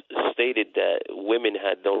actually stated that women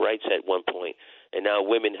had no rights at one point, and now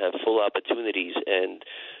women have full opportunities. And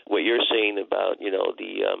what you're saying about, you know,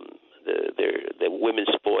 the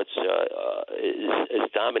women's sports is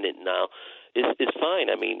dominant now is fine.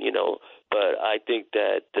 I mean, you know, but I think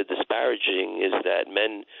that the disparaging is that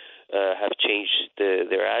men have changed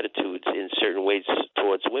their attitudes in certain ways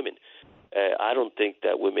towards women. I don't think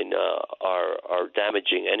that women are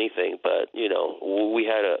damaging anything, but, you know,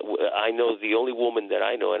 I know the only woman that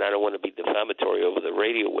I know, and I don't want to be defamatory over the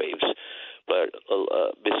radio waves, but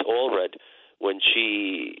Miss Allred, when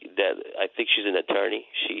I think she's an attorney,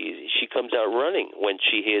 she comes out running when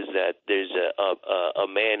she hears that there's a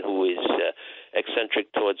man who is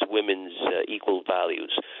eccentric towards women's equal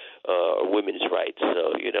values, women's rights.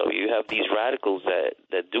 So, you know, you have these radicals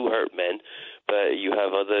that do hurt men, but you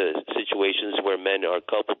have other situations where men are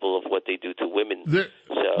culpable of what they do to women.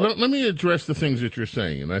 Let me address the things that you're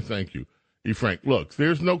saying, and I thank you. E. Frank, look,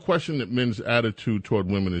 there's no question that men's attitude toward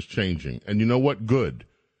women is changing. And you know what? Good.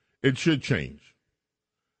 It should change.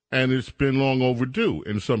 and it's been long overdue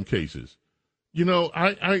in some cases. You know,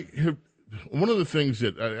 I have one of the things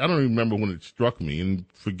that I don't even remember when it struck me, and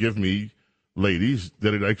forgive me, ladies,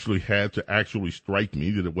 that it actually had to actually strike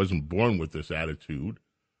me, that it wasn't born with this attitude,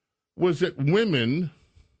 was that women,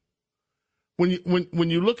 when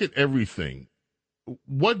you look at everything,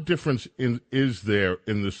 what difference is there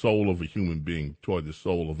in the soul of a human being toward the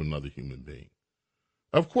soul of another human being?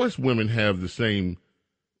 Of course women have the same,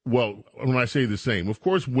 well, when I say the same, of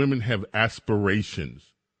course women have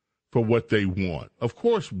aspirations for what they want. Of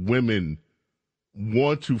course women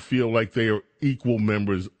want to feel like they are equal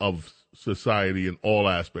members of society in all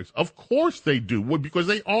aspects. Of course they do, because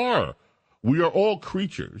they are. We are all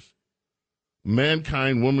creatures.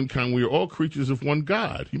 Mankind, womankind, we are all creatures of one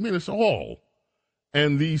God. He made us all.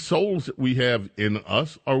 And these souls that we have in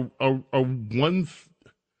us are one,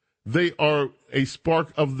 they are a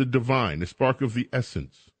spark of the divine, a spark of the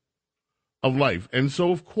essence of life. And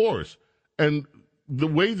so, of course, and the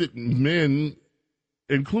way that men,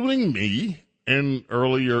 including me and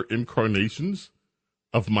earlier incarnations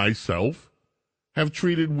of myself, have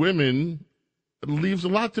treated women, leaves a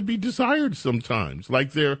lot to be desired sometimes,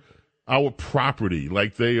 like they're our property,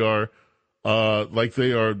 like they are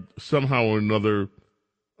somehow or another,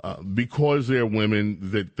 because they're women,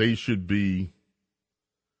 that they should be.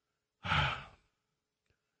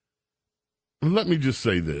 Let me just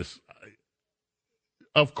say this.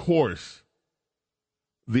 Of course,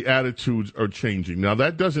 the attitudes are changing. Now,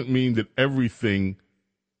 that doesn't mean that everything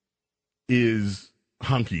is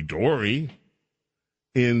hunky-dory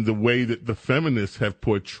in the way that the feminists have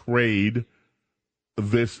portrayed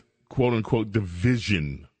this quote-unquote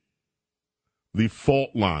division, the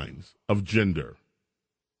fault lines of gender.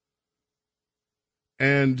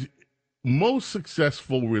 And most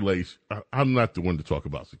successful relations, I'm not the one to talk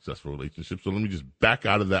about successful relationships, so let me just back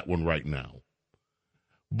out of that one right now.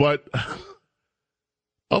 But,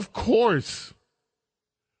 of course,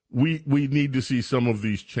 we need to see some of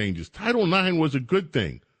these changes. Title IX was a good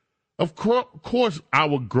thing. Of course,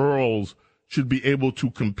 our girls should be able to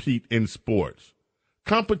compete in sports.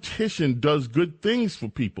 Competition does good things for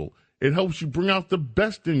people. It helps you bring out the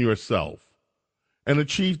best in yourself and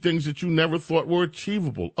achieve things that you never thought were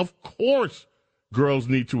achievable. Of course, girls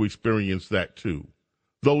need to experience that too,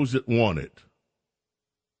 those that want it.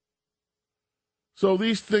 So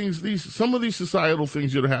these things, some of these societal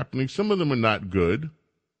things that are happening, some of them are not good,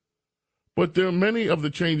 but there are many of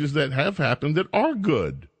the changes that have happened that are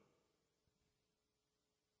good.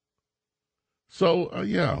 So,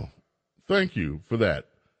 yeah, thank you for that.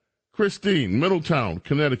 Christine, Middletown,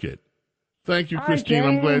 Connecticut. Thank you, Christine.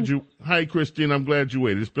 Hi, Christine. I'm glad you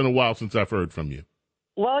waited. It's been a while since I've heard from you.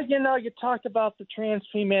 Well, you know, you talked about the trans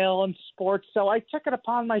female in sports, so I took it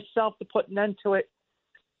upon myself to put an end to it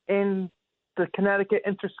in the Connecticut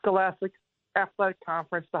Interscholastic Athletic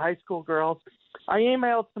Conference, the high school girls. I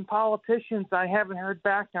emailed some politicians. I haven't heard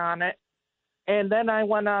back on it. And then I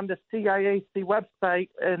went on the CIAC website,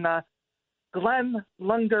 and Glenn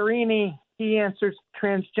Lungarini, he answers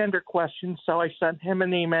transgender questions, so I sent him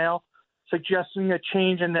an email suggesting a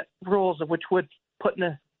change in the rules, of which would put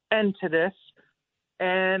an end to this.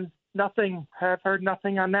 And nothing, I've heard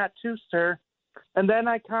nothing on that too, sir. And then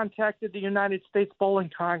I contacted the United States Bowling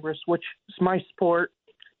Congress, which is my sport,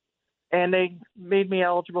 and they made me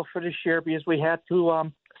eligible for this year because we had to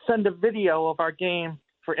send a video of our game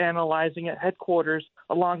for analyzing at headquarters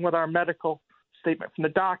along with our medical statement from the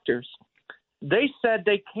doctors. They said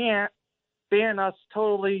they can't ban us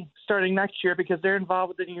totally starting next year because they're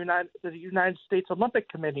involved with the United States Olympic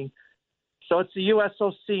Committee. So it's the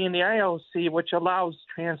USOC and the IOC, which allows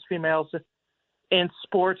trans females in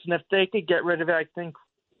sports. And if they could get rid of it, I think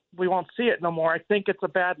we won't see it no more. I think it's a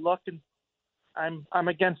bad look, and I'm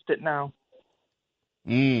against it now.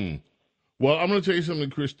 Well, I'm going to tell you something,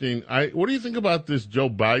 Christine. What do you think about this Joe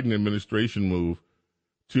Biden administration move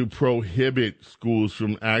to prohibit schools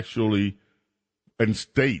from actually, and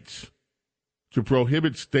states, to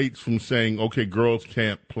prohibit states from saying, okay, girls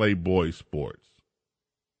can't play boys' sports?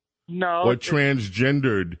 No. Or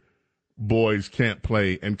transgendered boys can't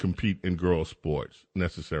play and compete in girls' sports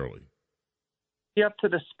necessarily. Up to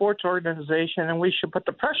the sports organization, and we should put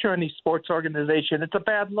the pressure on these sports organizations. It's a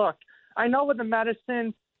bad look. I know with the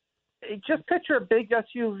medicine, just picture a big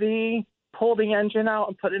SUV, pull the engine out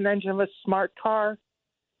and put an engine of a smart car,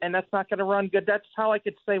 and that's not going to run good. That's how I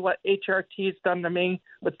could say what HRT has done to me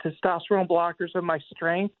with testosterone blockers and my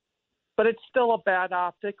strength. But it's still a bad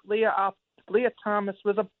optic. Leah Thomas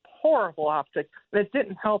was a horrible optic, and it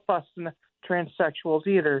didn't help us in the transsexuals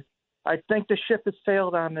either. I think the ship has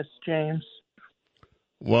sailed on this, James.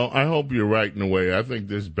 Well, I hope you're right in a way. I think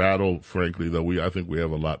this battle, frankly, though, I think we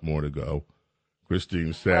have a lot more to go,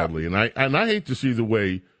 Christine, sadly. And I hate to see the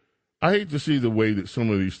way that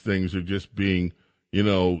some of these things are just being,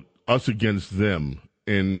 us against them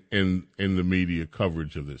in the media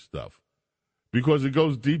coverage of this stuff. Because it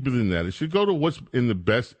goes deeper than that. It should go to what's in the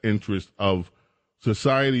best interest of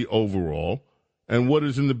society overall and what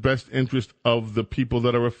is in the best interest of the people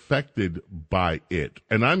that are affected by it.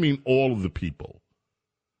 And I mean all of the people.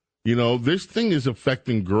 This thing is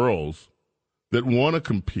affecting girls that want to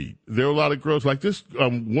compete. There are a lot of girls like this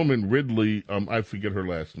woman, Ridley, I forget her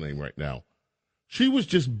last name right now. She was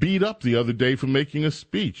just beat up the other day for making a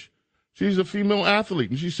speech. She's a female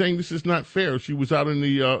athlete, and she's saying this is not fair. She was out in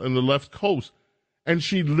the left coast, and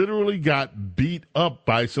she literally got beat up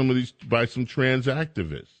by some trans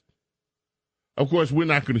activists. Of course, we're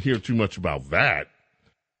not going to hear too much about that.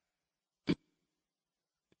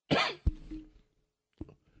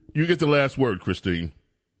 You get the last word, Christine.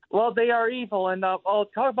 Well, they are evil, and I'll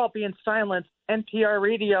talk about being silenced. NPR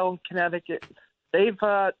Radio in Connecticut, they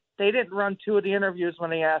didn't run two of the interviews when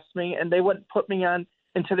they asked me, and they wouldn't put me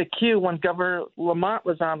into the queue when Governor Lamont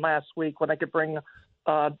was on last week when I could bring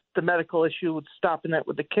the medical issue with stopping it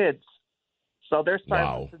with the kids. So they're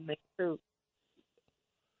silencing me too.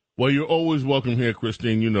 Well, you're always welcome here,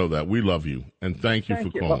 Christine. You know that. We love you, and thank you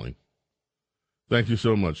for calling. Thank you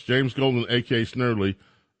so much. James Golden, A.K. Snerdley.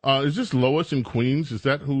 Is this Lois in Queens? Is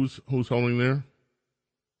that who's holding there?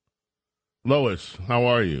 Lois, how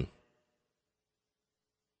are you?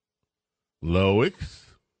 Lois,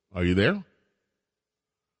 are you there?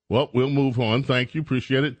 Well, we'll move on. Thank you.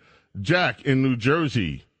 Appreciate it. Jack in New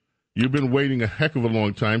Jersey. You've been waiting a heck of a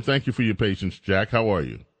long time. Thank you for your patience, Jack. How are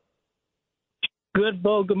you? Good,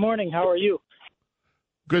 Bo. Good morning. How are you?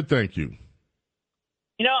 Good, thank you.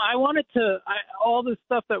 I wanted to, all this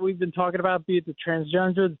stuff that we've been talking about, be it the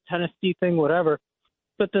transgender, the Tennessee thing, whatever,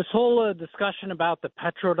 but this whole discussion about the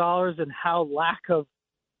petrodollars and how lack of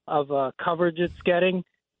coverage it's getting.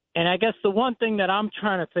 And I guess the one thing that I'm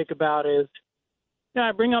trying to think about is,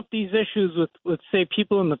 I bring up these issues with, say,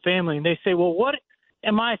 people in the family, and they say, well, what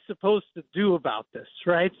am I supposed to do about this,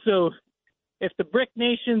 right? So if the BRIC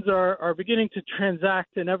nations are beginning to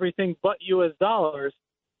transact in everything but U.S. dollars,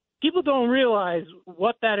 people don't realize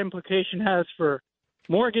what that implication has for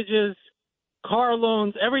mortgages, car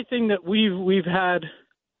loans, everything that we've had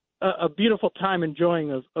a beautiful time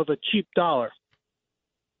enjoying of a cheap dollar.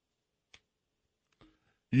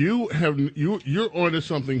 You're onto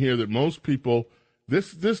something here that most people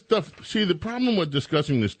this stuff. See, the problem with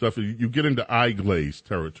discussing this stuff is you get into eye glaze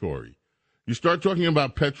territory. You start talking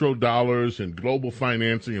about petrodollars and global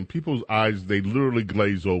financing, and people's eyes, they literally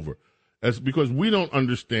glaze over. That's because we don't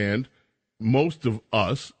understand, most of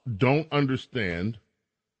us don't understand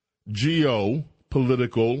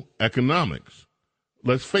geopolitical economics.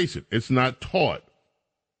 Let's face it, it's not taught.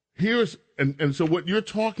 And so what you're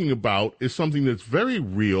talking about is something that's very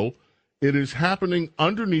real. It is happening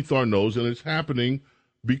underneath our nose, and it's happening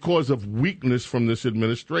because of weakness from this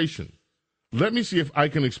administration. Let me see if I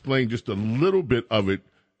can explain just a little bit of it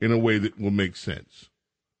in a way that will make sense.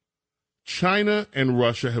 China and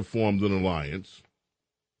Russia have formed an alliance,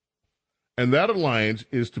 and that alliance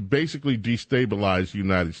is to basically destabilize the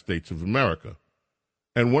United States of America.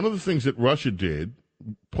 And one of the things that Russia did,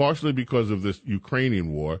 partially because of this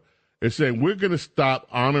Ukrainian war, is saying we're going to stop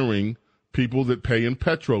honoring people that pay in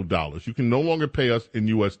petrodollars. You can no longer pay us in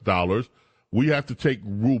U.S. dollars. We have to take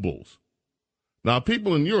rubles. Now,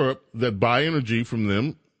 people in Europe that buy energy from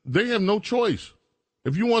them, they have no choice.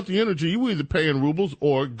 If you want the energy, you either pay in rubles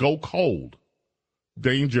or go cold.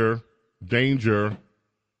 Danger, danger.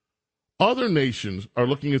 Other nations are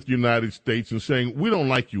looking at the United States and saying, we don't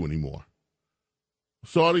like you anymore.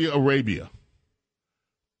 Saudi Arabia.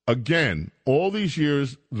 Again, all these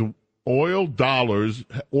years, the oil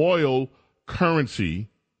currency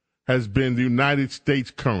has been the United States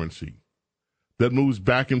currency that moves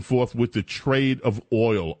back and forth with the trade of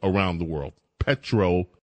oil around the world. Petroleum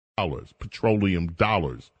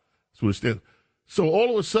dollars. So all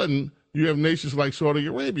of a sudden, you have nations like Saudi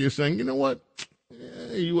Arabia saying, you know what,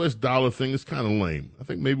 U.S. dollar thing is kind of lame. I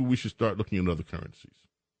think maybe we should start looking at other currencies.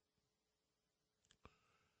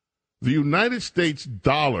 The United States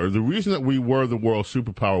dollar, the reason that we were the world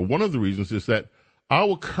superpower, one of the reasons is that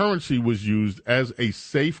our currency was used as a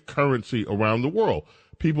safe currency around the world.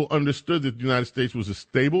 People understood that the United States was a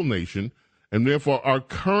stable nation, and therefore our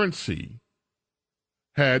currency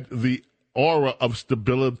had the aura of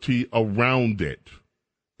stability around it.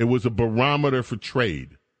 It was a barometer for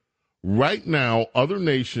trade. Right now, other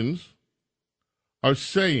nations are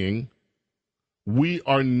saying, we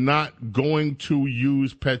are not going to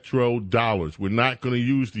use petrodollars. We're not going to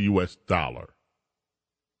use the U.S. dollar.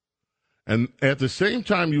 And at the same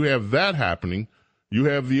time you have that happening, you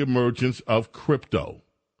have the emergence of crypto.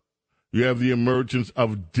 You have the emergence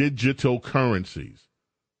of digital currencies.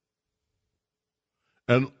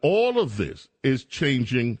 And all of this is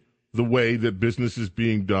changing the way that business is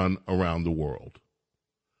being done around the world.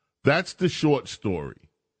 That's the short story.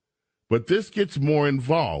 But this gets more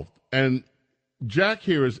involved. And Jack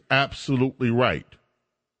here is absolutely right.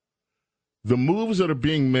 The moves that are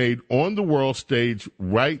being made on the world stage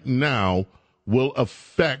right now will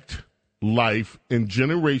affect life in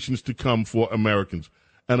generations to come for Americans.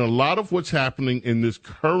 And a lot of what's happening in this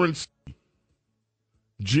currency,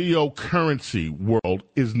 geocurrency world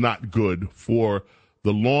is not good for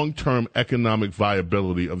the long-term economic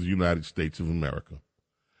viability of the United States of America.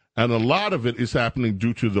 And a lot of it is happening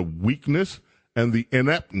due to the weakness and the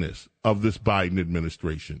ineptness of this Biden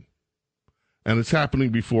administration. And it's happening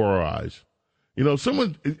before our eyes. You know,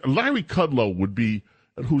 Larry Kudlow would be,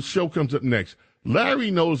 whose show comes up next. Larry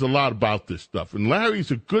knows a lot about this stuff, and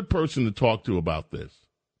Larry's a good person to talk to about this.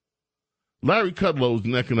 Larry Kudlow is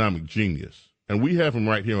an economic genius, and we have him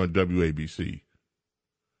right here on WABC.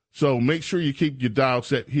 So make sure you keep your dial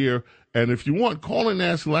set here, and if you want, call and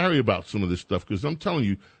ask Larry about some of this stuff, because I'm telling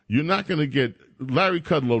you, you're not going to get, Larry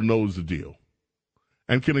Kudlow knows the deal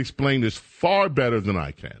and can explain this far better than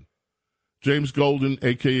I can. James Golden,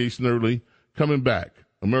 a.k.a. Snerdley, coming back.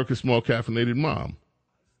 America's Small Caffeinated Mom.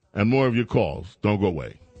 And more of your calls. Don't go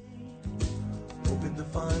away. Hoping to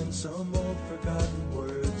find some old forgotten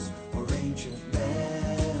words or ancient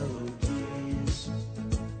melodies.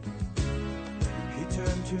 He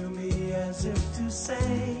turned to me as if to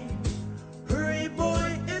say, hurry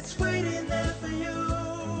boy, it's waiting there for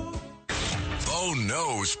you. Bo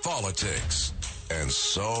knows politics and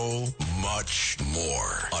so much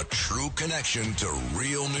more. A true connection to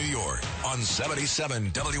real New York on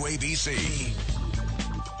 77 WABC.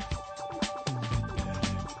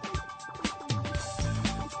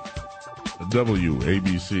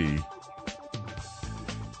 WABC.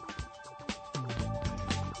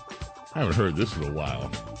 I haven't heard this in a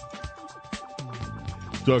while.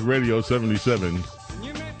 Talk Radio 77.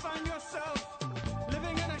 You may find yourself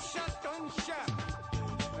living in a shotgun shack,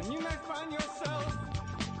 and you may find yourself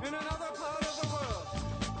in another part of the world,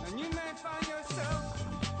 and you may find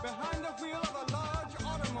yourself behind the wheel of a large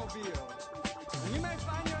automobile, and you may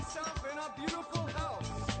find yourself in a beautiful house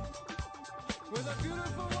with a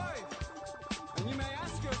beautiful wife, and you may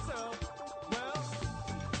ask yourself, well,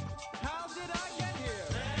 how did I get here?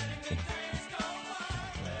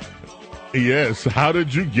 Yes, how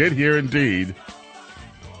did you get here indeed?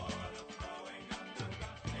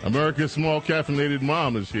 America's Small Caffeinated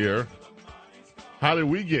Mom is here. How did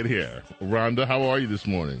we get here? Rhonda, how are you this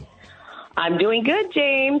morning? I'm doing good,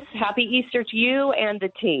 James. Happy Easter to you and the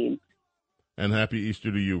team. And happy Easter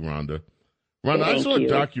to you, Rhonda. Rhonda, I saw a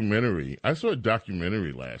documentary. I saw a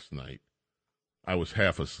documentary last night. I was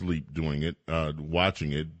half asleep doing it,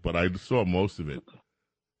 watching it, but I saw most of it.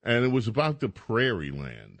 And it was about the prairie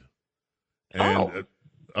land and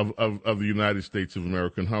of the United States of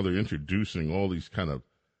America and how they're introducing all these kind of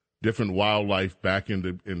different wildlife back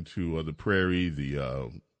into the prairie,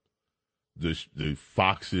 the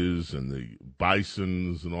foxes and the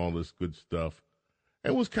bisons and all this good stuff.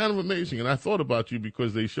 It was kind of amazing. And I thought about you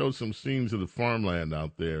because they showed some scenes of the farmland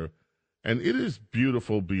out there, and it is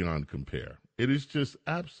beautiful beyond compare. It is just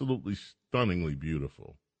absolutely stunningly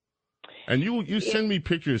beautiful. And you send me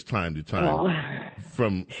pictures time to time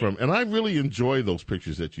from and I really enjoy those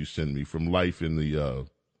pictures that you send me from life in the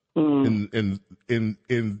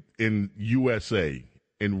in USA,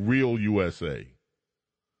 in real USA.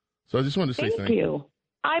 So I just wanted to say thank you.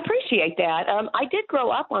 I appreciate that. I did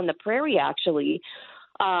grow up on the prairie, actually,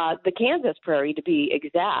 the Kansas prairie to be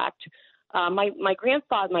exact. My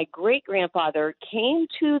great grandfather came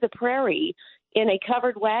to the prairie in a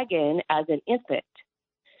covered wagon as an infant.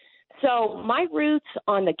 So my roots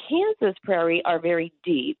on the Kansas prairie are very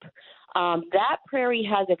deep. That prairie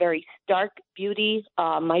has a very stark beauty.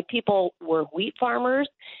 My people were wheat farmers,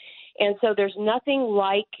 and so there's nothing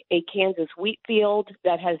like a Kansas wheat field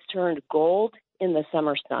that has turned gold in the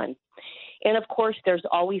summer sun. And, of course, there's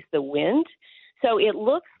always the wind. So it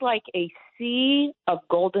looks like a sea of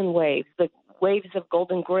golden waves, the waves of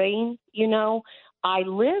golden grain, you know. I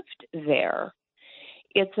lived there.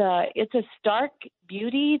 It's a stark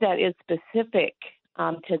beauty that is specific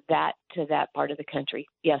to that part of the country.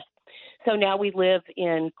 Yes. So now we live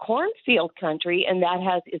in cornfield country, and that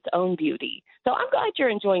has its own beauty. So I'm glad you're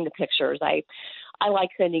enjoying the pictures. I like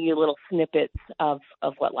sending you little snippets of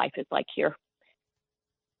what life is like here.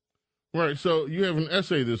 Right. So you have an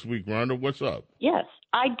essay this week, Rhonda. What's up? Yes,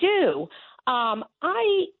 I do.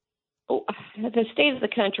 The state of the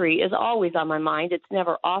country is always on my mind. It's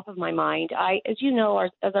never off of my mind. As you know,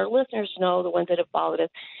 as our listeners know, the ones that have followed us,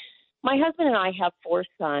 my husband and I have 4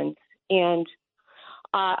 sons, and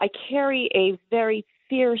I carry a very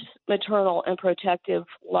fierce maternal and protective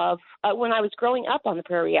love. When I was growing up on the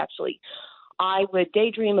prairie, actually, I would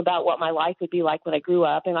daydream about what my life would be like when I grew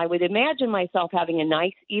up, and I would imagine myself having a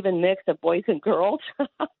nice, even mix of boys and girls.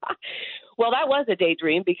 Well, that was a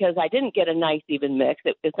daydream because I didn't get a nice, even mix.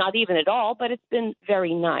 It's not even at all, but it's been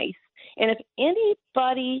very nice. And if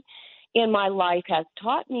anybody in my life has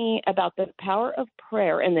taught me about the power of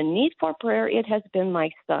prayer and the need for prayer, it has been my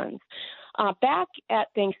sons. Back at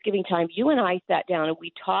Thanksgiving time, you and I sat down and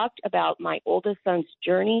we talked about my oldest son's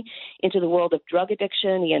journey into the world of drug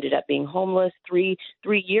addiction. He ended up being homeless 3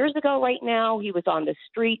 years ago right now. He was on the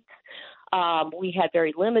streets. We had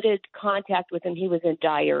very limited contact with him. He was in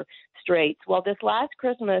dire straits. Well, this last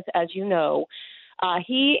Christmas, as you know,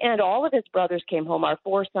 he and all of his brothers came home. Our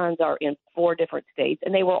 4 sons are in 4 different states,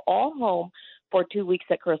 and they were all home for 2 weeks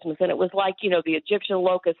at Christmas. And it was like, the Egyptian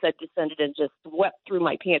locust had descended and just swept through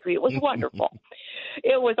my pantry. It was wonderful.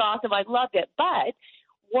 It was awesome. I loved it. But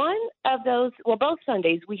one of those, both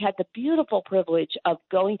Sundays, we had the beautiful privilege of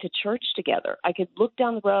going to church together. I could look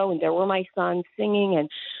down the row, and there were my sons singing and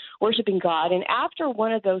worshiping God. And after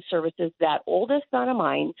one of those services, that oldest son of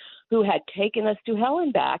mine, who had taken us to hell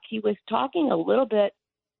and back, he was talking a little bit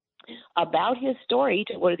about his story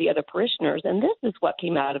to one of the other parishioners, and this is what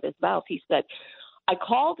came out of his mouth. He said, I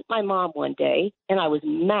called my mom one day, and I was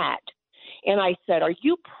mad. And I said, are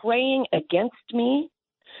you praying against me?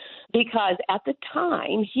 Because at the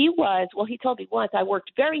time, he told me once, I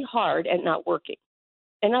worked very hard at not working.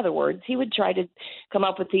 In other words, he would try to come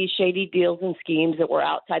up with these shady deals and schemes that were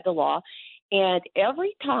outside the law. And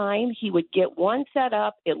every time he would get one set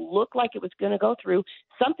up, it looked like it was going to go through.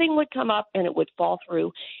 Something would come up and it would fall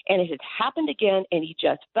through. And it had happened again, and he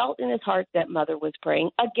just felt in his heart that mother was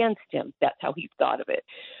praying against him. That's how he thought of it.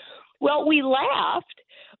 Well, we laughed,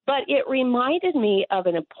 but it reminded me of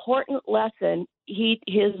an important lesson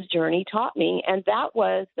his journey taught me, and that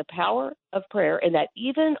was the power of prayer, and that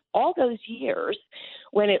even all those years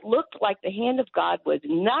when it looked like the hand of God was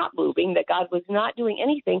not moving, that God was not doing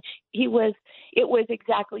anything, it was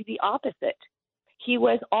exactly the opposite. He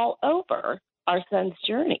was all over our son's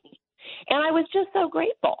journey, and I was just so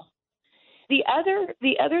grateful. The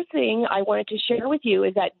other thing I wanted to share with you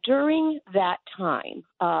is that during that time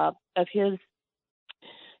of his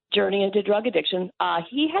journey into drug addiction,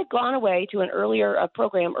 he had gone away to a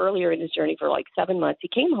program earlier in his journey for like 7 months. He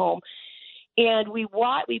came home, and we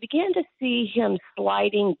began to see him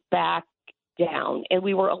sliding back down, and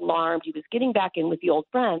we were alarmed. He was getting back in with the old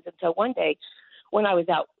friends. And so one day when I was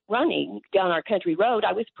out running down our country road,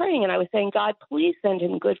 I was praying, and I was saying, God, please send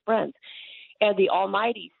him good friends. And the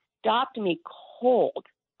Almighty stopped me cold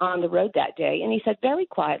on the road that day, and he said very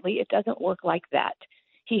quietly, it doesn't work like that.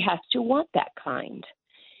 He has to want that kind.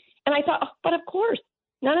 And I thought, but of course,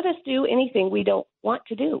 none of us do anything we don't want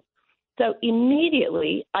to do. So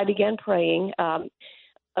immediately I began praying.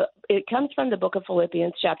 It comes from the book of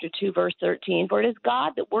Philippians, chapter 2, verse 13, for it is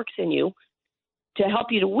God that works in you to help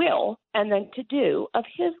you to will and then to do of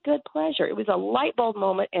his good pleasure. It was a light bulb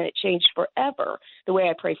moment, and it changed forever the way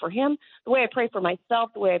I pray for him, the way I pray for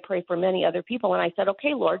myself, the way I pray for many other people. And I said,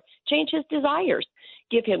 okay, Lord, change his desires.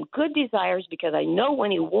 Give him good desires, because I know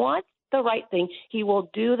when he wants the right thing, he will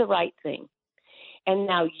do the right thing. And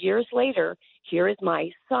now years later, here is my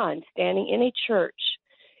son standing in a church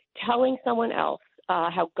telling someone else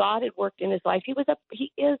how God had worked in his life.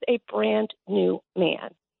 He is a brand new man.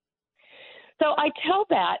 So I tell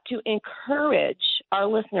that to encourage our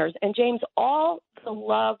listeners. And James, all the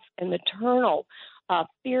love and maternal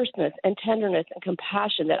fierceness and tenderness and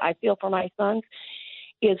compassion that I feel for my sons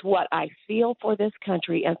is what I feel for this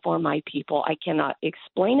country and for my people. I cannot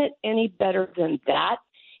explain it any better than that.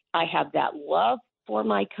 I have that love for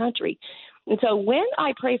my country. And so when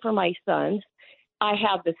I pray for my sons, I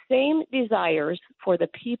have the same desires for the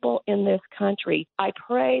people in this country. I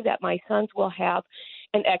pray that my sons will have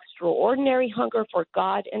an extraordinary hunger for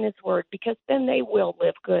God and his word, because then they will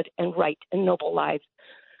live good and right and noble lives.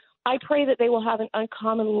 I pray that they will have an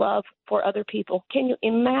uncommon love for other people. Can you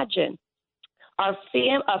imagine a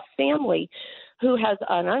family who has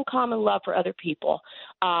an uncommon love for other people,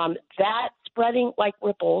 that spreading like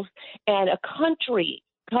ripples, and a country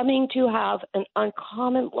coming to have an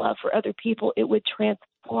uncommon love for other people? It would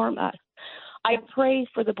transform us. I pray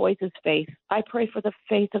for the boys' faith. I pray for the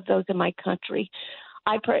faith of those in my country.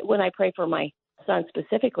 When I pray for my son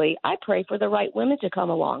specifically, I pray for the right women to come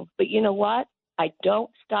along. But you know what? I don't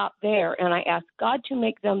stop there, and I ask God to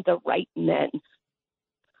make them the right men.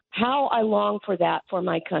 How I long for that for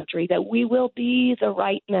my country, that we will be the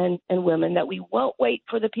right men and women, that we won't wait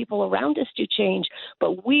for the people around us to change,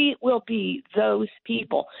 but we will be those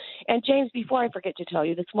people. And James, before I forget to tell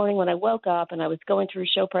you, this morning when I woke up and I was going through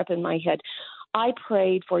show prep in my head, I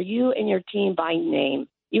prayed for you and your team by name.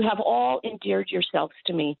 You have all endeared yourselves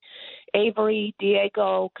to me. Avery,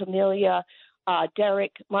 Diego, Camellia,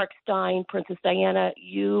 Derek, Mark Stein, Princess Diana,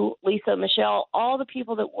 you, Lisa, Michelle, all the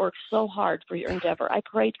people that worked so hard for your endeavor. I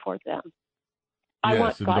prayed for them. I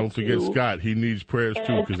want and God don't forget to... Scott. He needs prayers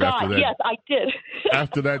too, because Scott, after that, yes, I did.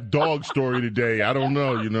 after that dog story today, I don't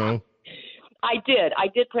know, you know. I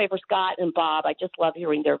did pray for Scott and Bob. I just love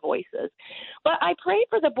hearing their voices. But I prayed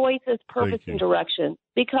for the voices' purpose and direction,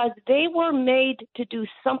 because they were made to do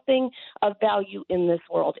something of value in this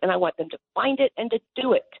world, and I want them to find it and to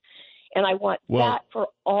do it. And I want that for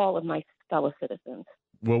all of my fellow citizens.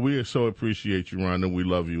 Well, we so appreciate you, Rhonda. We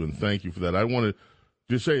love you, and thank you for that. I want to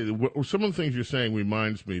just say that some of the things you're saying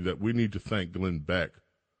reminds me that we need to thank Glenn Beck,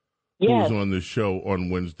 who was on this show on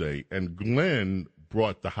Wednesday. And Glenn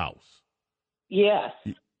brought the house. Yes.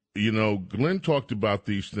 You know, Glenn talked about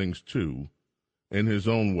these things, too, in his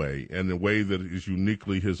own way, and the way that is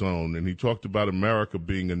uniquely his own. And he talked about America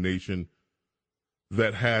being a nation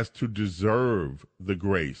that has to deserve the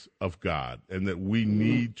grace of God, and that we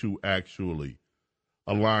need to actually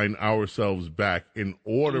align ourselves back in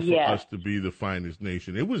order for us to be the finest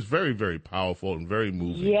nation. It was very, very powerful and very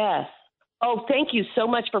moving. Yes. Oh, thank you so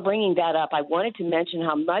much for bringing that up. I wanted to mention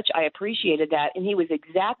how much I appreciated that, and he was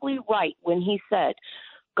exactly right when he said,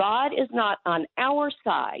 God is not on our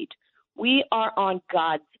side. We are on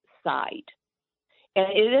God's side. And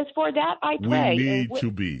it is for that I pray. We need to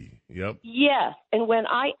be. Yep. Yes. And when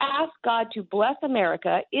I ask God to bless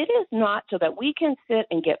America, it is not so that we can sit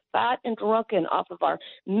and get fat and drunken off of our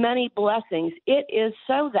many blessings. It is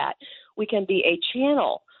so that we can be a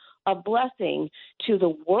channel of blessing to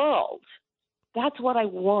the world. That's what I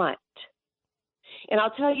want. And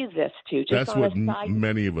I'll tell you this, too. Just That's on what a side,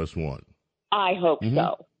 many of us want. I hope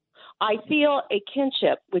so. I feel a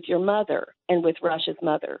kinship with your mother and with Rush's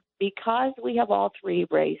mother, because we have all three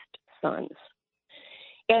raised sons.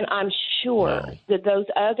 And I'm sure that those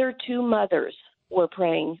other two mothers were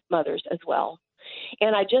praying mothers as well.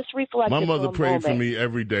 And I just reflected. My mother for a prayed for moment. me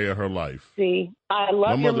every day of her life. See, I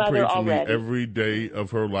love My your mother mother prayed for already. me every day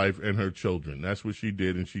of her life and her children. That's what she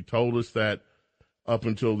did, and she told us that up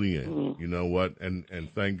until the end. You know what? And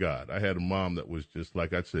thank God. I had a mom that was just,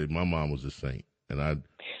 like I said, my mom was a saint. And I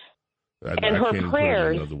her can't even put it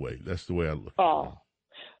prayers- another way. That's the way I look. Oh,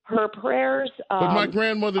 her prayers. But my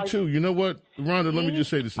grandmother, too. You know what? Rhonda, let me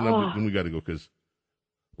just say this, and then we got to go, because,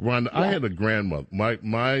 Rhonda, I had a grandmother.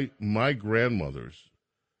 My grandmothers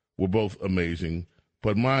were both amazing,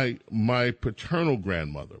 but my paternal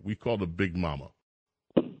grandmother, we called her Big Mama.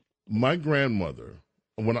 My grandmother,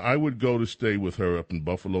 when I would go to stay with her up in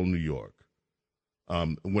Buffalo, New York,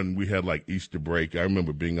 when we had like Easter break, I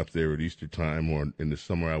remember being up there at Easter time, or in the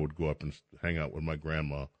summer I would go up and hang out with my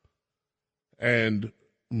grandma. And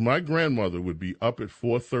my grandmother would be up at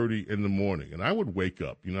 4:30 in the morning, and I would wake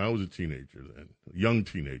up. You know, I was a teenager then, a young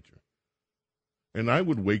teenager. And I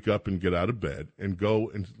would wake up and get out of bed and go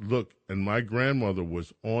and look, and my grandmother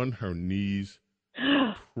was on her knees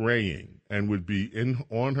praying, and would be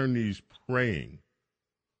on her knees praying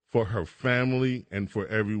for her family and for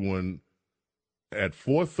everyone at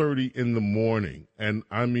 4:30 in the morning. And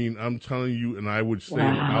I mean, I'm telling you, and I would say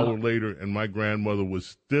an hour later, and my grandmother was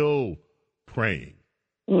still praying.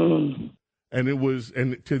 And it was,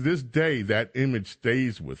 and to this day, that image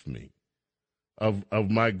stays with me of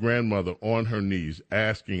my grandmother on her knees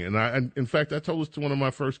asking. And in fact, I told this to one of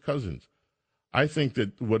my first cousins. I think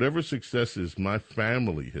that whatever successes my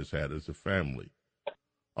family has had as a family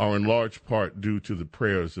are in large part due to the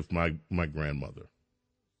prayers of my grandmother.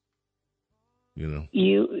 You know,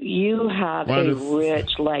 you have Rhonda, a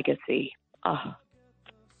rich legacy. Oh,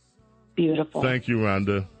 beautiful. Thank you,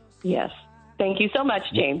 Rhonda. Yes. Thank you so much,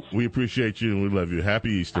 James. We appreciate you, and we love you.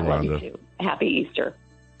 Happy Easter, I love Rhonda. you too. Happy Easter.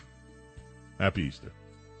 Happy Easter.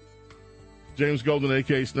 James Golden,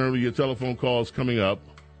 a.k.a. Snurley, your telephone calls coming up.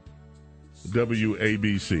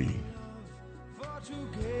 WABC.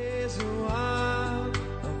 Gaze a while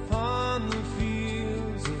upon the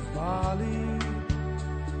fields of barley.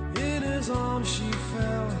 In his arms she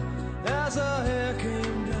fell as her hair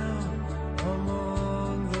came down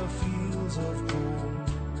among the fields of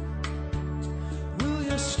gold. Will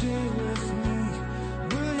you stay with me?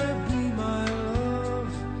 Will you be my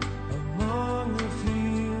love among the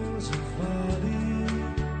fields of barley?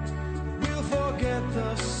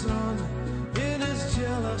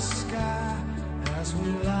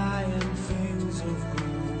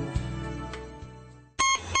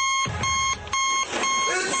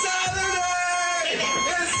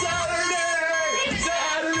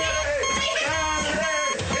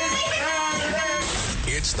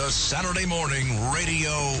 Saturday morning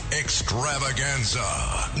radio extravaganza.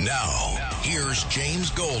 Now, here's James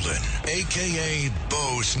Golden, a.k.a.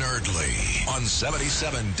 Bo Snerdley, on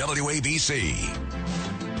 77 WABC.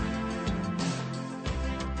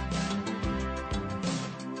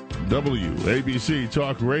 WABC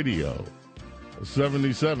Talk Radio,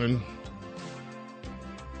 77.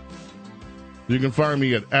 You can find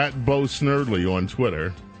me at Bo Snerdley on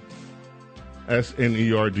Twitter.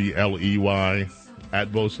 SNERDLEY, at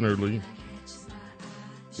Bo Snerdley.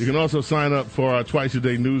 You can also sign up for our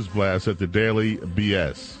twice-a-day news blast at The Daily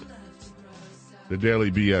BS.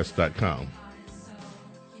 TheDailyBS.com.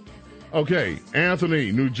 Okay,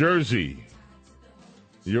 Anthony, New Jersey.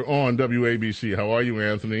 You're on WABC. How are you,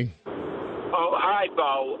 Anthony? Oh, hi,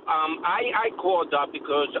 Bo. I called up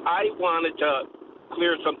because I wanted to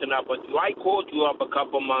clear something up with you. I called you up a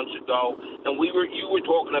couple months ago, and you were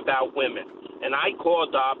talking about women. And I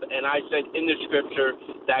called up and I said in the scripture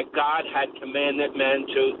that God had commanded men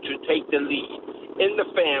to take the lead in the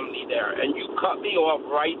family there. And you cut me off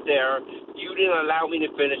right there. You didn't allow me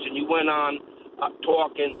to finish, and you went on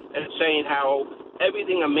talking and saying how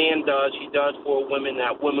everything a man does, he does for women,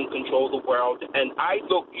 that women control the world. And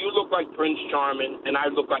you look like Prince Charming, and I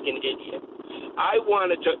look like an idiot. I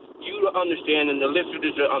wanted you to understand, and the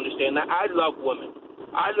listeners to understand, that I love women.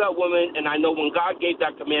 I love women, and I know when God gave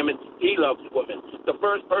that commandment, he loves women. The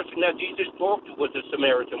first person that Jesus talked to was a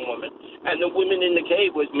Samaritan woman. And the women in the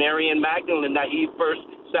cave was Mary and Magdalene that he first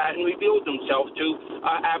sat and revealed himself to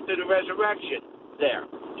after the resurrection there.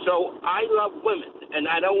 So I love women,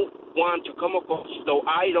 and I don't want to come across though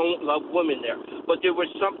I don't love women there. But there was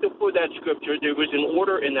something for that scripture. There was an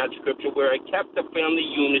order in that scripture where it kept the family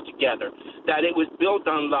unit together, that it was built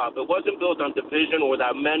on love. It wasn't built on division or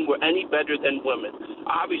that men were any better than women.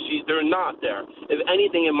 Obviously, they're not there. If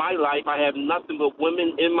anything in my life, I have nothing but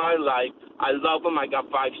women in my life. I love them. I got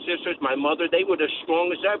 5 sisters. My mother, they were the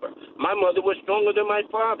strongest ever. My mother was stronger than my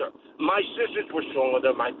father. My sisters were stronger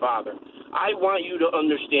than my father. I want you to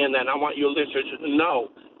understand that. I want your listeners to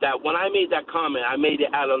know that when I made that comment, I made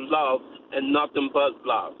it out of love and nothing but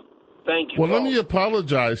love. Thank you. Well, let me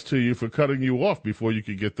apologize to you for cutting you off before you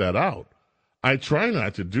could get that out. I try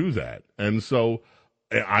not to do that. And so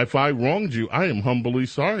if I wronged you, I am humbly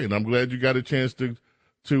sorry. And I'm glad you got a chance to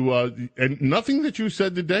and nothing that you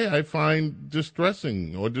said today I find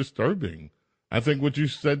distressing or disturbing. I think what you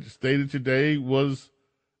stated today was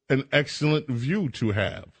an excellent view to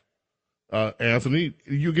have. Anthony,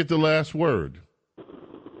 you get the last word.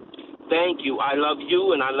 Thank you. I love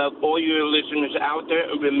you, and I love all your listeners out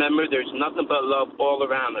there. And remember, there's nothing but love all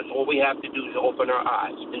around us. All we have to do is open our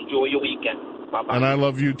eyes. Enjoy your weekend. Bye-bye. And I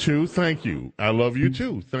love you, too. Thank you. I love you,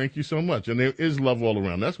 too. Thank you so much. And there is love all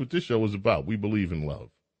around. That's what this show is about. We believe in love.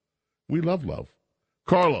 We love love.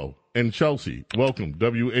 Carlo and Chelsea, welcome.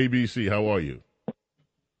 WABC, how are you?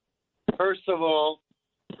 First of all,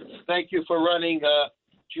 thank you for running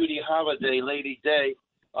Judy Holliday, Lady Day.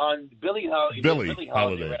 On Billie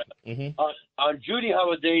Holiday. Mm-hmm. On Judy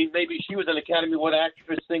Holliday, maybe she was an Academy Award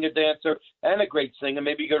actress, singer, dancer, and a great singer.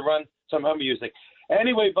 Maybe you could run some of her music.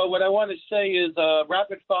 Anyway, but what I want to say is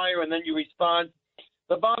rapid fire, and then you respond.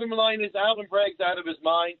 The bottom line is Alan Bragg's out of his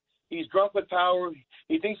mind. He's drunk with power.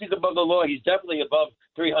 He thinks he's above the law. He's definitely above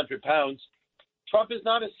 300 pounds. Trump is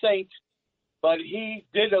not a saint, but he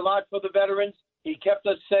did a lot for the veterans. He kept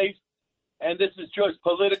us safe. And this is just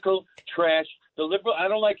political trash. The liberal, I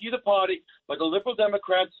don't like either party, but the liberal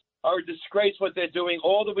Democrats are a disgrace what they're doing.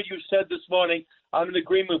 All of what you said this morning, I'm in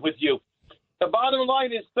agreement with you. The bottom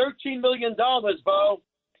line is $13 million, Bo,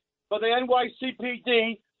 for the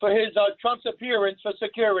NYCPD for his Trump's appearance for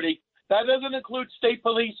security. That doesn't include state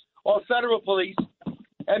police or federal police.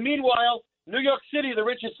 And meanwhile, New York City, the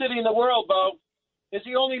richest city in the world, Bo, is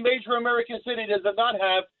the only major American city that does not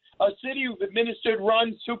have a city-administered,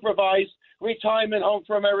 run, supervised retirement home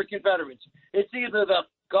for American veterans. It's either the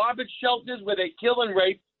garbage shelters where they kill and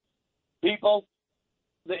rape people,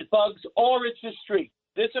 the thugs, or it's the street.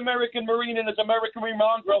 This American Marine and this American Marine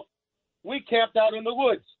mongrel, we camped out in the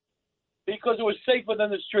woods because it was safer than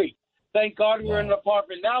the street. Thank God we're in an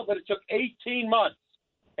apartment now, but it took 18 months.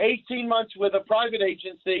 18 months with a private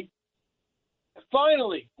agency.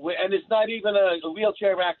 Finally, and it's not even a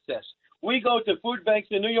wheelchair access. We go to food banks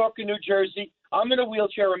in New York and New Jersey. I'm in a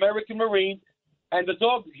wheelchair, American Marine, and the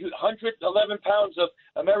dog, 111 pounds of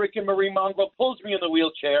American Marine mongrel, pulls me in the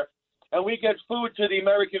wheelchair, and we get food to the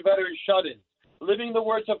American veterans shut-in. Living the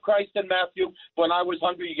words of Christ in Matthew, when I was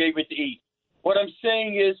hungry, you gave me to eat. What I'm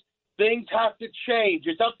saying is things have to change.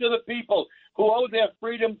 It's up to the people who owe their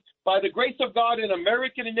freedom by the grace of God and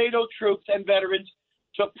American and NATO troops and veterans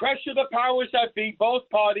to pressure the powers that be, both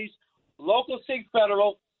parties, local, state,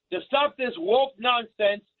 federal, to stop this woke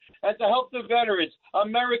nonsense and to help the veterans,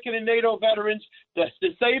 American and NATO veterans, the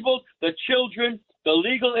disabled, the children, the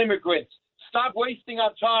legal immigrants. Stop wasting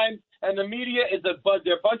our time. And the media is they're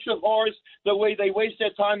a bunch of whores the way they waste their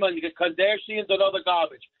time on the Kardashians and other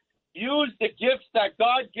garbage. Use the gifts that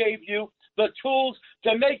God gave you, the tools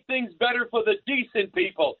to make things better for the decent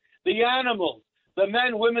people, the animals, the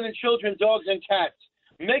men, women, and children, dogs, and cats.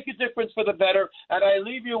 Make a difference for the better. And I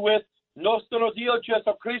leave you with Nostro Dio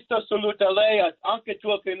Gesù Cristo saluta lei anche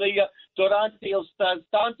tua famiglia durante il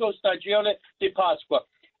santo stagione di Pasqua.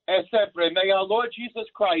 E sempre, may our Lord Jesus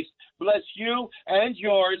Christ bless you and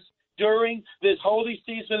yours during this holy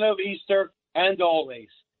season of Easter and always.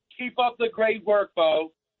 Keep up the great work,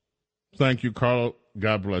 Bo. Thank you, Carl.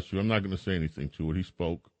 God bless you. I'm not going to say anything to it. He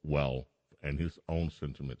spoke well and his own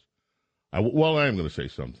sentiments. I am going to say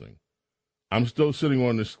something. I'm still sitting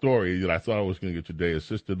on this story that I thought I was going to get today.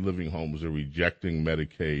 Assisted living homes are rejecting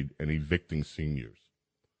Medicaid and evicting seniors.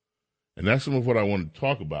 And that's some of what I want to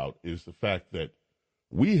talk about is the fact that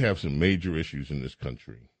we have some major issues in this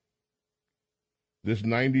country. This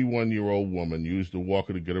 91-year-old woman used a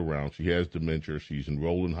walker to get around. She has dementia. She's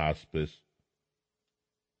enrolled in hospice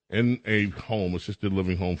in a home, assisted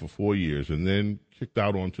living home, for 4 years, and then kicked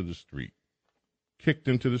out onto the street. Kicked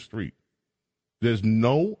into the street. There's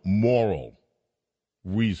no moral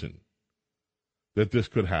reason that this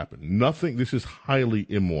could happen. Nothing. This is highly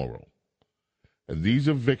immoral. And these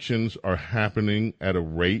evictions are happening at a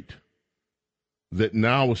rate that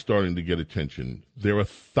now is starting to get attention. There are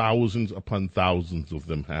thousands upon thousands of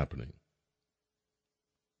them happening.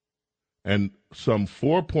 And some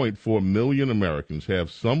 4.4 million Americans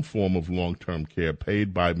have some form of long-term care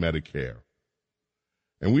paid by Medicare.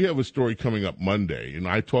 And we have a story coming up Monday, and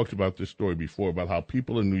I talked about this story before, about how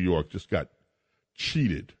people in New York just got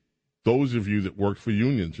cheated. Those of you that worked for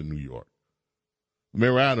unions in New York.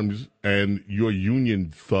 Mayor Adams and your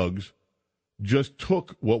union thugs just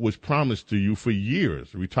took what was promised to you for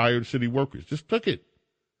years, retired city workers, just took it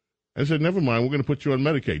and said, never mind, we're going to put you on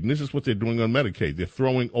Medicaid. And this is what they're doing on Medicaid. They're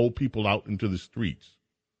throwing old people out into the streets.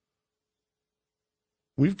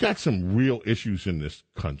 We've got some real issues in this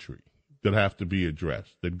country that have to be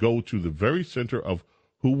addressed, that go to the very center of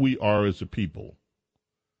who we are as a people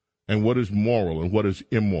and what is moral and what is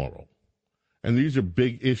immoral. And these are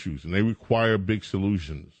big issues, and they require big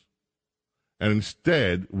solutions. And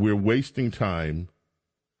instead, we're wasting time,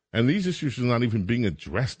 and these issues are not even being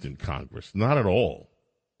addressed in Congress, not at all.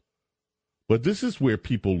 But this is where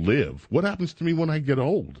people live. What happens to me when I get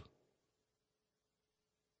old?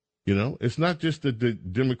 You know, it's not just that the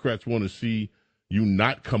Democrats want to see you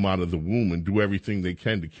not come out of the womb and do everything they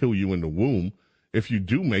can to kill you in the womb. If you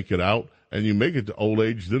do make it out and you make it to old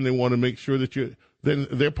age, then they want to make sure that then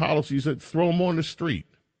their policies that throw them on the street.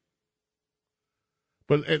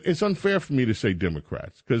 But it's unfair for me to say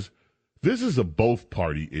Democrats, because this is a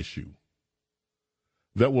both-party issue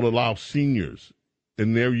that will allow seniors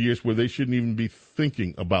in their years where they shouldn't even be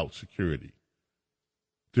thinking about security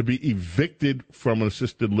to be evicted from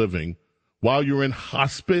assisted living while you're in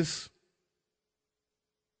hospice.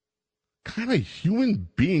 What kind of human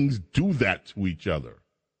beings do that to each other?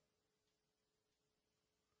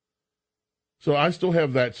 So I still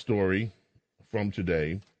have that story from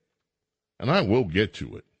today, and I will get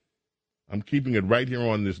to it. I'm keeping it right here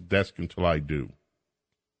on this desk until I do.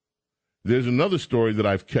 There's another story that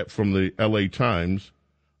I've kept from the L.A. Times.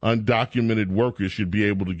 Undocumented workers should be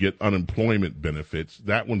able to get unemployment benefits.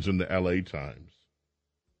 That one's in the L.A. Times.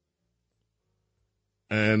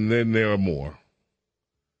 And then there are more.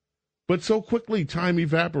 But so quickly, time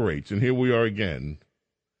evaporates, and here we are again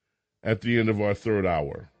at the end of our third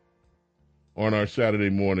hour on our Saturday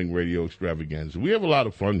morning radio extravaganza. We have a lot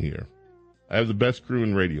of fun here. I have the best crew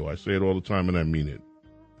in radio. I say it all the time, and I mean it.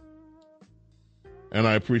 And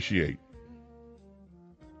I appreciate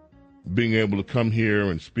being able to come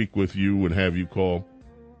here and speak with you and have you call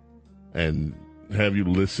and have you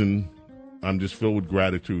listen. I'm just filled with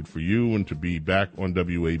gratitude for you and to be back on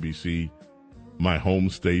WABC, my home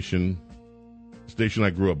station I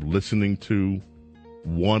grew up listening to,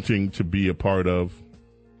 wanting to be a part of.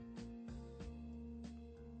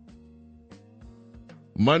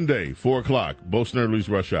 Monday, 4 o'clock, Bo Snerdley's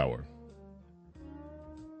Rush Hour.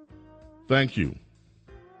 Thank you.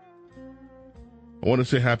 I want to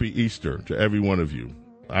say Happy Easter to every one of you.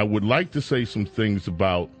 I would like to say some things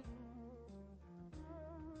about...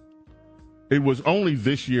 It was only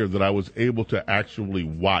this year that I was able to actually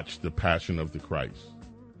watch The Passion of the Christ.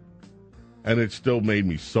 And it still made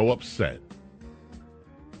me so upset.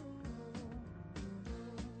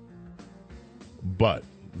 But,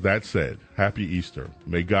 that said, Happy Easter.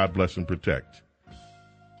 May God bless and protect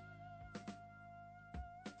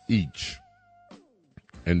each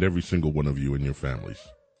and every single one of you and your families.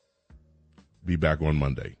 Be back on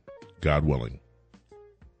Monday, God willing.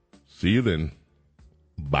 See you then.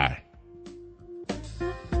 Bye.